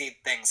want to see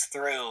things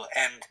through.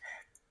 And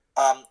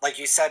like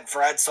you said,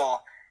 for Edsall,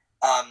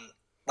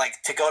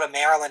 to go to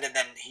Maryland and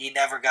then he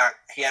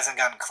hasn't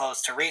gotten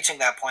close to reaching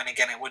that point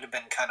again, it would have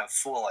been kind of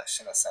foolish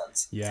in a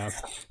sense. Yeah.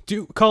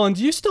 Colin,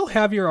 do you still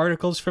have your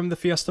articles from the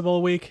Fiesta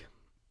Bowl week?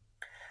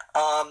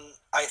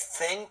 I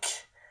think,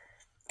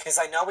 because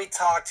I know we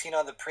talked,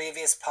 the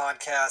previous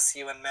podcast,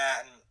 you and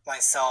Matt and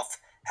myself,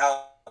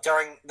 how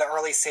during the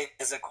early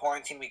stages of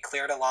quarantine, we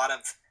cleared a lot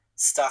of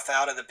stuff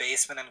out of the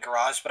basement and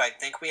garage, but I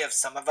think we have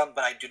some of them,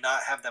 but I do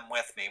not have them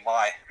with me.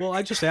 Why? Well,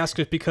 I just asked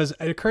it because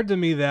it occurred to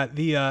me that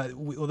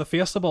the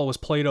Fiesta Bowl was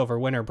played over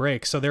winter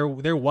break, so there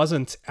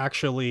wasn't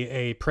actually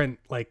a print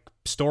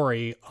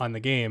story on the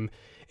game,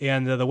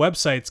 and the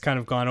website's kind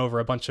of gone over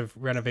a bunch of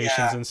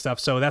renovations and stuff,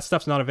 so that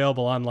stuff's not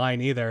available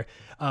online either.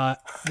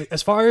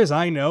 As far as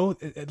I know,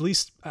 at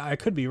least I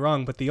could be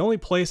wrong, but the only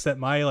place that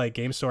my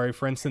game story,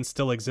 for instance,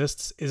 still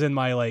exists is in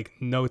my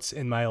notes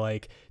in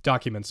my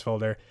documents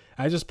folder.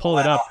 I just pulled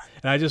it up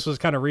and I just was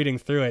kind of reading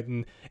through it,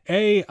 and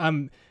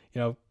I'm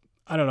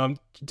I don't know, I'm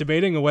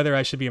debating whether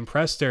I should be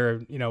impressed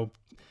or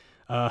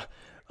I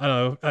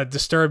don't know,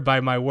 disturbed by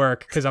my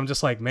work, because I'm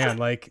just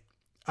man,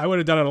 I would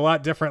have done it a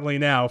lot differently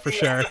now for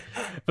sure.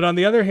 But on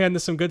the other hand,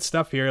 there's some good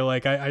stuff here.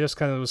 I just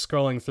kind of was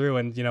scrolling through,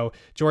 and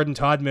Jordan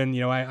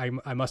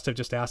Todman, I must have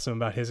just asked him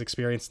about his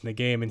experience in the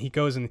game, and he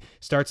goes and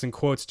starts and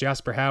quotes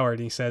Jasper Howard,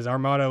 and he says, "Our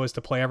motto is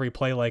to play every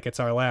play like it's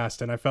our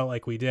last," and I felt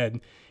like we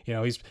did.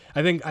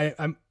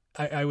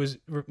 I was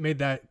made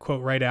that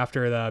quote right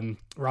after the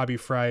Robbie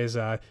Fry's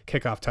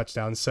kickoff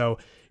touchdown. So,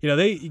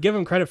 they give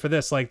him credit for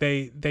this.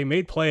 They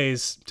made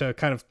plays to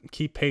kind of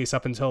keep pace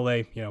up until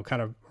they,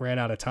 kind of ran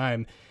out of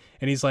time.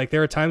 And he's like,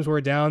 there are times where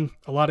we're down.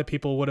 A lot of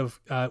people would have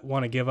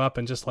want to give up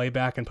and just lay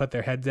back and put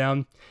their head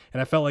down.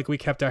 And I felt like we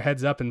kept our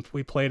heads up and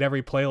we played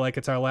every play like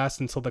it's our last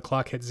until the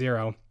clock hit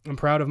zero. I'm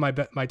proud of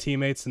my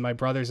teammates and my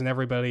brothers and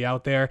everybody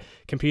out there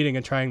competing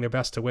and trying their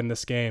best to win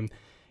this game.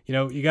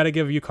 you got to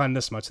give UConn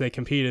this much. They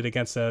competed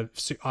against a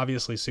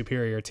obviously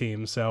superior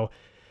team. So,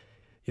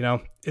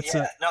 it's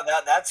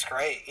that's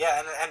great.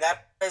 Yeah. And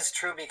that is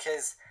true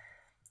because,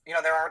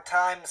 there are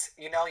times,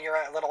 you're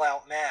a little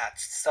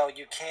outmatched. So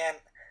you can't,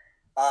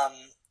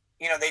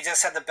 they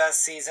just had the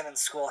best season in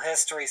school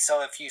history.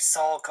 So if you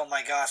sulk, oh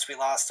my gosh, we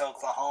lost to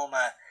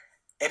Oklahoma,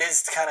 it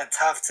is kind of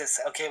tough to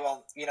say, okay,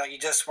 well, you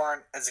just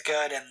weren't as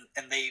good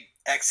and they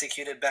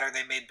executed better.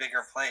 They made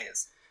bigger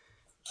plays.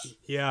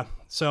 Yeah.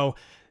 So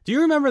do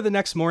you remember the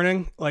next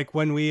morning, like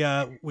when we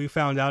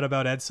found out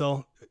about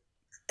Edsall?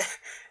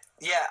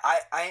 Yeah,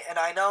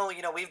 I know,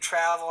 we've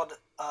traveled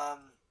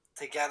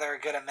together a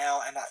good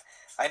amount, and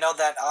I know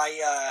that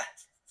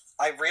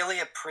I really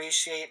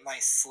appreciate my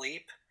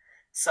sleep.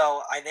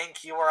 So I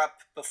think you were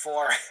up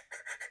before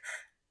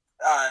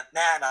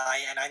Matt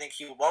and I think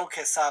you woke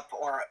us up,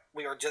 or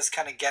we were just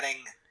kind of getting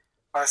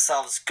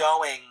ourselves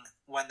going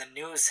when the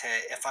news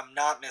hit, if I'm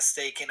not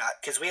mistaken,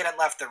 because we hadn't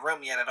left the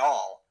room yet at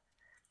all.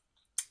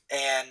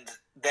 And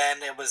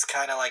then it was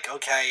kind of like,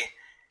 okay,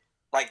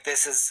 like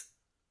this is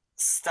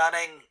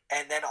stunning.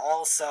 And then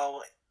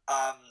also,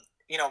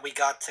 we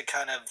got to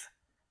kind of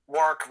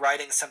work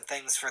writing some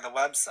things for the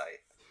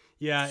website.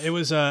 Yeah, it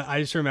was, I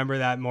just remember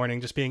that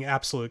morning just being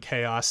absolute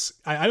chaos.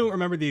 I don't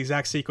remember the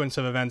exact sequence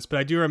of events, but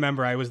I do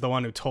remember I was the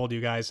one who told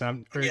you guys.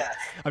 And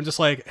I'm just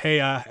like, hey,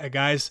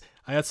 guys,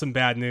 I had some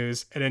bad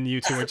news. And then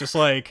you two were just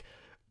like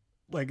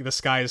the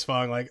sky is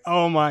falling, like,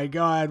 oh my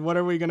God, what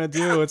are we going to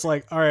do? It's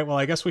like, all right, well,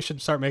 I guess we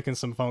should start making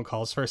some phone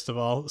calls first of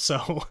all.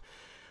 So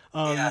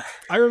I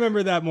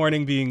remember that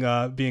morning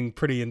being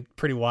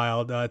pretty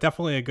wild.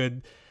 Definitely a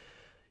good,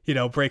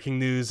 breaking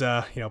news,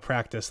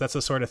 practice. That's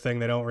the sort of thing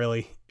they don't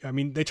really,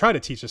 they try to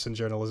teach us in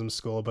journalism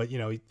school, but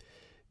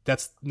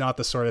that's not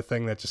the sort of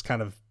thing that just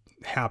kind of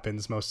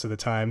happens most of the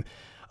time.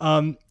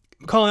 Colin,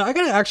 I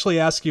got to actually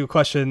ask you a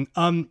question.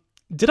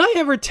 Did I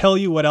ever tell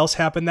you what else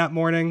happened that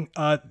morning?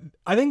 I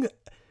think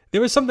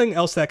there was something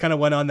else that kind of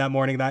went on that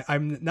morning that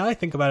now I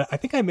think about it, I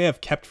think I may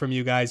have kept from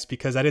you guys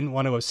because I didn't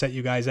want to upset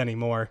you guys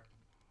anymore.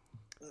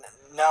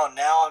 No,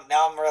 now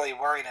I'm really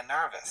worried and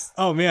nervous.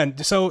 Oh man.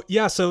 So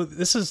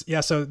this is,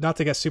 so not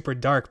to get super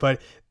dark,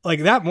 but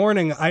like that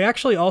morning, I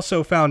actually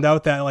also found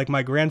out that like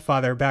my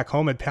grandfather back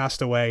home had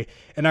passed away.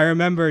 And I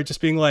remember just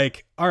being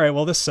like, all right,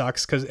 well, this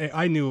sucks. Cause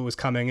I knew it was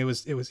coming.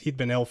 He'd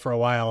been ill for a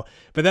while,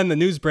 but then the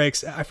news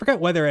breaks. I forget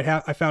whether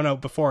I found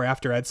out before or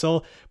after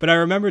Edsall, but I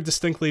remember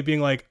distinctly being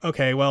like,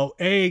 okay, well,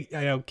 A,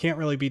 can't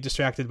really be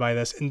distracted by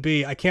this. And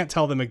B, I can't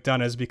tell the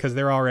McDonoughs because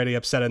they're already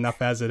upset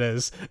enough as it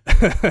is.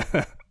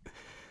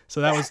 So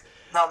that was...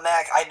 No,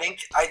 Mac, I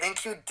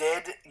think you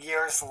did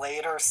years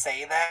later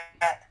say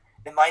that.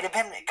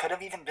 It could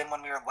have even been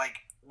when we were like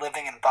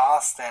living in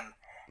Boston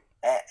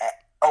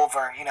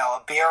over,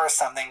 a beer or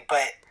something.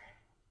 But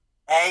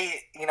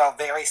A,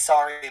 very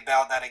sorry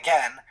about that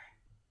again.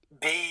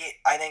 B,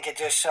 I think it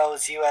just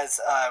shows you as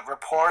a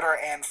reporter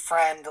and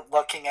friend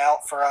looking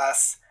out for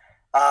us.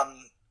 Matt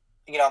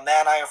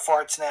and I are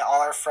fortunate. All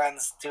our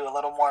friends do a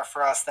little more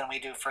for us than we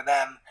do for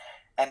them.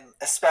 And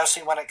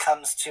especially when it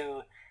comes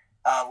to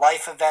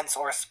life events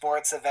or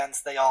sports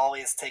events, they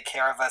always take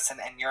care of us,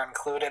 and you're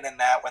included in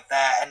that with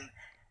that. And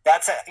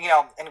that's a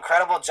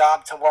incredible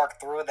job to work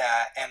through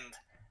that. And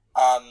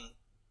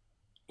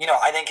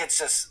I think it's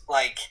just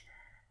like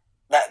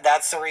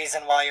that's the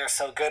reason why you're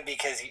so good,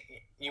 because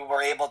you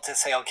were able to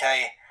say,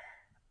 okay,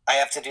 I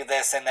have to do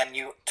this. And then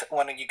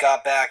when you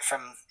got back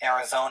from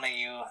Arizona,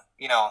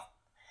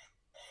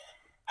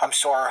 I'm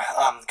sure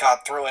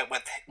got through it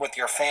with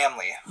your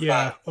family.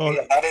 Yeah, well,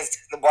 that is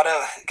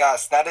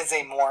that is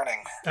a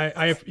morning.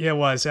 It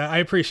was. I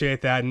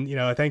appreciate that, and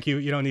thank you.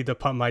 You don't need to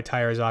pump my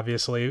tires,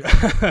 obviously,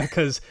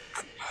 because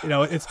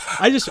it's.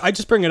 I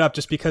just bring it up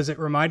just because it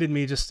reminded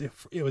me.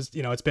 It was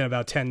it's been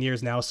about 10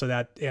 years now, so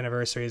that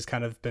anniversary has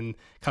kind of been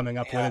coming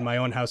up within my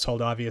own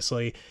household,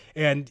 obviously,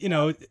 and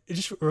it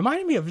just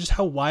reminded me of just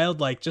how wild,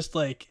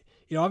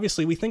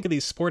 obviously we think of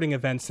these sporting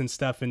events and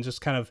stuff, and just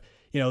kind of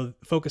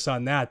focus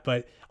on that,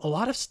 but a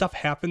lot of stuff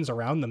happens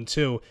around them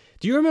too.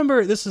 Do you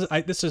remember, this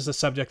is a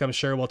subject I'm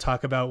sure we'll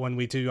talk about when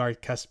we do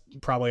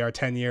probably our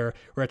 10-year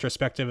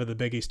retrospective of the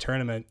Big East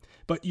tournament,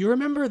 but you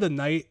remember the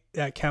night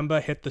that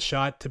Kemba hit the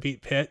shot to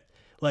beat Pitt?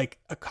 Like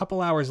a couple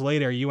hours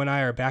later, you and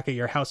I are back at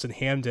your house in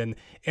Hamden,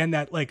 and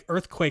that like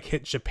earthquake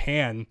hit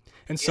Japan.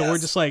 And so We're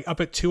just like up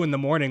at 2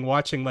 a.m.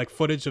 watching like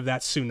footage of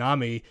that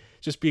tsunami,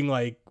 just being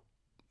like,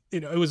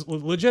 it was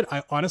legit.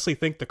 I honestly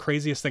think the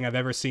craziest thing I've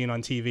ever seen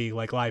on TV,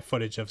 like live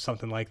footage of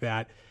something like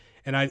that.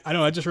 And I don't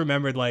know, I just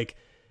remembered like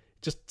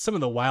just some of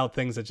the wild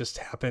things that just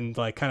happened,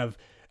 like kind of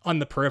on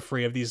the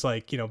periphery of these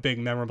like, big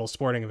memorable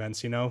sporting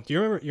events, Do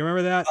you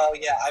remember that? Oh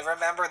yeah, I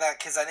remember that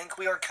because I think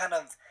we were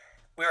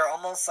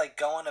almost like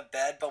going to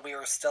bed, but we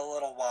were still a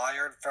little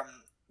wired from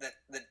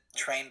the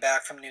train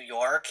back from New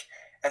York.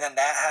 And then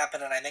that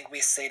happened, and I think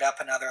we stayed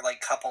up another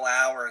like couple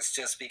hours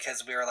just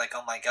because we were like,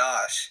 oh my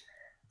gosh.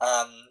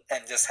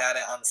 And just had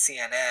it on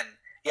CNN.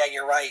 Yeah,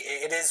 you're right.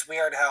 It is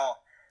weird how,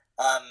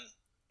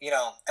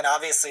 and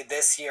obviously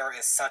this year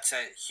is such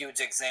a huge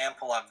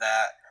example of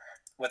that,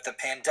 with the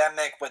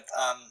pandemic, with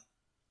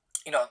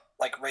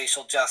like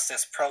racial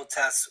justice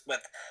protests,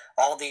 with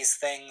all these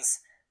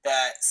things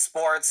that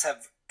sports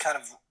have kind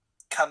of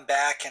come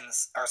back and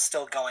are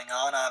still going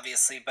on,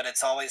 obviously, but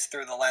it's always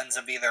through the lens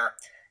of either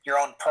your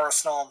own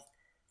personal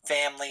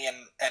family and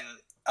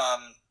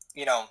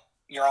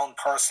your own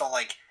personal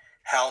like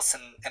house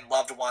and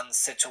loved ones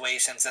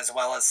situations, as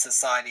well as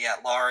society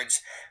at large,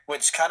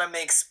 which kind of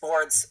makes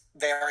sports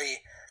very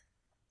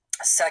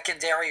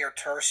secondary or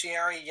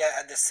tertiary, yet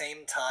at the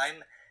same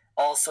time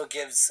also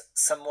gives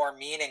some more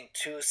meaning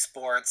to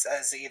sports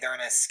as either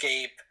an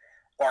escape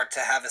or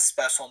to have a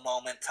special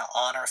moment to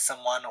honor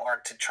someone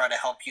or to try to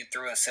help you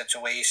through a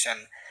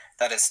situation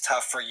that is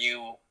tough for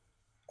you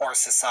or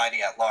society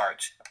at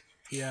large.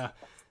 Yeah.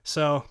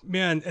 So,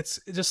 man, it's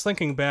just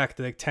thinking back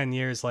to like 10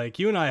 years, like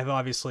you and I have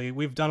obviously,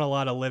 we've done a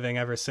lot of living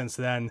ever since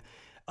then.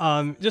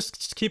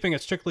 Just keeping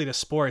it strictly to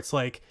sports,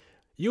 like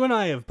you and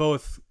I have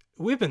both,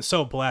 we've been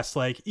so blessed,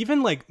 like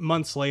even like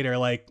months later,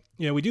 like,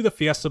 we do the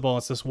Fiesta Bowl.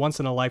 It's this once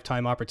in a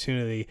lifetime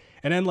opportunity.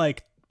 And then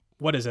like,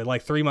 what is it?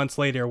 Like 3 months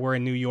later, we're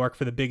in New York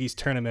for the Big East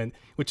tournament,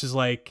 which is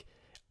like,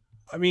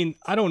 I mean,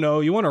 I don't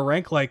know. You want to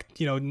rank like,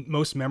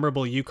 most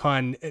memorable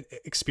UConn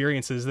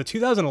experiences. The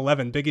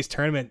 2011 Big East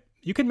tournament,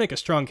 you could make a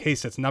strong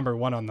case it's number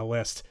one on the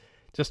list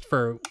just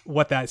for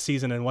what that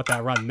season and what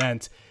that run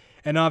meant.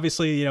 And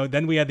obviously,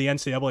 then we had the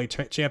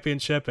NCAA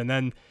championship, and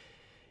then,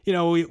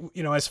 we,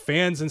 as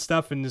fans and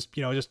stuff, and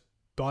just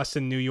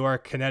Boston, New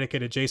York,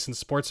 Connecticut adjacent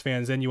sports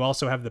fans, then you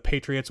also have the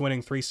Patriots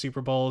winning 3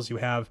 Super Bowls. You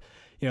have,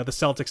 the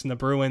Celtics and the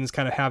Bruins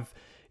kind of have,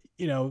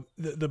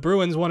 the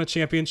Bruins won a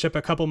championship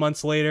a couple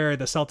months later.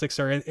 The Celtics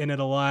are in it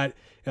a lot.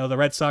 The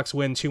Red Sox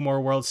win 2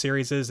 more World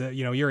Series.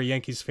 You're a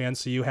Yankees fan,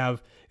 so you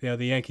have, the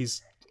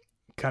Yankees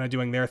kind of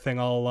doing their thing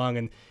all along.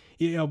 And,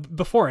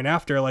 before and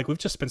after, like we've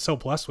just been so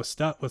blessed with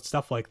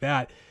stuff like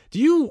that.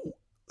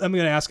 I'm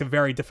going to ask a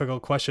very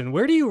difficult question.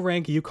 Where do you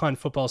rank UConn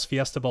football's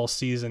Fiesta Bowl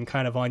season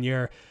kind of on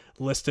your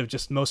list of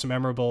just most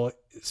memorable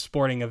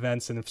sporting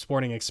events and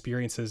sporting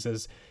experiences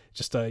as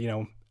just I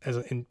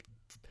don't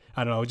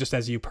know, just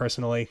as you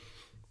personally?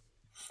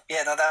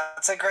 Yeah, no,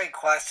 that's a great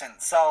question.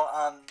 So,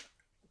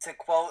 to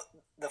quote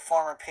the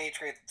former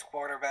Patriots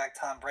quarterback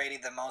Tom Brady,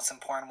 the most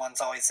important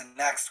one's always the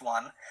next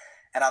one.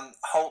 And I'm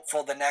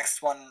hopeful the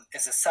next one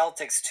is a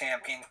Celtics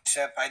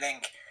championship. I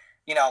think,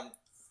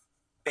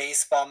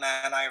 baseball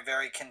man and I are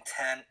very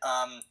content.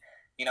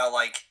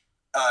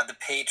 The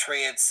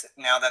Patriots,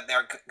 now that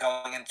they're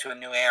going into a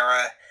new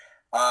era,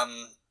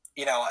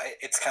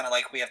 it's kind of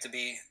like we have to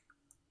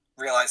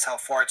realize how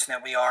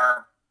fortunate we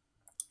are.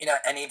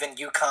 And even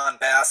UConn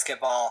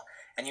basketball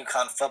and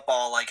UConn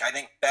football, like I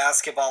think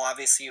basketball,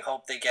 obviously you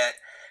hope they get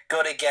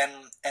good again,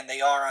 and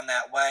they are on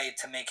that way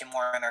to make it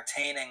more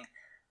entertaining.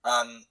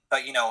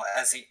 But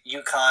as a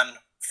UConn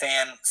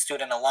fan,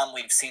 student, alum,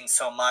 we've seen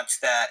so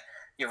much that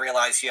you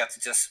realize you have to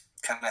just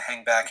kind of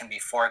hang back and be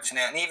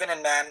fortunate. And even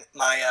in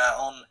my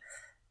own,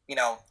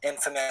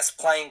 infamous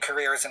playing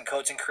careers and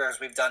coaching careers,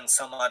 we've done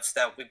so much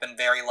that we've been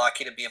very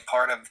lucky to be a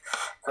part of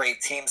great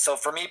teams. So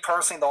for me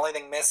personally, the only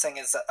thing missing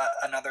is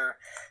another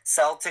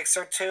Celtics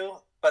or 2,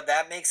 but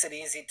that makes it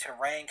easy to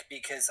rank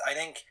because I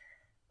think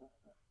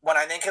when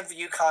I think of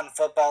UConn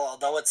football,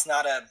 although it's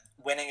not a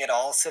winning it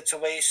all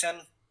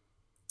situation,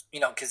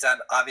 because that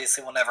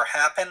obviously will never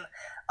happen,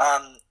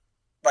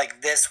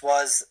 like this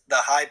was the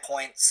high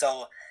point.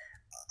 So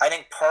I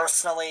think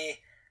personally,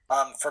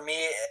 for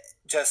me,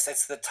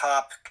 it's the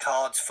top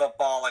college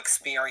football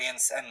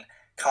experience, and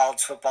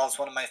college football is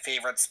one of my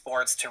favorite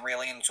sports to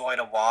really enjoy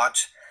to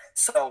watch.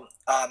 So,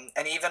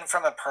 and even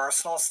from a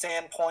personal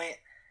standpoint,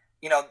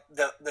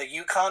 the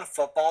UConn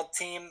football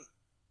team,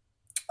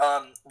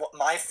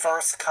 my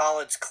first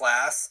college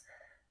class,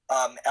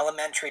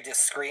 elementary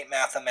discrete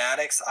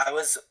mathematics, I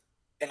was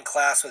in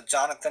class with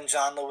Jonathan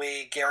John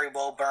Louis, Gary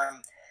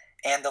Wilburn,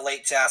 and the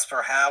late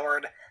Jasper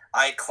Howard.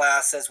 I had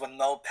classes with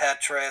Mo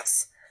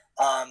Petrus.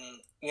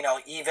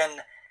 Even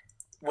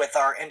with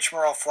our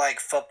intramural flag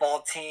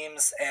football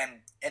teams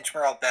and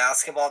intramural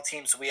basketball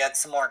teams, we had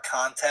some more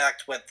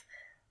contact with,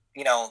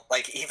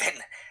 even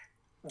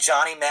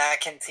Johnny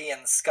McEntee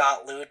and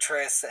Scott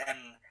Lutris and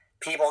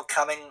people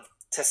coming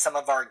to some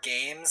of our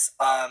games.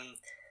 And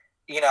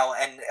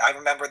I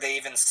remember they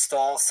even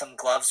stole some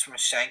gloves from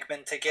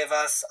Shankman to give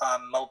us.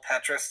 Mo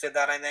Petrus did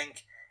that, I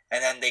think.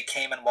 And then they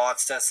came and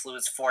watched us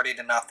lose 40-0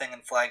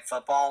 in flag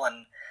football.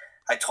 And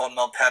I told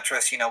Mo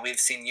Petrus, we've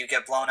seen you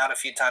get blown out a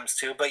few times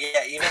too. But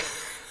yeah, even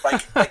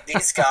like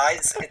these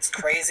guys, it's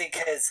crazy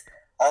because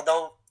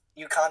although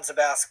UConn's a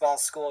basketball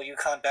school,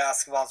 UConn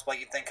basketball is what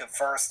you think of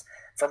first.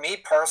 For me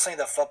personally,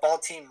 the football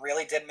team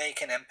really did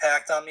make an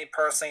impact on me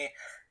personally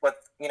with,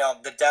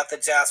 the death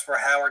of Jasper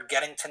Howard,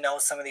 getting to know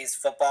some of these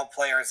football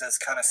players as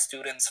kind of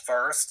students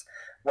first,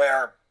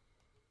 where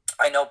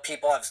I know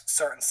people have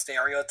certain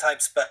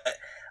stereotypes, but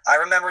I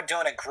remember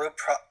doing a group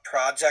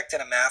project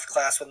in a math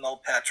class with Mo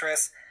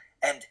Petrus,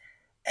 and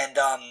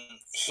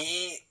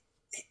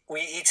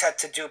we each had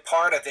to do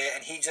part of it,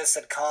 and he just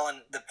said,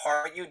 Colin, the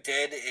part you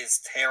did is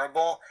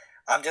terrible.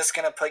 I'm just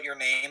gonna put your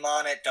name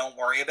on it. Don't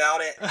worry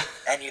about it.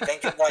 And you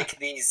think of like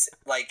these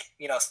like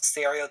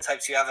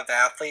stereotypes you have of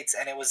athletes,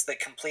 and it was the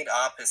complete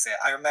opposite.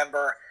 I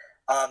remember,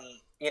 um,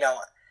 you know,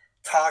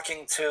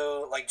 talking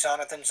to like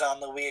Jonathan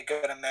John Louis a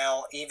good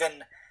amount.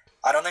 Even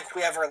I don't think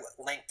we ever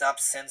linked up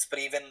since, but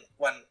even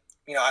when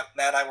Matt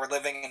and I were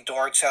living in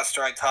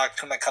Dorchester, I talked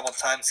to him a couple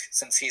times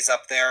since he's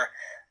up there,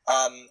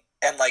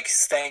 and like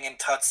staying in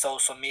touch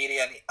social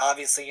media. And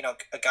obviously,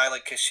 a guy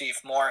like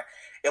Kashif Moore,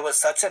 it was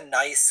such a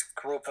nice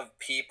group of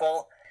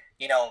people.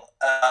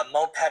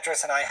 Mo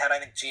Petras and I had, I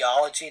think,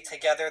 geology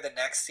together the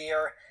next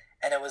year,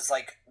 and it was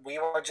like we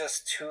were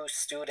just two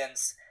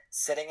students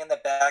sitting in the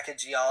back of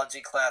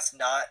geology class,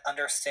 not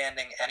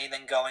understanding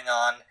anything going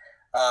on.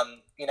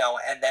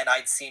 And then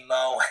I'd see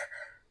Mo,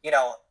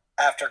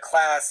 after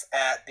class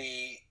at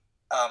the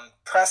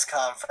press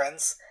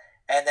conference,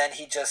 and then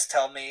he'd just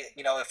tell me,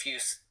 if you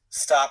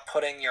stop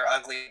putting your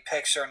ugly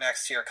picture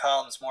next to your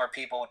columns, more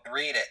people would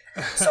read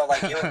it. So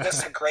like it was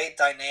just a great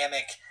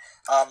dynamic.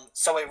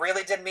 So it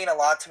really did mean a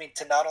lot to me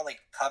to not only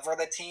cover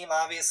the team,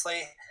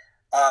 obviously,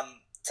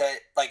 to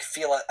like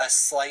feel a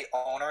slight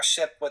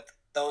ownership with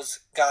those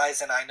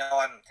guys. And I know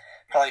I'm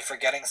probably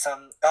forgetting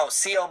some. Oh,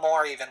 C.O.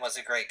 Moore even was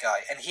a great guy,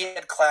 and he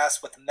had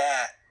class with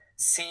Matt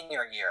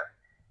senior year,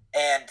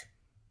 and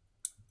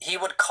he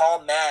would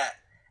call Matt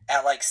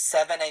at like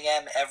 7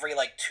 a.m. every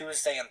like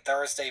Tuesday and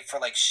Thursday for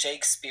like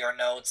Shakespeare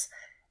notes.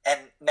 And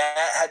Matt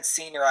had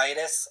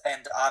senioritis,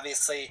 and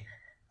obviously,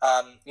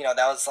 that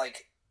was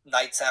like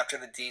nights after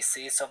the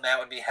DC, so Matt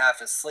would be half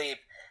asleep.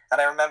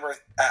 And I remember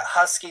at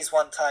Huskies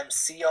one time,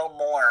 C.O.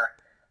 Moore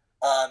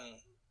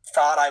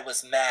thought I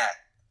was Matt,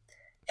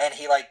 and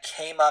he like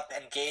came up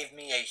and gave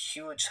me a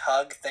huge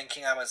hug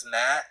thinking I was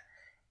Matt.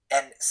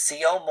 And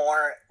C.O.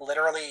 Moore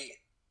literally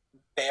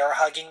bear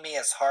hugging me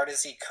as hard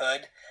as he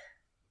could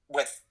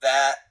with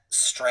that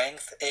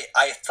strength.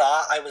 I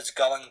thought I was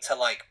going to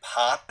like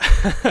pop.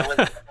 It was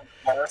the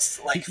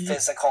worst like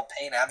physical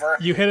pain ever.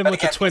 You hit him with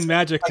the twin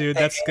magic, dude.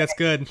 That's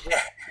good. Yeah.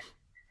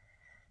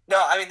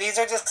 No, I mean, these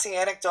are just the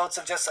anecdotes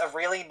of just a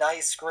really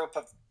nice group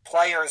of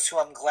players who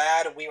I'm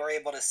glad we were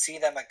able to see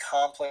them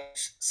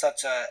accomplish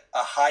such a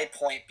high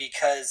point,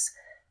 because,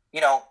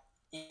 you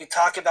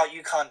talk about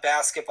UConn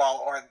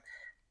basketball or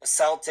the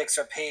Celtics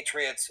or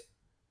Patriots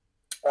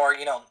or,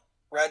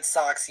 Red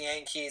Sox,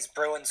 Yankees,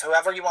 Bruins,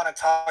 whoever you want to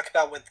talk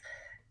about with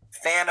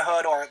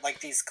fanhood or like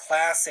these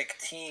classic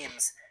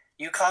teams.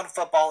 UConn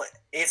football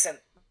isn't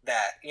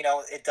that.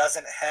 It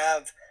doesn't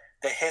have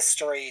the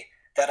history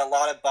that a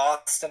lot of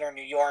Boston or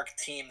New York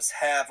teams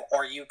have,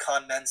 or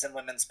UConn men's and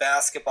women's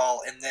basketball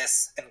in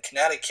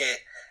Connecticut.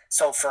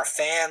 So for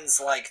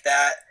fans like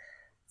that,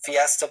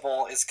 Fiesta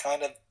Bowl is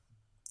kind of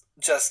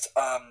just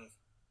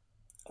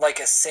like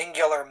a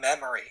singular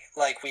memory.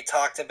 Like we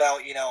talked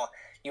about,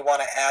 you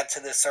want to add to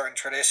this certain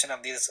tradition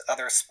of these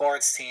other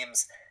sports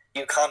teams.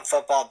 UConn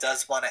football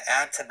does want to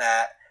add to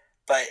that,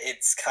 but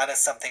it's kind of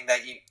something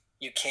that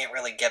you can't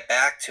really get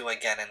back to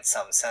again in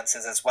some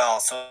senses as well.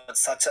 So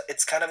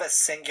it's kind of a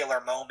singular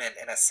moment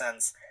in a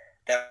sense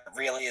that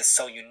really is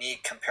so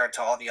unique compared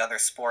to all the other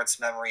sports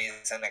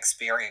memories and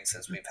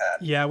experiences we've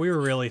had. Yeah, we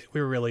were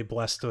really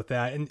blessed with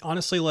that. And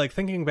honestly, like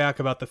thinking back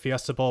about the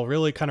Fiesta Bowl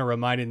really kind of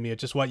reminded me of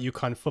just what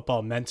UConn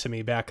football meant to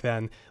me back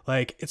then.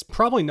 Like it's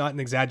probably not an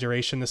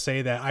exaggeration to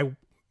say that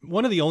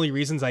one of the only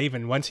reasons I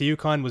even went to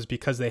UConn was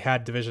because they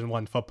had Division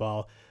I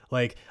football.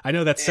 Like, I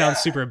know that sounds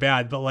super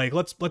bad, but like,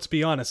 let's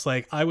be honest.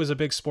 Like, I was a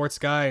big sports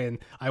guy, and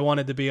I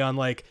wanted to be on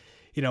like,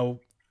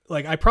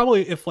 like I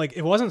probably, if like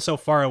it wasn't so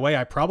far away,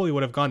 I probably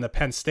would have gone to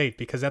Penn State,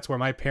 because that's where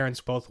my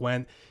parents both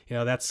went.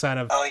 That's kind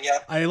of,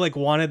 I like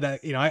wanted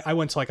that, I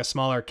went to like a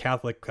smaller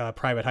Catholic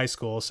private high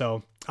school.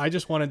 So I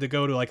just wanted to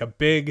go to like a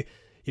big,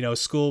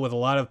 school with a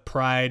lot of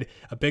pride,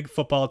 a big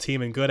football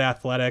team and good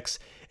athletics.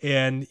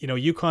 And,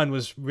 UConn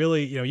was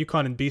really,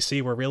 UConn and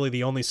BC were really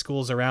the only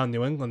schools around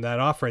New England that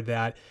offered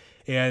that.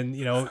 And,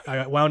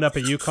 I wound up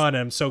at UConn, and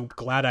I'm so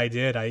glad I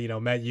did. I,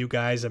 met you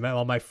guys, I met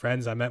all my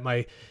friends, I met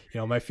my,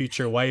 my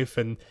future wife.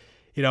 And,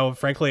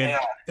 frankly,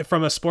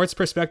 from a sports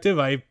perspective,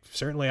 I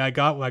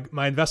got like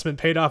my investment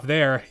paid off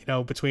there,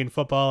 between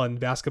football and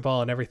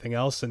basketball and everything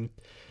else. And,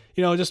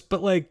 just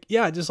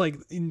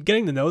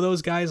getting to know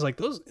those guys, like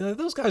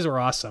those guys are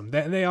awesome.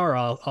 They are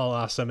all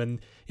awesome. And,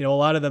 a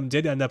lot of them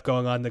did end up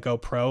going on to go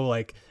pro.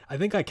 Like, I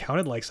think I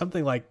counted like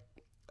something like,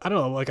 I don't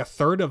know, like a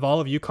third of all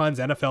of UConn's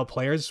NFL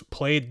players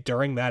played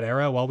during that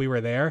era while we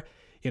were there.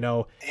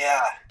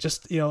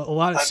 Just, a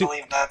lot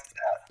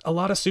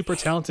of super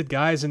talented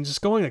guys, and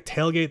just going to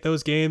tailgate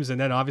those games. And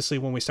then obviously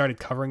when we started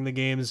covering the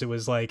games, it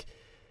was like,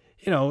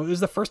 it was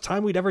the first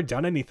time we'd ever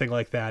done anything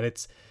like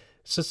that.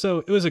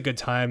 So it was a good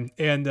time.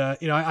 And,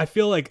 I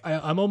feel like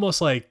I'm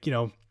almost like,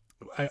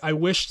 I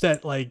wish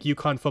that like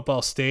UConn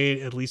football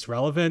stayed at least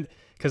relevant,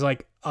 because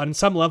like on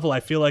some level, I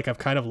feel like I've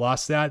kind of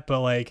lost that,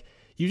 but like,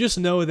 you just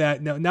know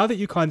that now that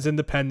UConn's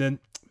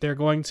independent, they're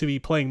going to be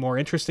playing more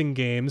interesting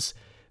games.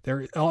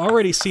 They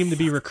already seem to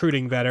be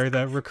recruiting better.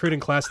 The recruiting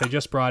class they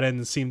just brought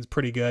in seems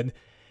pretty good.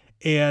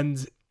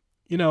 And,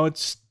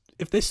 it's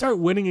if they start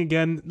winning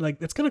again,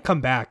 like it's going to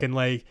come back. And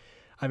like,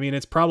 I mean,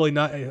 it's probably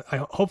not.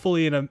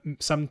 Hopefully,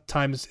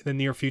 sometimes in the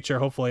near future,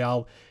 hopefully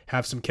I'll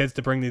have some kids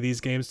to bring to these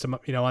games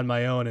to on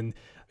my own, and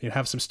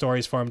have some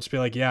stories for them. Just be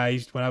like, yeah,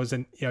 when I was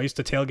in, I used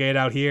to tailgate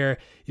out here,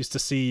 used to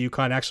see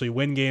UConn actually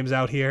win games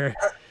out here.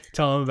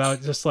 Tell them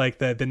about just like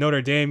the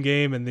Notre Dame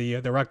game and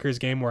the Rutgers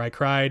game where I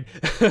cried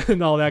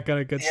and all that kind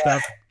of good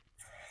stuff.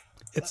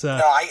 It's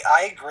no,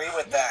 I agree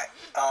with that.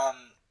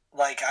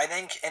 Like, I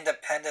think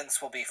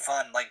independence will be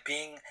fun. Like,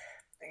 being,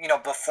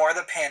 before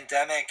the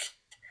pandemic,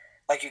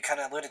 like you kind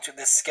of alluded to,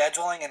 the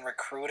scheduling and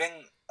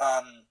recruiting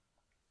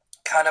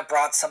kind of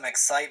brought some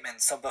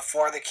excitement. So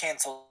before the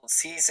canceled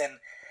season,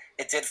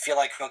 it did feel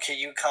like, okay,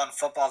 UConn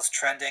football is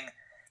trending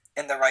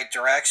in the right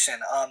direction.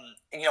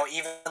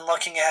 Even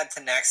looking ahead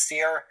to next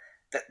year,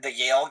 the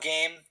Yale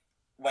game,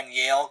 when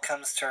Yale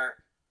comes to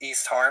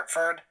East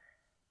Hartford,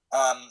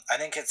 I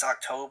think it's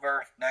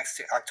October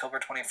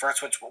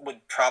 21st, which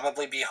would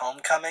probably be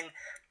homecoming,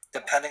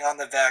 depending on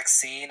the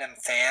vaccine and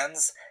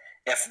fans.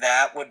 If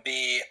that would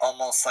be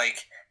almost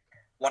like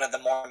one of the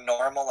more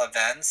normal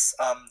events,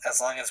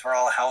 as long as we're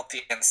all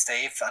healthy and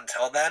safe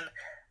until then,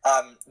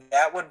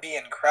 that would be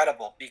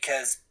incredible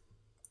because,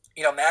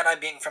 Matt and I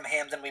being from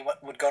Hamden, we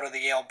would go to the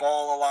Yale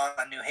Bowl a lot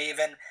in New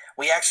Haven.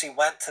 We actually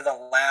went to the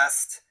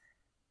last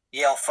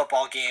Yale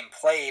football game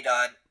played,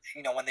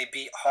 when they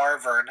beat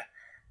Harvard,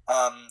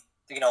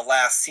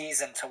 last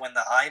season to win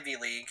the Ivy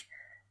League.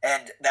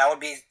 And that would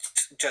be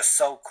just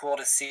so cool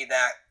to see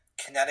that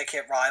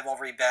Connecticut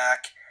rivalry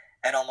back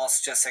and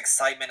almost just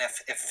excitement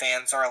if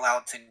fans are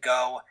allowed to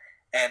go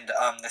and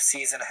the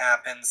season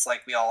happens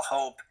like we all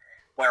hope,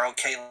 where,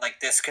 okay, like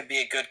this could be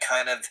a good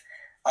kind of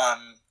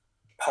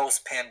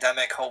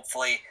post-pandemic,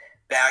 hopefully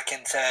back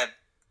into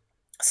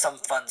some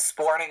fun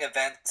sporting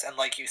events. And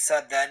like you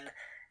said, then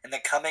in the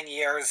coming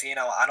years,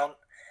 I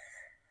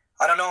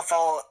don't know if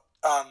I'll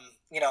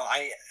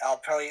I'll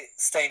probably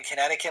stay in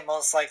Connecticut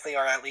most likely,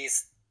 or at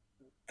least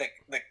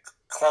the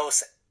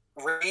close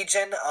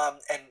region.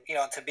 And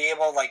to be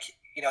able, like,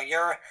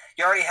 you're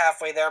already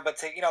halfway there, but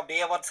to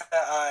be able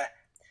to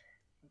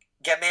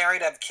get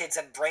married, have kids,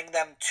 and bring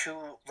them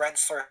to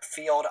Rensselaer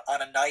Field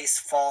on a nice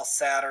fall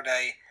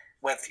Saturday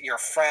with your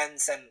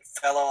friends and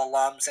fellow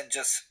alums and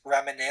just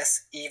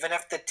reminisce, even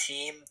if the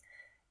team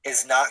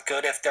is not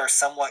good, if they're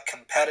somewhat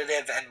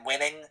competitive and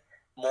winning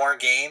more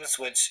games,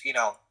 which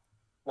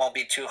won't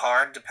be too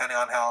hard depending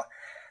on how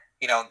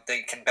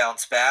they can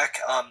bounce back.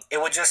 It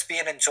would just be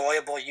an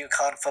enjoyable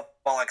UConn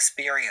football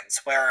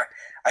experience where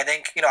I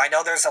think I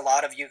know there's a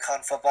lot of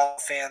UConn football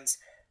fans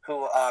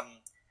who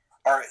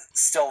are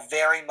still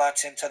very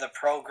much into the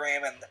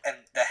program and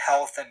the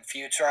health and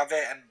future of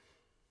it, and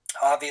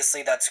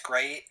obviously that's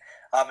great.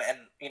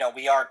 And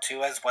we are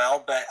too as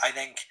well, but I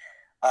think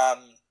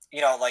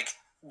like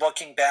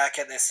looking back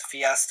at this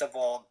Fiesta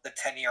Bowl, the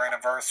 10-year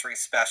anniversary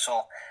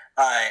special,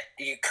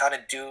 you kind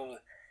of do,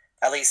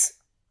 at least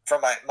for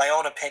my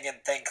own opinion,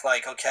 think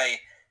like, okay,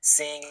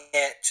 seeing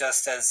it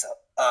just as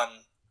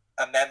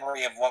a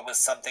memory of what was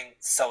something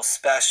so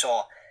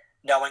special,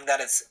 knowing that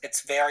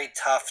it's very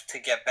tough to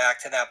get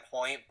back to that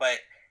point, but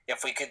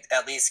if we could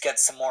at least get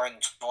some more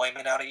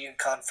enjoyment out of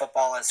UConn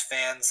football as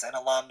fans and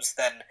alums,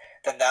 then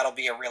that'll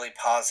be a really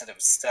positive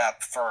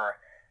step for,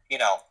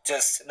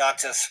 just not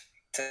just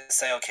to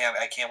say, okay,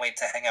 I can't wait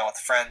to hang out with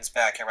friends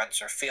back at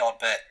Rensselaer Field,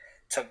 but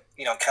to,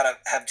 kind of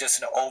have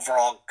just an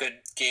overall good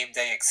game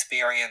day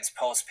experience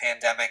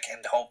post-pandemic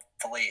and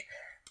hopefully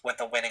with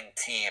a winning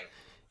team.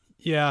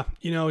 Yeah,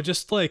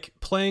 just like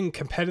playing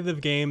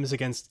competitive games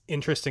against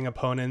interesting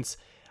opponents,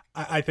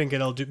 I think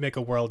it'll make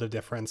a world of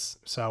difference.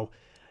 So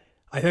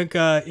I think,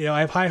 I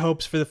have high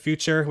hopes for the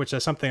future, which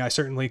is something I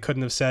certainly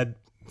couldn't have said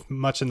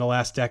much in the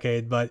last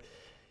decade, but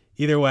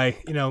either way,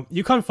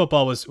 UConn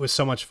football was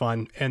so much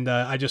fun, and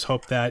I just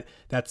hope that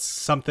that's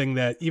something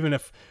that even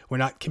if we're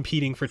not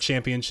competing for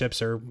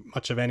championships or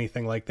much of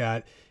anything like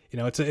that,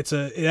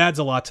 it adds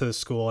a lot to the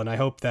school, and I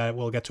hope that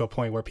we'll get to a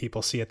point where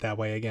people see it that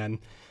way again.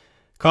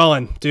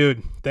 Colin,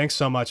 dude, thanks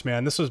so much,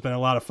 man. This has been a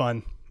lot of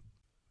fun.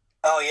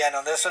 Oh yeah,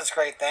 no, this was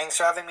great. Thanks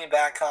for having me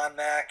back on,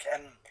 Mac.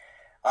 And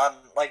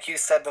like you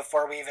said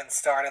before we even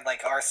started,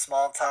 like our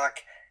small talk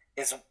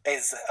is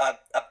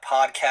a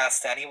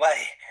podcast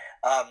anyway.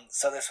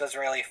 So this was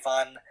really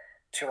fun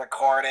to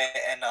record it,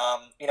 and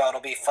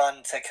it'll be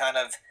fun to kind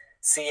of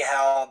see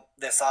how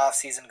this off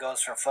season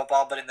goes for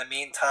football. But in the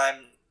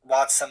meantime,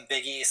 watch some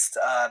Big East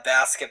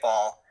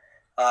basketball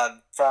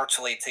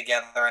virtually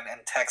together and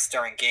text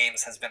during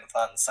games has been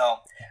fun.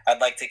 So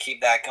I'd like to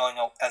keep that going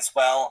as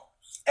well.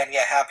 And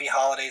yeah, happy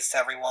holidays to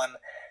everyone.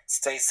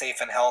 Stay safe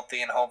and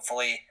healthy, and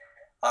hopefully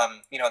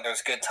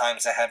there's good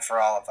times ahead for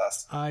all of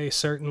us. I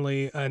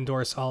certainly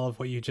endorse all of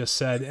what you just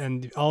said.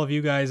 And all of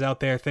you guys out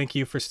there, thank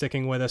you for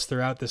sticking with us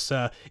throughout this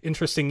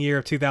interesting year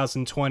of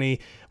 2020.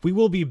 We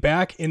will be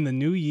back in the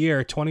new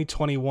year,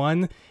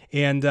 2021,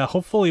 and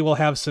hopefully we'll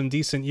have some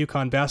decent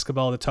UConn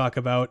basketball to talk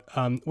about.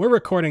 We're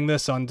recording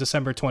this on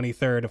December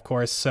 23rd, of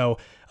course, so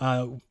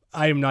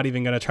I am not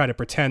even going to try to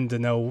pretend to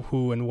know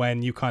who and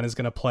when UConn is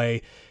going to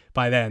play.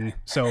 by then.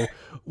 So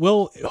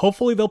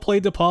hopefully they'll play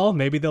DePaul.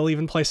 Maybe they'll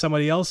even play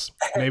somebody else.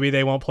 Maybe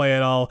they won't play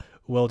at all.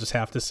 We'll just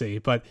have to see.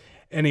 But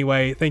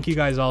anyway, thank you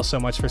guys all so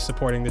much for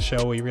supporting the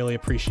show. We really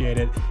appreciate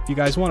it. If you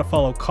guys want to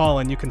follow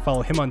Colin, you can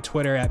follow him on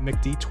Twitter at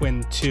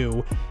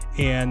McDTwin2.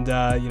 And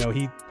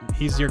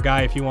he's your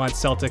guy if you want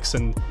Celtics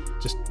and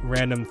just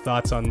random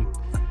thoughts on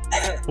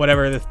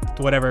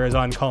whatever is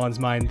on Colin's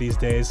mind these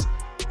days.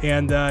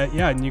 And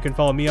and you can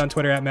follow me on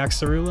Twitter at Max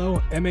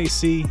Cerullo,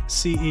 MacCerullo.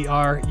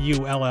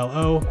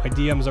 My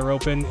DMs are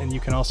open, and you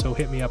can also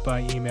hit me up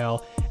by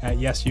email at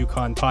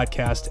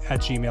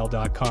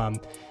yesyukonpodcast@gmail.com.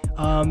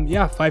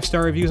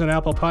 5-star reviews on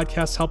Apple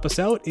Podcasts help us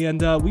out,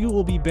 and we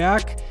will be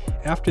back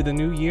after the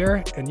new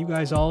year. And you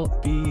guys all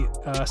be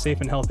safe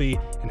and healthy,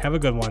 and have a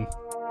good one.